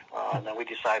page, and then we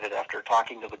decided after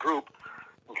talking to the group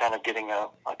and kind of getting a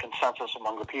consensus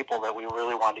among the people that we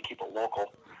really wanted to keep it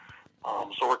local.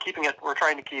 So we're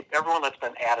trying to keep everyone that's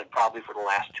been added probably for the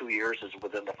last 2 years is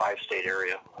within the 5-state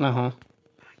area. Uh-huh.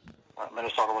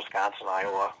 Minnesota, Wisconsin,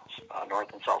 Iowa,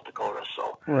 North and South Dakota.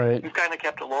 So Right. we've kind of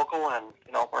kept it local, and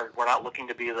we're not looking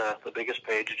to be the biggest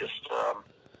page, just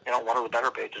one of the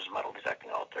better pages of metal detecting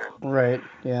out there. Right.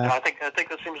 Yeah. And I think that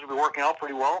seems to be working out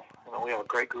pretty well. We have a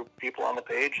great group of people on the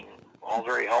page, and all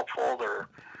very helpful. They're,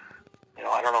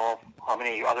 I don't know how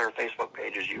many other Facebook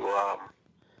pages you are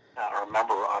a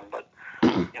member on, but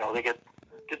they get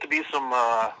to be some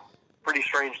pretty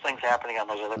strange things happening on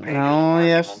those other pages. Oh,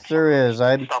 yes, there is.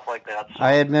 Stuff like that. So.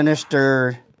 I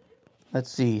administer,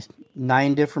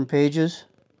 9 different pages,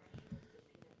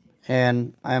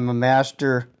 and I'm a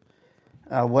webmaster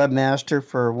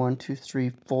for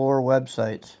 4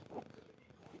 websites.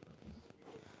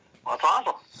 Well, that's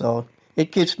awesome. So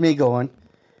it keeps me going.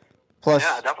 Plus,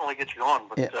 yeah, it definitely gets you going,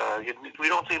 but we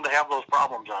don't seem to have those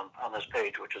problems on this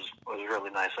page, which was really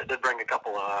nice. I did bring a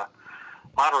couple of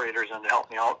moderators in to help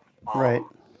me out. Right.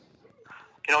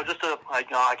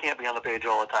 I can't be on the page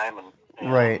all the time,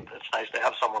 and right. It's nice to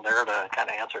have someone there to kind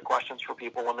of answer questions for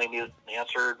people when they need it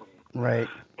answered. And, right.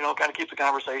 Kind of keep the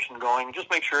conversation going. Just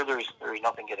make sure there's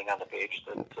nothing getting on the page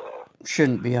that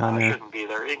shouldn't be on there. Shouldn't be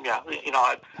there. Yeah,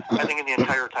 I think in the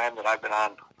entire time that I've been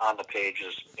on the page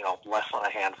is less than a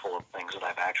handful of things that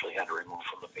I've actually had to remove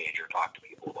from the page or talk to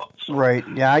people about. So, right.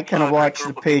 Yeah, I kind of watch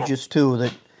the pages too.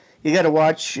 That you got to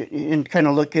watch and kind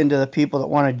of look into the people that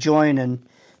want to join and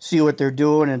see what they're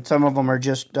doing, and some of them are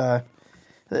just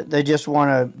they just want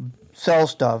to sell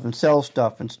stuff, and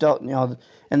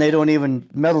they don't even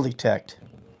metal detect.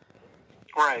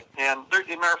 Right, and as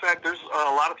a matter of fact, there's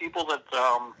a lot of people that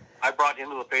I brought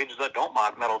into the pages that don't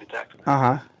metal detect.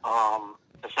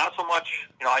 It's not so much,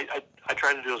 I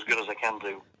try to do as good as I can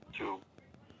to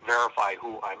verify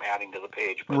who I'm adding to the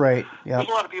page. But right. Yeah. There's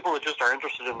a lot of people that just are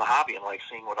interested in the hobby and like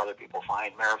seeing what other people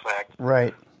find. Matter of fact,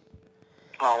 right.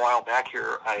 A while back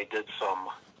here, I did some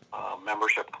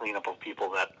membership cleanup of people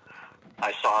that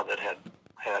I saw that had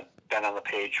been on the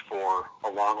page for a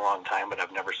long, long time, but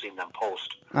I've never seen them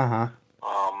post.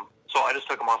 So I just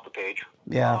took them off the page.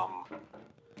 Yeah.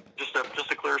 Just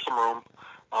to clear some room.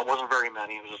 It wasn't very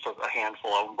many. It was just a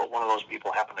handful of them. But one of those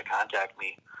people happened to contact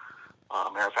me,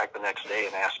 matter of fact, the next day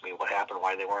and asked me what happened,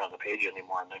 why they weren't on the page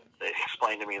anymore. And they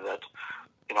explained to me that,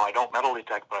 I don't metal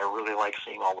detect, but I really like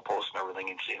seeing all the posts and everything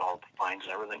and seeing all the finds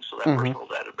and everything. So that person was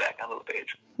added back onto the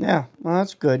page. Yeah, well,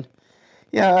 that's good.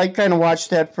 Yeah, I kind of watched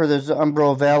that for the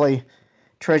Umbro Valley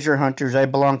Treasure Hunters. I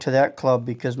belong to that club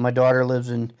because my daughter lives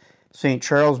in St.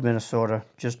 Charles, Minnesota,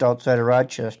 just outside of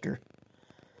Rochester.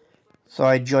 So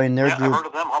I joined their group. I've heard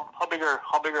of them.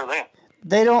 How big are they?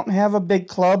 They don't have a big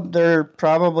club. They're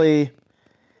probably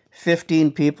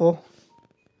 15 people.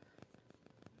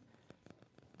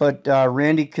 But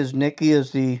Randy Kuznicki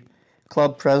is the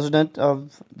club president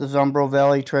of the Umbro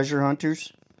Valley Treasure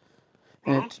Hunters.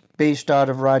 And it's based out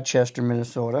of Rochester,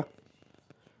 Minnesota.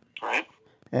 Right.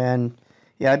 And,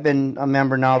 yeah, I've been a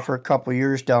member now for a couple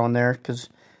years down there because,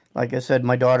 like I said,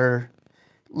 my daughter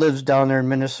lives down there in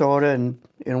Minnesota and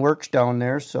works down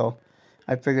there. So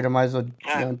I figured I might as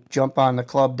well jump on the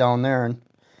club down there and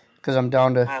because I'm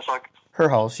down to her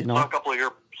house,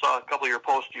 Saw a couple of your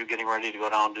posts, you getting ready to go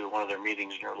down to one of their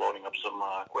meetings, and you're loading up some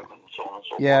equipment and so on and so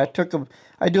forth. Yeah,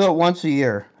 I do it once a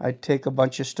year. I take a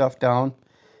bunch of stuff down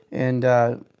and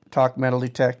talk metal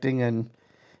detecting and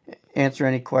answer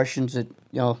any questions that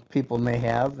people may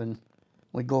have, and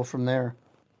we go from there.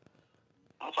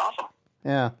 That's awesome.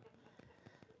 Yeah.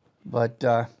 But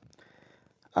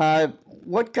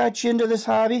what got you into this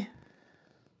hobby?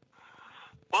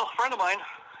 Well, a friend of mine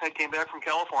had came back from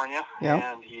California,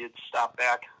 and he had stopped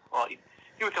back. Well,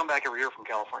 he would come back every year from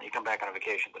California. He'd come back on a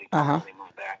vacation, but he permanently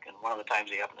moved back. And one of the times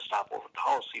he happened to stop over at the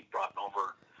house, he brought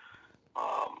over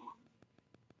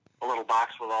a little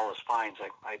box with all his finds.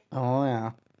 I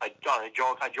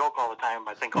joke all the time.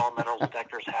 I think all metal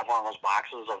detectors have one of those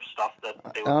boxes of stuff that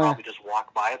they would probably just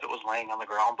walk by if it was laying on the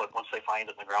ground, but once they find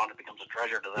it in the ground, it becomes a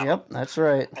treasure to them. Yep, that's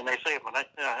right. And they say it,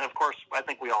 and of course, I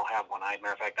think we all have one.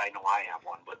 Matter of fact, I know I have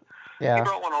one. But he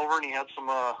brought one over, and he had some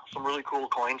really cool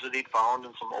coins that he'd found,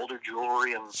 and some older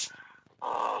jewelry, and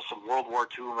some World War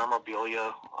II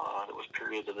memorabilia that was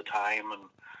period of the time, and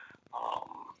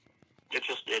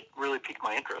it really piqued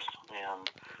my interest, and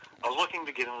I was looking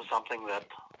to get into something that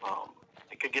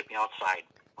it could get me outside.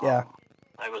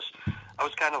 I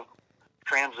was kind of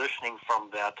transitioning from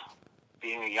that,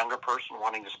 being a younger person,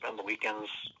 wanting to spend the weekends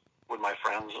with my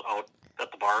friends out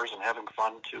at the bars and having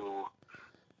fun, to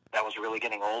that was really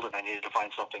getting old, and I needed to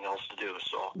find something else to do.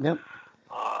 So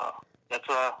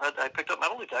I picked up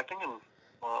metal detecting and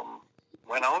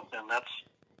went out, and that's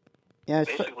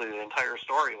basically the entire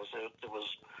story. It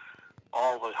was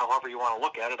all the, however you want to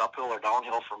look at it, uphill or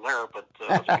downhill from there, but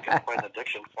it's become quite an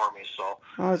addiction for me. So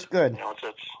that's good.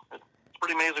 It's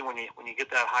pretty amazing when you get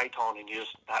that high tone and you're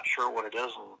just not sure what it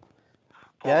is, and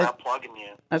pull that plug and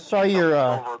I saw your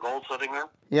silver or gold sitting there.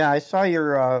 Yeah, I saw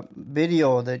your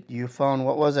video that you found.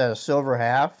 What was that? A silver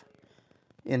half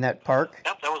in that park?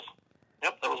 Yep,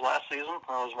 that was last season.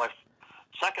 That was my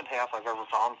second half I've ever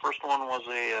found. First one was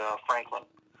a Franklin.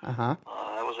 Uh-huh.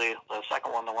 That was the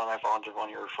second one. The one I found, the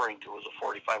one you're referring to, was a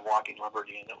 45 Walking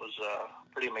Liberty, and it was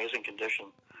pretty amazing condition.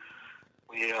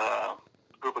 We, a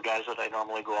group of guys that I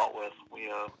normally go out with,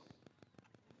 we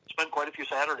spent quite a few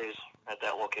Saturdays at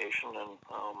that location, and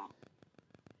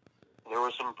there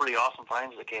were some pretty awesome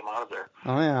finds that came out of there.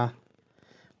 Oh, yeah.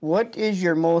 What is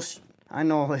your most, I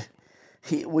know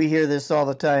we hear this all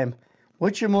the time,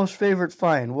 what's your most favorite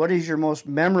find? What is your most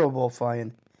memorable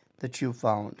find that you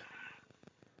found?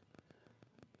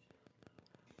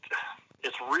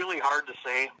 It's really hard to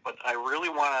say, but I really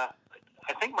want to,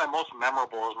 I think my most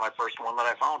memorable is my first one that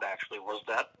I found, actually, was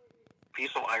that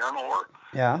piece of iron ore.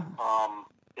 Yeah.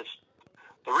 It's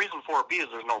the reason for it is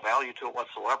there's no value to it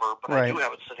whatsoever, but right. I do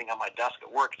have it sitting on my desk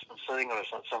at work. It's been sitting there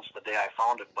since the day I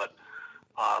found it. But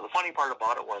the funny part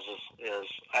about it is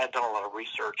I had done a lot of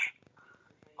research,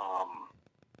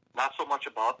 not so much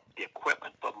about the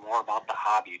equipment, but more about the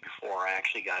hobby before I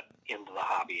actually got into the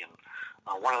hobby. And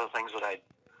one of the things that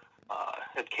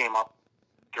had came up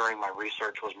during my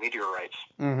research was meteorites.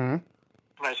 Mm-hmm. And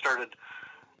I started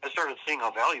seeing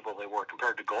how valuable they were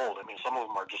compared to gold. I mean, some of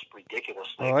them are just ridiculous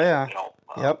things. Oh yeah.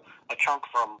 Yep. A chunk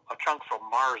from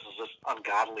Mars is just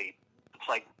ungodly. It's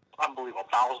like unbelievable,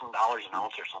 $1,000 an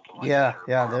ounce or something like that.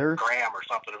 Or they're a gram or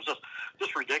something. It was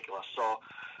just ridiculous. So,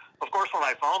 of course, when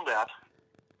I found that,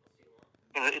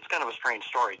 and it's kind of a strange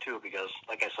story too, because,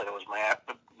 like I said, it was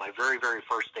my very, very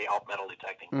first day out metal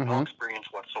detecting. Mm-hmm. No experience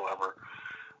whatsoever.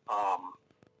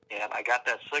 And I got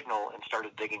that signal and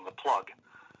started digging the plug.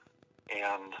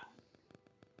 And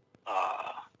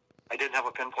I didn't have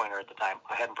a pinpointer at the time.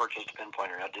 I hadn't purchased a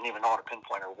pinpointer. I didn't even know what a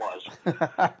pinpointer was.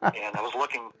 And I was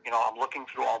looking, I'm looking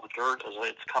through all the dirt as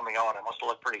it's coming out. I must have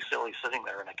looked pretty silly sitting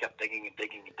there, and I kept digging and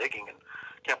digging and digging, and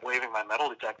kept waving my metal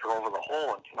detector over the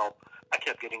hole, and I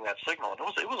kept getting that signal. And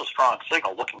it was a strong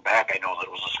signal. Looking back, I know that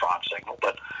it was a strong signal,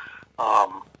 but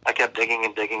I kept digging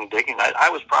and digging and digging. I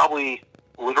was probably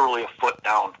literally a foot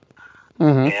down.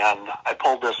 Mm-hmm. And I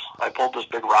pulled this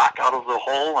big rock out of the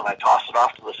hole, and I tossed it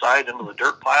off to the side into the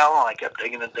dirt pile, and I kept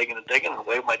digging and digging and digging and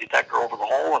waved my detector over the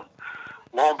hole, and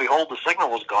lo and behold, the signal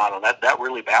was gone, and that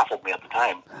really baffled me at the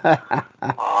time.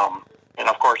 And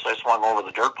of course, I swung over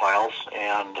the dirt piles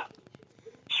and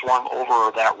swung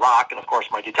over that rock, and of course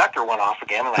my detector went off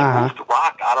again, and I moved the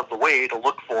rock out of the way to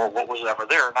look for what was ever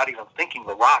there, not even thinking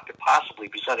the rock could possibly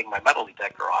be setting my metal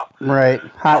detector off. Right,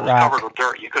 hot rock. It was covered with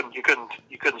dirt. You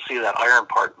couldn't see that iron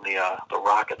part in the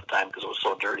rock at the time because it was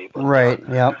so dirty. But, right.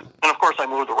 Yep. And of course I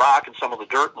moved the rock, and some of the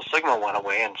dirt and the signal went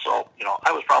away, and so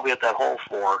I was probably at that hole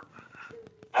for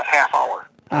a half hour.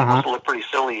 I must have looked pretty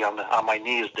silly on my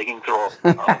knees digging through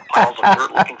piles of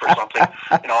dirt looking for something.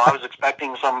 I was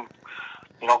expecting some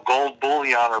gold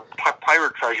bullion or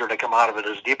pirate treasure to come out of it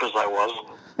as deep as I was.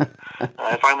 And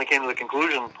I finally came to the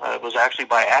conclusion it was actually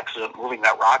by accident moving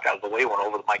that rock out of the way went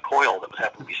over my coil that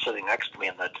happened to be sitting next to me,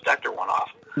 and the detector went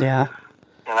off. Yeah.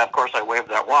 And of course I waved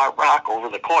that rock over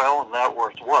the coil, and that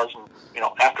where it was. And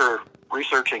after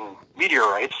researching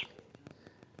meteorites,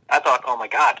 I thought, oh my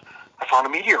God, I found a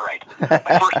meteorite.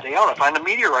 My first day out, I find a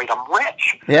meteorite. I'm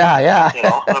rich. Yeah, yeah.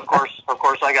 And of course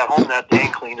I got home that day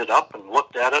and cleaned it up and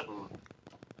looked at it. And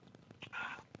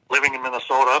living in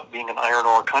Minnesota, being an iron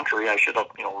ore country, I should have,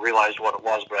 realized what it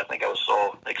was, but I think I was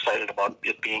so excited about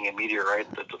it being a meteorite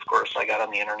that, of course, I got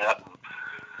on the internet and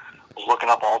was looking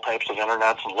up all types of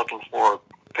internets and looking for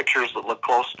pictures that looked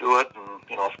close to it.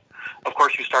 And, of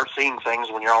course, you start seeing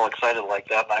things when you're all excited like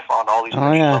that, and I found all these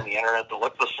pictures on the internet that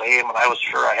looked the same, and I was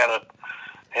sure I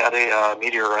had a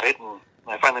meteorite, and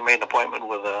I finally made an appointment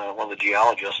with one of the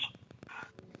geologists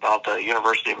out at the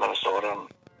University of Minnesota. And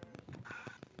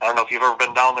I don't know if you've ever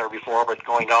been down there before, but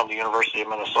going down to the University of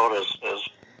Minnesota is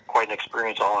quite an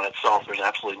experience all in itself. There's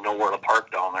absolutely nowhere to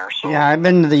park down there. So yeah, I've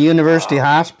been to the University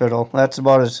Hospital. That's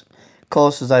about as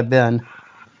close as I've been.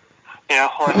 Yeah,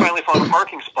 well, I finally found a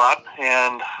parking spot,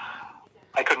 and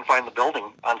I couldn't find the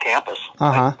building on campus.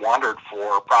 I wandered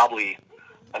for probably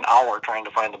an hour trying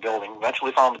to find the building.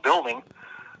 Eventually found the building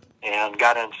and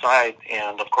got inside,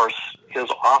 and of course his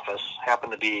office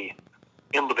happened to be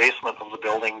in the basement of the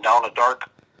building down a dark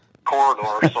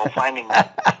corridor, so finding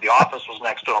the office was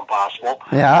next to impossible.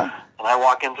 Yeah. And I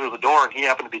walk in through the door, and he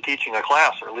happened to be teaching a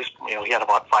class, or at least, he had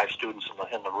about 5 students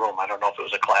in the room. I don't know if it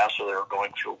was a class or they were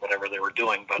going through whatever they were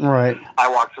doing, but I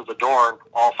walked through the door, and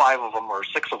all 5 of them, or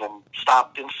 6 of them,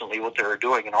 stopped instantly what they were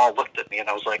doing, and all looked at me, and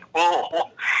I was like, "Oh,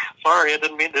 sorry, I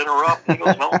didn't mean to interrupt." And he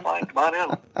goes, "No, fine, come on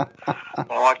in." And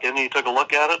I walked in, and he took a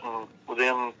look at it, and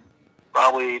within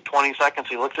probably 20 seconds,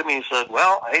 he looked at me and said,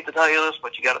 "Well, I hate to tell you this,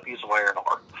 but you got a piece of iron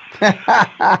ore."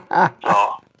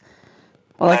 So,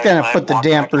 well, that kind of put the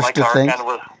dampers to things.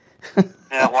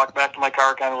 Walked back to my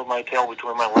car kind of with my tail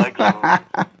between my legs. But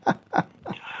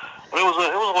it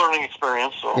was a learning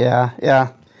experience. So.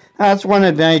 Yeah. That's one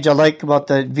advantage I like about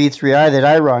the V3i that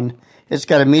I run. It's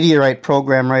got a meteorite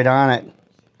program right on it.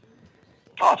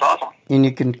 Oh, it's awesome. And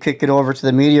you can kick it over to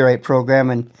the meteorite program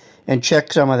and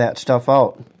check some of that stuff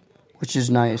out, which is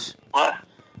nice. Well,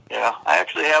 yeah, I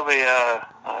actually have a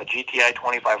GTI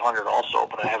 2500 also,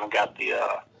 but I haven't got the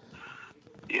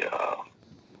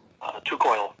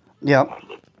 2-coil. Yep.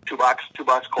 The two box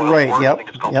coil. Right. Yep. I think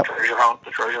it's called the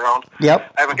Treasure Hound.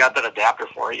 Yep. I haven't got that adapter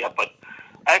for it yet, but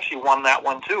I actually won that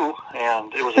one too,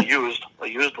 and it was a used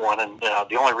one. And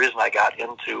the only reason I got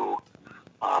into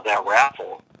that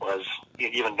raffle was,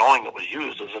 even knowing it was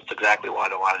used, is that's exactly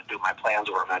what I wanted to do. My plans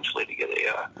were eventually to get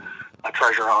a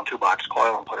Treasure Hound 2-box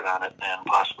coil and put it on it, and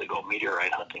possibly go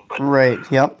meteorite hunting. But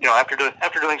after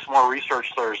doing some more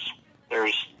research,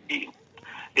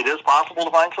 it is possible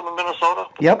to find some in Minnesota.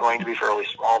 But they're going to be fairly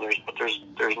small.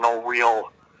 There's no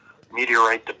real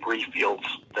meteorite debris fields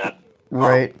that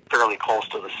are fairly close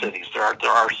to the cities. There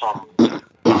are some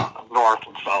north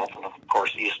and south, and of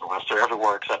course east and west. They're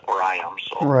everywhere except where I am.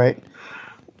 So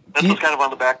this is kind of on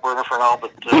the back burner for now,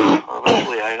 but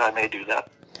eventually I may do that.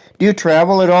 Do you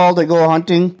travel at all to go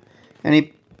hunting?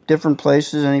 Any different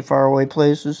places? Any faraway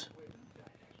places?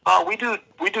 We do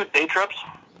day trips.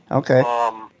 Okay.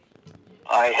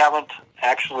 I haven't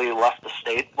actually left the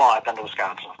state. Well, I've been to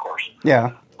Wisconsin, of course.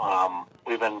 Yeah.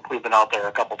 We've been out there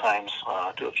a couple times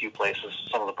to a few places.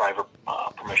 Some of the private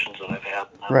permissions that I've had.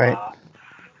 And,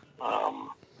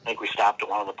 I think we stopped at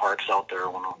one of the parks out there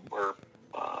when we're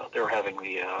they were having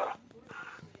the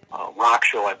rock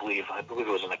show, I believe. I believe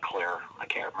it was in Eau Claire. I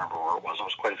can't remember where it was. It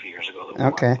was quite a few years ago that we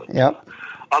Okay. went. But, Yep.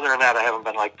 Other than that, I haven't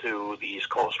been to the East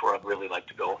Coast where I'd really like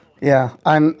to go. Yeah,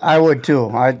 I would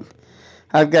too.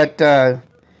 I've got a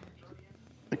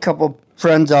couple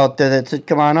friends out there that said,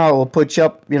 "Come on out, we'll put you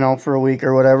up, for a week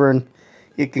or whatever, and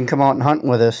you can come out and hunt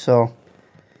with us." So,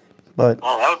 but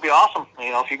that would be awesome.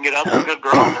 If you can get out to a good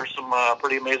ground, there's some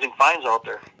pretty amazing finds out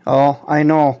there. oh, I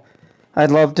know,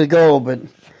 I'd love to go, but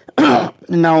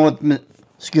now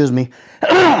excuse me,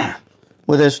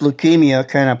 with this leukemia,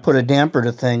 kind of put a damper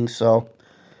to things. So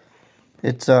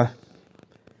it's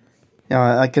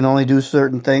I can only do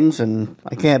certain things, and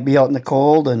I can't be out in the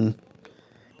cold, and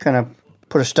kind of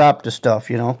put a stop to stuff,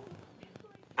 Yeah,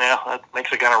 that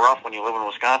makes it kind of rough when you live in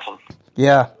Wisconsin.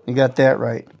 Yeah, you got that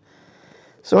right.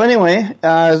 So anyway,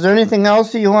 is there anything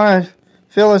else that you want to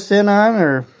fill us in on,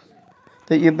 or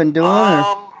that you've been doing?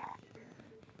 Not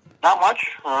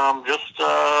much. Just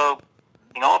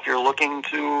if you're looking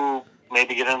to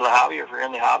maybe get into the hobby, or if you're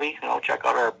in the hobby, check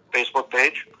out our Facebook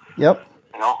page. Yep.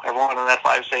 Everyone in that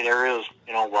 5-state area is,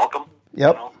 welcome.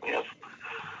 Yep.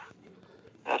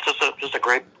 It's just a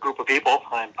great group of people.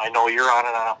 I know you're on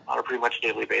it on a pretty much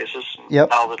daily basis. And Yep.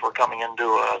 Now that we're coming into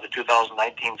the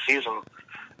 2019 season,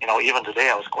 even today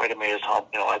I was quite amazed how,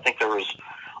 I think there was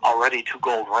already 2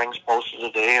 gold rings posted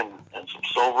today and some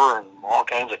silver and all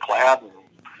kinds of clad and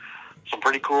some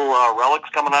pretty cool relics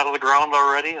coming out of the ground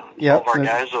already. And Yep. some of our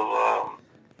guys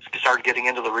have started getting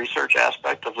into the research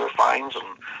aspect of their finds, and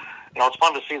it's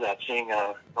fun to see that. Seeing,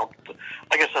 like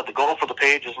I said, the goal for the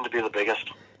page isn't to be the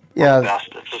biggest, Yeah. or the best.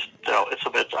 It's just, it's a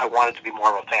bit. I want it to be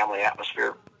more of a family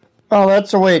atmosphere. Well,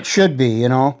 that's the way it should be,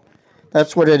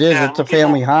 That's what it is. Yeah, It's a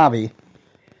family hobby.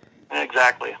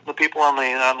 Exactly. The people on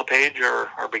the page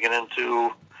are beginning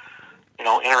to,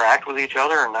 interact with each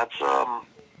other, and that's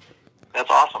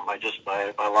awesome.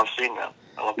 I love seeing that.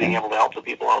 I love being able to help the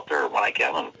people out there when I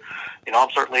can, and I'm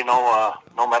certainly no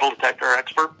metal detector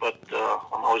expert, but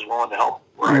I'm always willing to help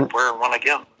where and when I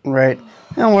can. Right.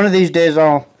 One of these days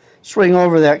I'll swing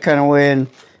over that kind of way and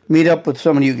meet up with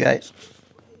some of you guys.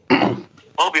 Well,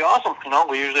 it'll be awesome.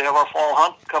 We usually have our fall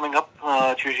hunt coming up.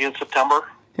 It's usually in September.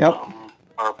 Yep.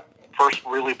 Our first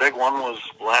really big one was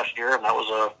last year, and that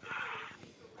was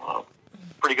a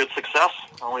pretty good success.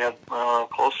 We had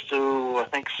close to, I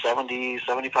think, 70,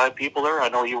 75 people there. I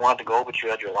know you wanted to go, but you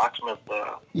had your locksmith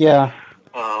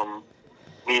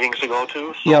meetings to go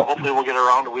to. So Hopefully we'll get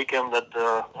around a weekend that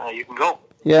you can go.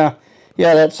 Yeah.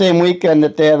 Yeah, that same weekend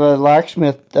that they have a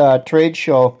locksmith trade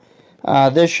show.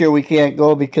 This year we can't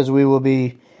go because we will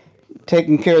be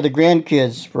taking care of the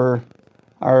grandkids for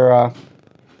our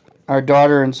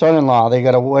daughter and son-in-law. They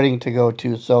got a wedding to go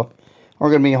to, so we're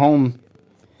going to be home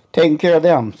taking care of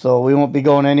them, so we won't be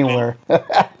going anywhere.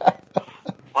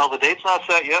 Well, the date's not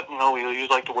set yet. We usually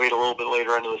like to wait a little bit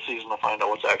later into the season to find out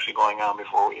what's actually going on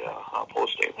before we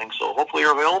post anything. So hopefully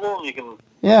you're available and you can...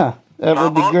 Yeah, that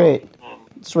would be great.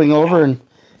 Swing over and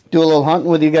do a little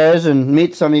hunting with you guys and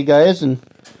meet some of you guys and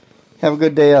have a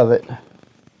good day of it.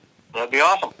 That'd be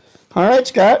awesome. All right,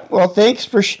 Scott. Well, thanks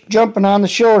for jumping on the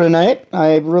show tonight.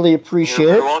 I really appreciate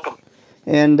it. You're welcome.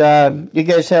 And you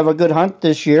guys have a good hunt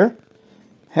this year.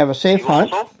 Have a safe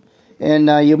hunt. Also?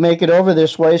 And you make it over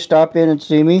this way, stop in and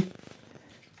see me.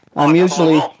 I'm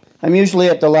usually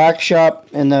at the lock shop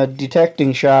and the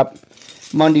detecting shop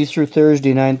Monday through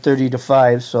Thursday, 9:30 to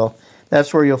 5. So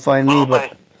that's where you'll find me.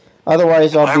 But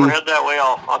otherwise, I'll be. If I ever head that way,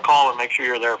 I'll call and make sure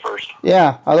you're there first.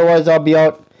 Yeah. Otherwise, I'll be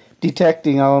out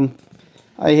detecting.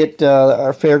 I hit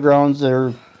our fairgrounds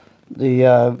or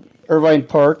the Irvine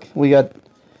Park. We got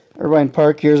Irvine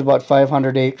Park here is about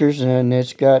 500 acres, and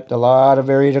it's got a lot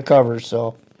of area to cover.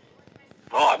 So.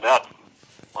 Oh, I bet.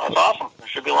 Well, that's awesome. There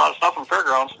should be a lot of stuff in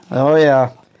fairgrounds. Oh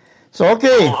yeah. So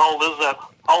okay. How old is that?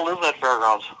 How old is that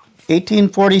fairgrounds?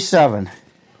 1847.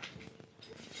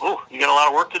 Oh, you got a lot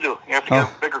of work to do. You have to get a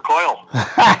bigger coil.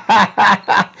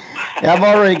 I've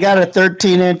already got a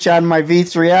 13-inch on my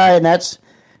V3i, and that's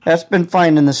been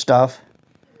finding the stuff.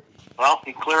 Well,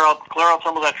 you clear out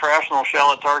some of that trash in those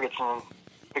shallow targets and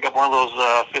pick up one of those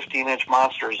 15-inch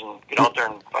monsters and get out there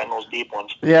and find those deep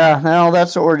ones. Yeah, well,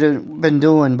 that's what we've been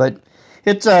doing, but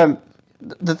it's the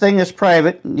thing is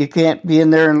private. You can't be in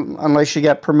there unless you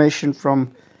got permission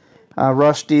from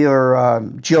Rusty or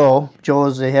Joe. Joe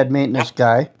is the head maintenance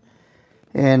guy,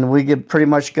 and we pretty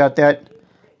much got that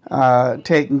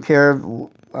taken care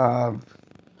of.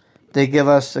 They give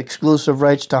us exclusive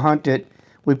rights to hunt it.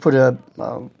 We put a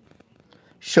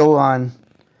show on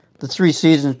the 3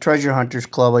 Seasons Treasure Hunters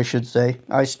Club, I should say.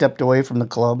 I stepped away from the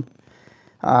club.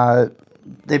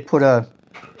 They put a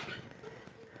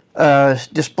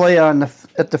display on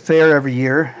at the fair every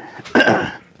year,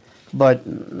 but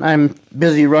I'm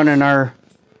busy running our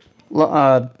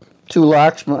two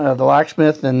the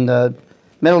locksmith and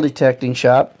metal detecting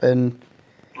shop, and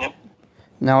Yep.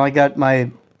 now I got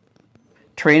my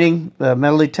training,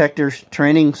 metal detector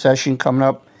training session coming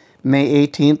up May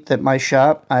 18th at my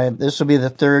shop. This will be the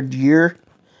third year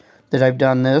that I've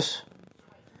done this,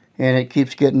 and it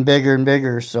keeps getting bigger and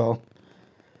bigger, so.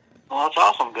 Well, that's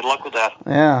awesome. Good luck with that.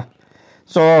 Yeah.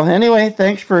 So anyway,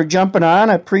 thanks for jumping on.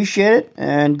 I appreciate it,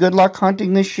 and good luck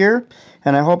hunting this year,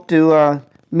 and I hope to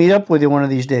meet up with you one of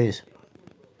these days.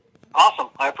 Awesome.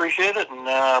 I appreciate it, and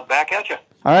back at you.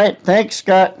 All right. Thanks,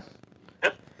 Scott.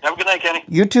 Yep. Have a good night, Kenny.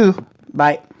 You too.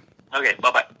 Bye. Okay,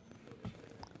 bye-bye.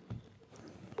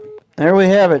 There we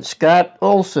have it. Scott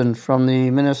Olson from the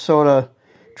Minnesota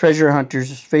Treasure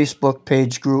Hunters Facebook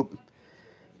page group.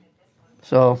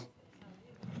 So,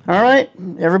 all right.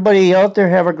 Everybody out there,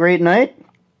 have a great night.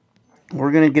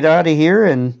 We're going to get out of here,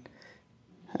 and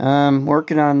I'm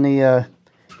working on the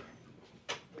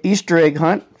Easter egg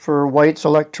hunt for White's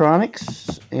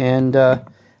Electronics, and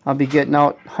I'll be getting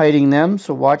out hiding them,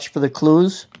 so watch for the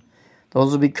clues.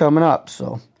 Those will be coming up.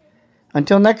 So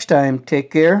until next time,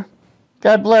 take care,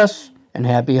 God bless, and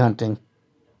happy hunting.